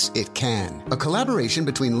mattress, it can. A collaboration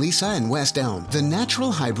between Lisa and West Elm, the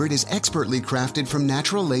Natural Hybrid is expertly crafted from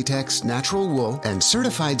natural latex, natural wool, and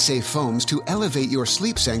certified safe foams to elevate your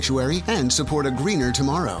sleep sanctuary and support a greener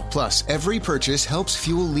tomorrow. Plus, every purchase helps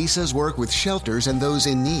fuel Lisa's work with shelters and those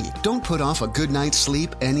in need. Don't put off a good night's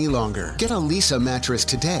sleep any longer. Get a Lisa mattress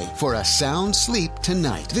today for a sound sleep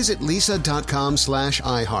tonight. Visit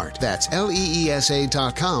lisa.com/iHeart. That's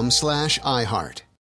LEESA.com/iHeart.